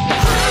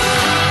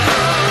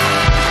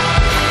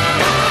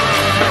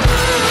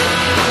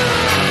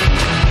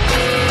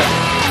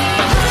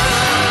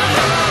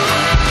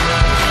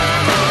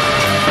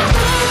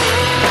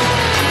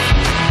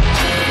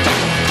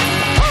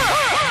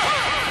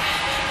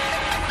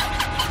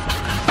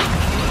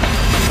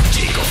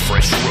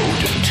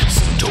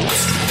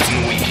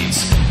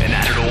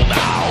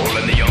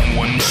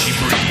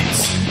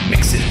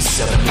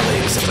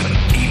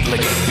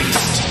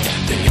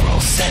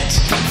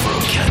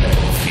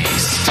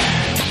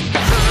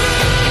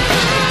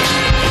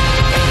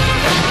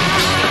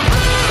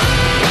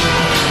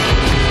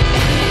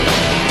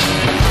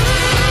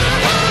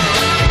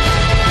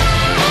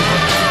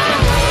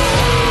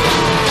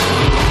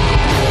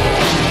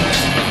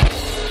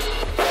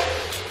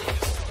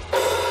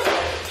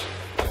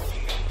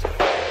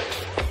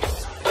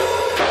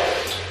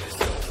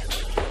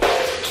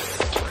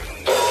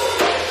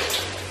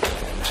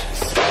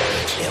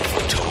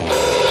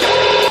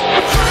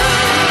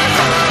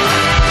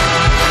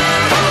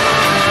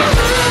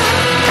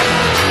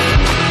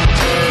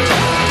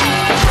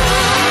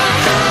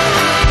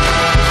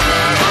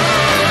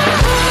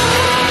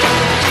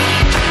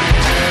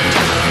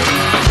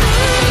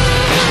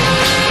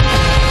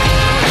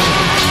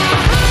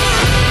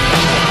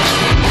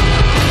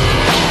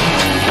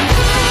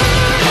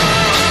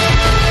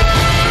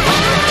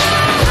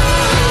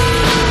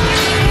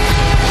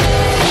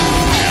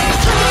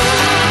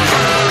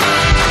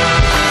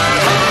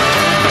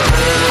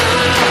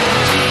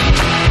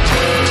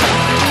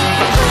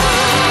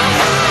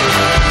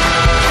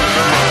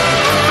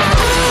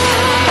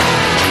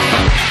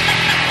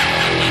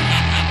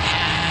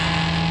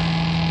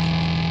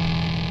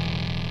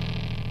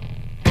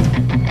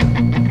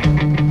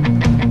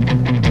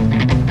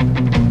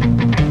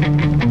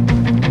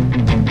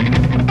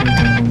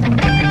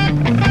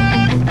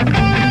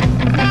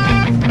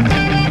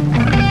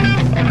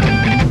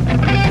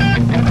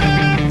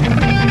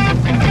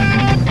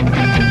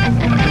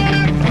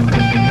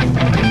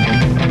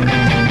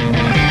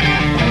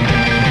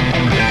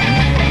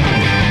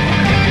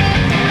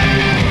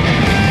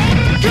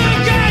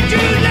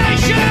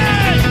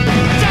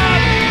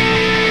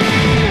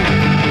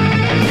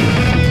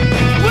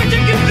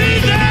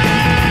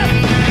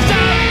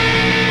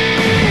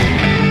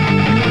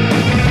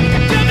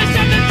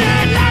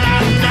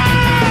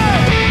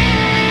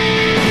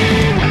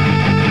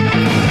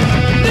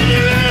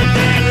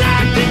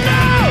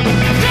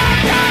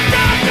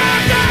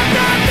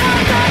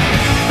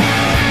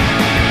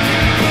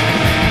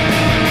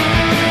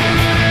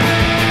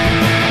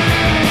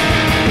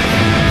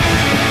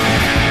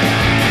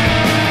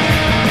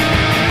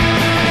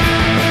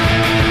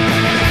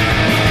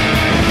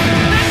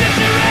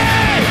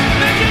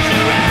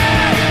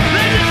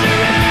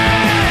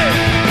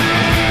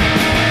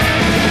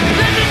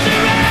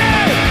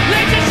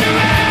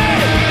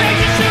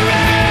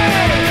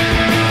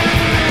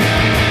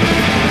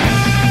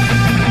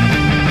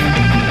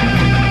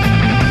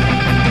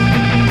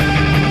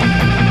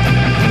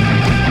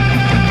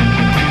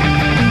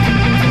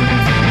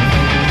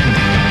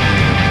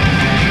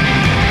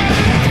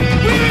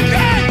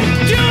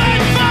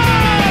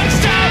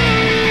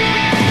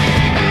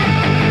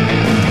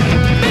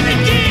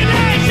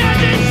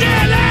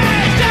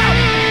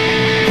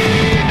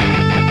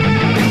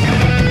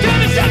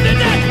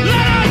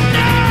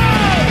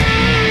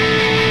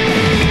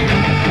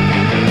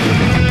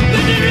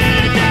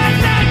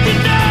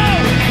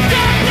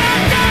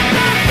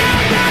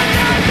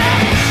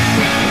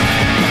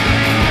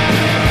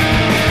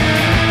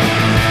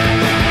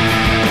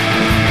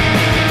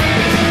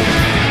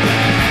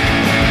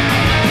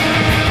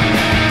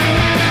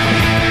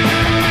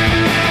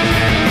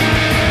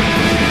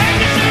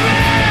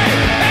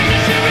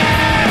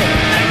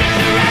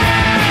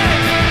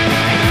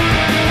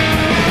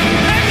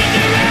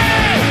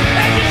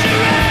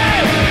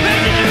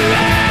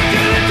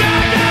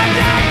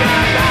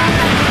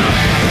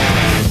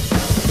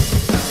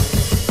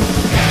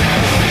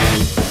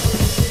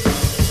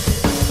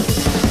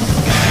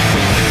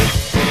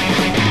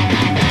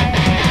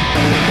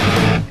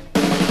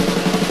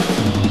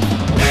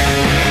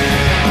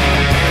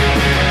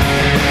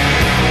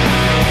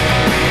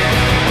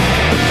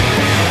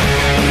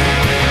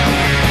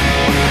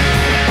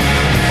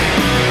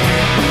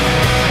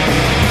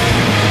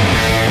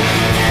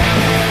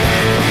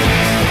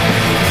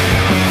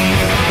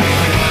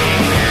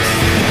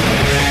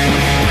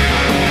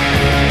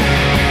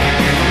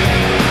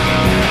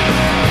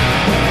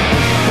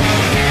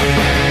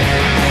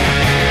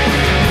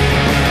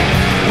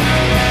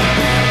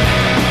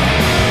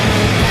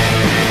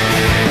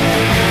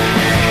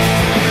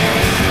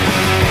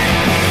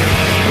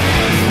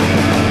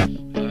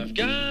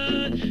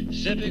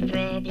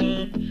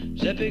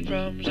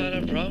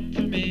 come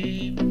for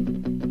me.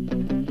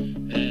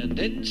 And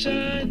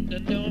inside I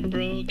know I'm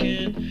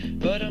broken,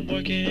 but I'm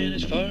working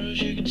as far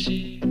as you can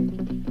see.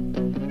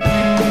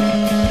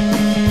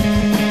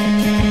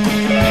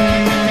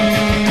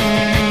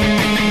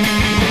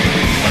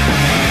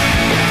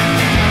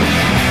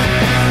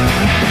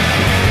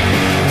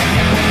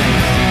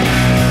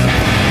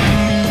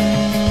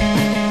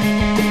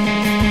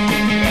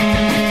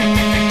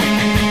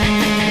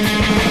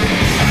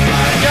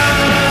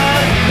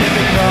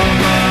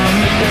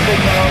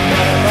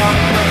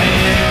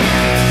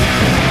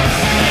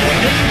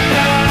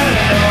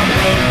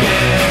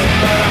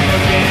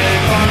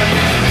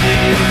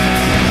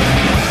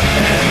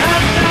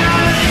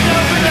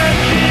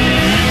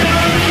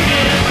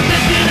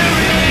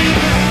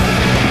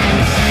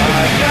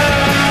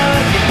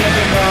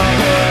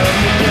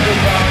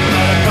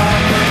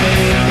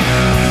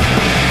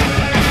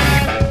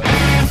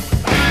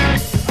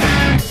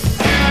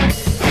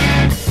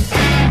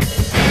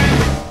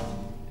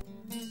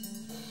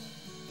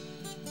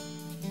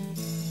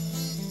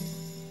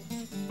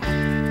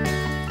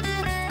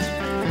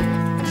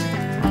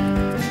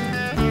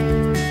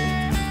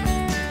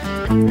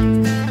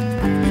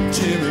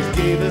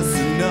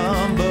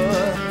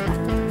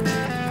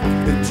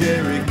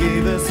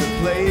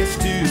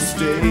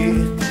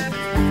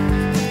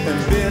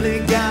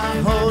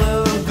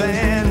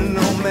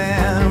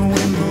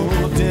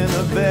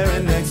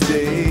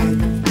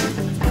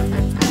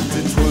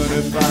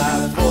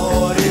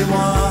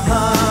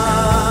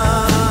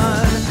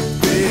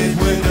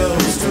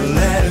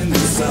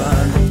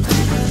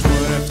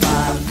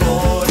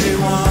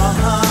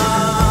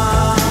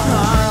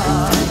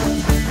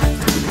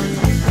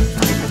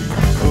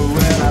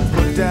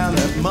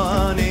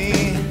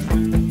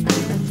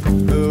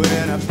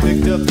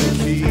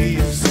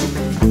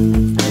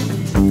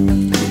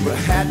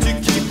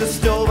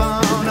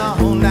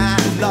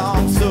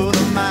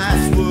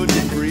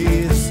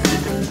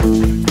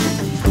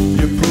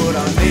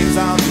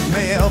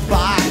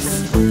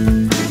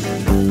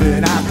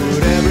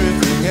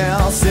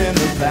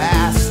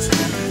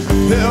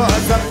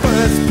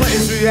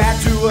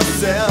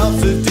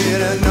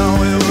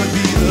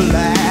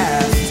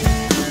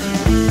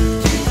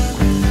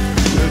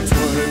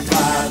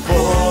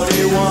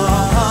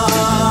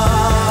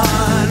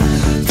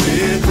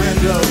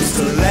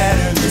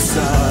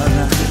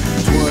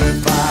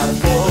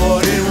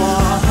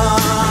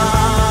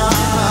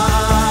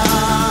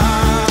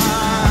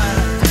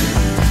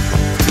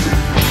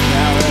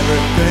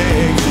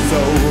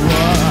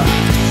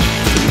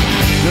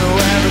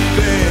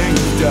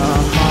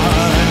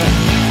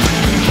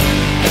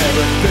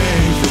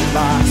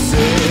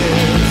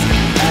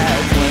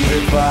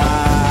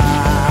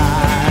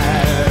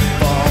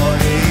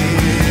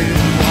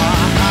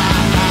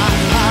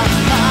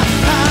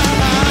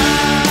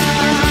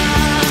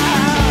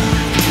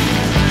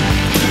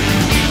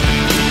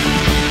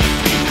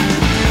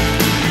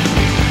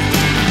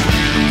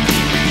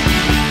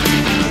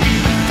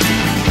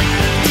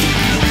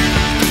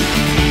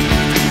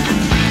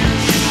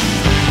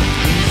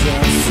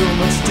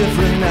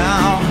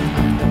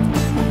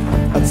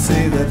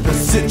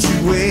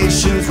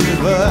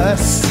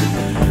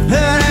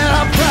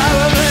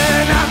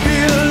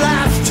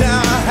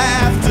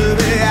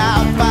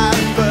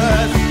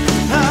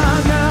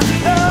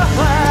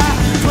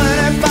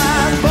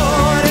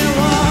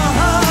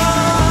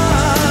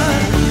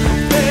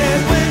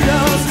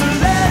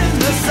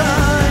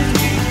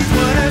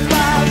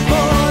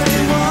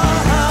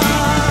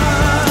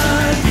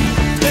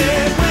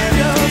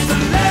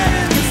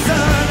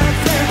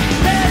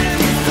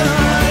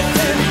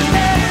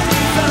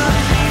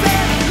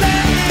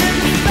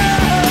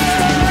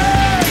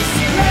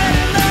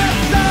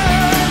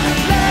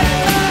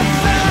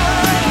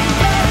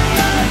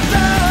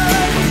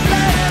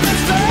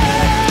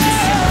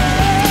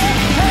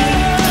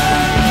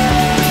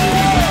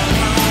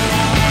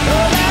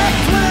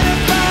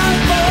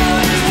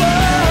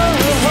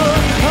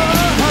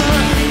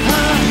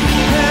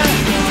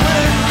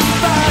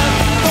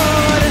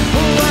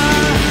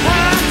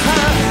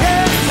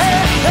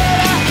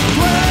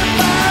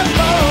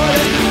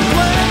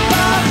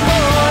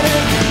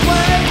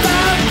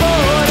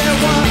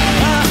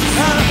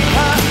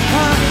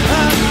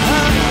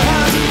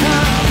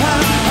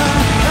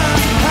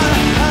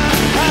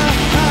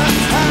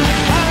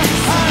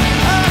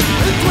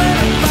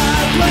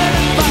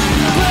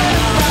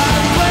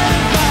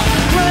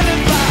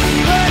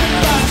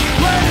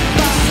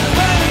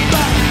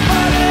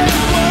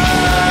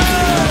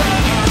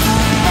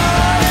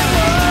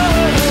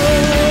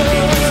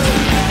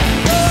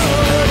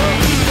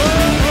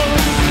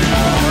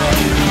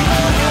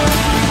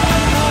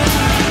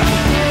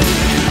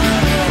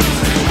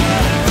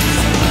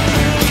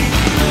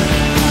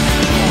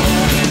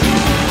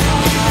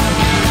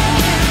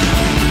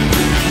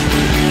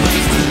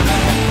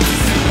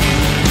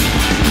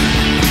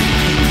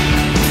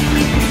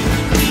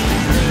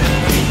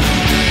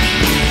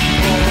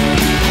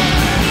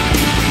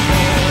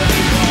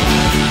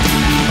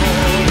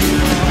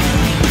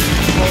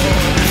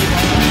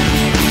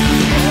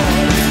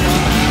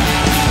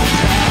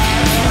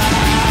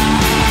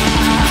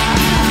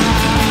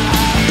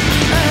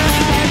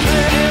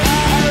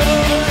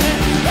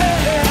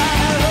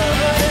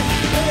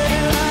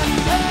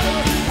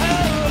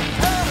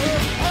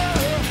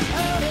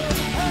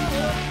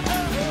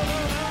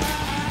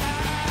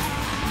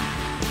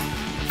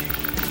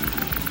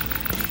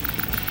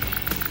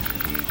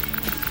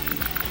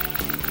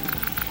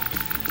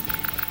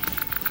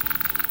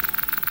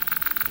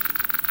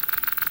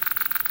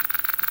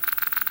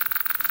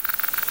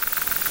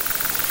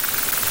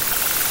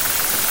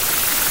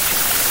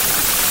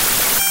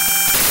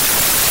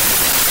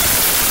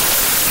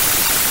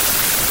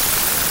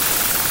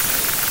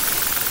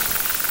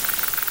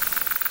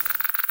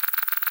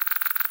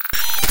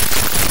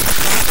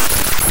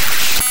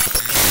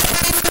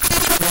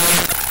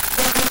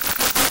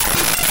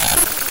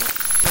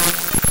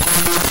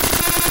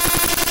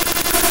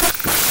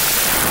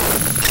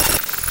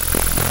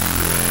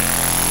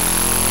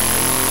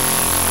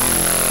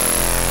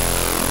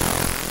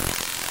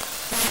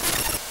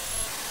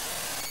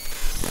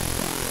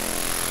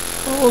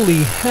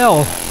 Holy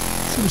hell.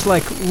 Seems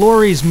like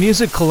Lori's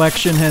music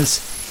collection has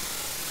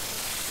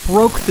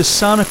broke the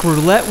Sonic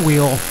Roulette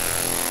wheel.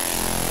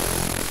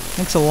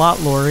 Thanks a lot,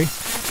 Lori.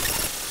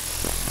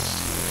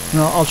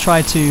 Well, I'll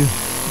try to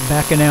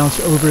back announce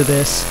over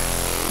this.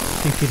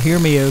 If you could hear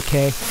me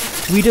okay.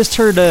 We just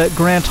heard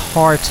Grant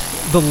Hart,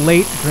 the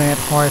late Grant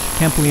Hart.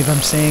 Can't believe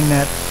I'm saying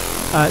that.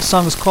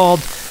 Song is called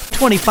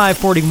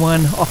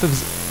 2541 off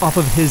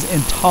of his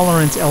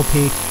Intolerance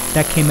LP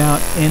that came out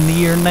in the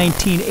year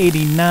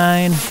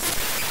 1989.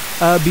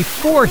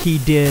 Before he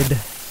did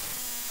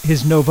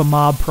his Nova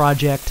Mob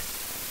project,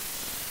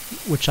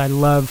 which I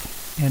love,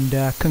 and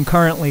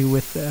concurrently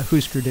with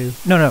Husker Du.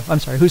 No, I'm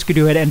sorry, Husker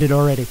Du had ended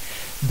already.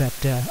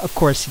 But, of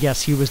course,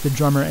 yes, he was the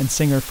drummer and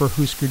singer for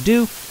Husker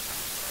Du.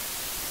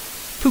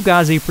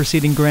 Fugazi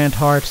preceding Grant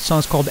Hart. The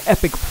song's called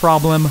Epic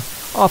Problem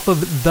off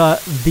of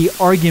the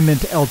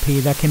Argument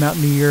LP that came out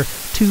in the year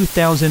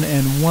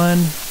 2001.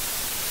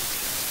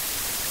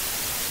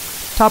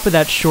 Top of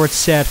that short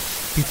set,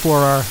 before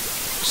our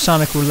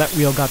Sonic Roulette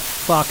wheel got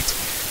fucked,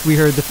 we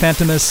heard the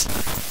Fantômas,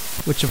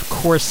 which of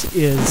course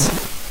is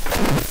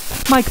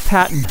Mike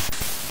Patton,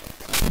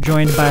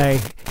 joined by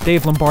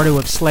Dave Lombardo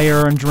of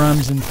Slayer on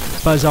drums and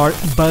Buzz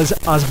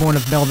Osborne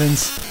of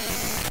Melvins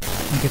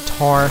on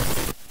guitar.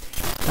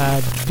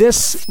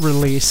 This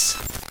release,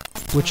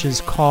 which is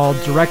called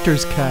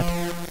Director's Cut,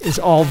 is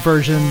all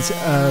versions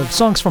of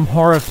songs from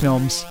horror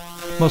films,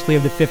 mostly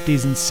of the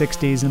 50s and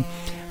 60s, and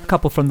a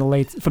couple from the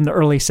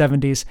early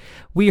 70s.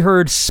 We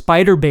heard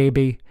Spider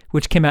Baby,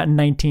 which came out in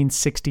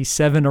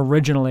 1967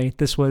 originally.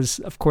 This was,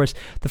 of course,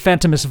 the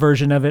Fantômas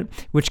version of it,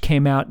 which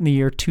came out in the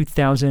year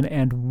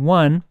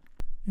 2001.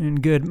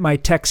 And good, my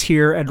techs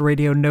here at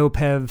Radio Nope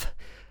have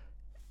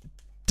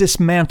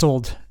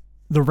dismantled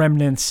the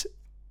remnants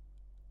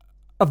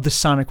of the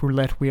Sonic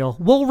Roulette wheel.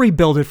 We'll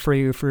rebuild it for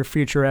you for a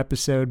future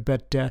episode,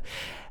 but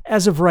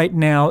as of right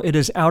now, it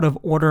is out of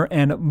order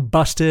and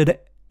busted,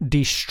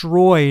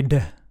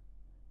 destroyed.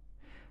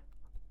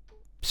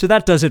 So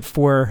that does it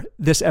for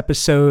this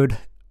episode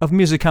of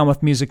Music On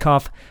with Music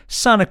Off,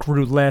 Sonic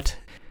Roulette,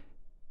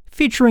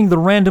 featuring the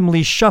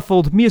randomly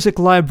shuffled music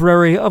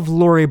library of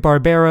Lori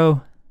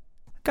Barbero.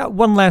 Got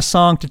one last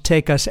song to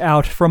take us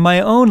out from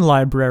my own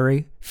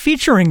library,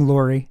 featuring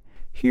Lori.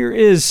 Here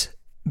is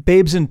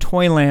Babes in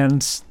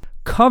Toyland's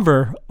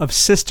cover of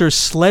Sister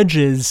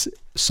Sledge's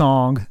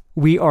song,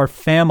 We Are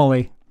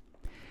Family.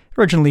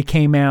 Originally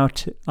came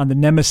out on the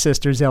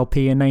Nemesisters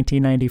LP in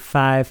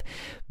 1995,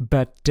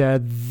 but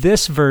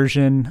this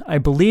version, I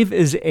believe,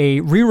 is a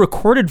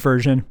re-recorded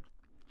version,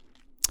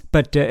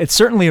 but it's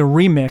certainly a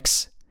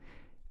remix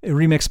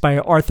by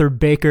Arthur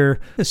Baker,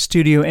 a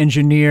studio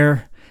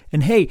engineer.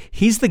 And hey,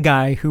 he's the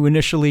guy who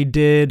initially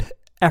did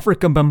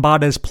Africa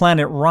Bambaata's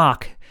Planet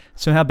Rock,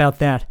 so how about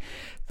that?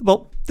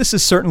 Well, this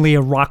is certainly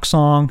a rock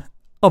song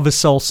of a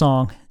soul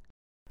song.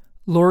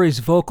 Lori's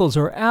vocals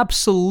are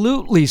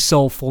absolutely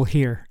soulful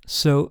here.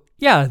 So,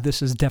 yeah,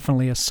 this is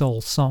definitely a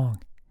soul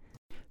song.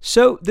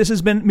 So, this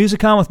has been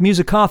Music On with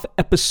Music Off,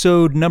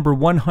 episode number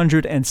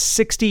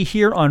 160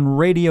 here on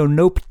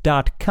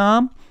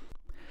RadioNope.com.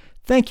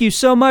 Thank you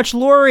so much,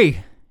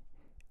 Lori.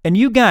 And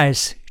you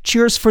guys,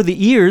 cheers for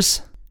the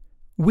ears.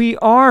 We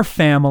are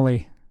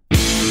family.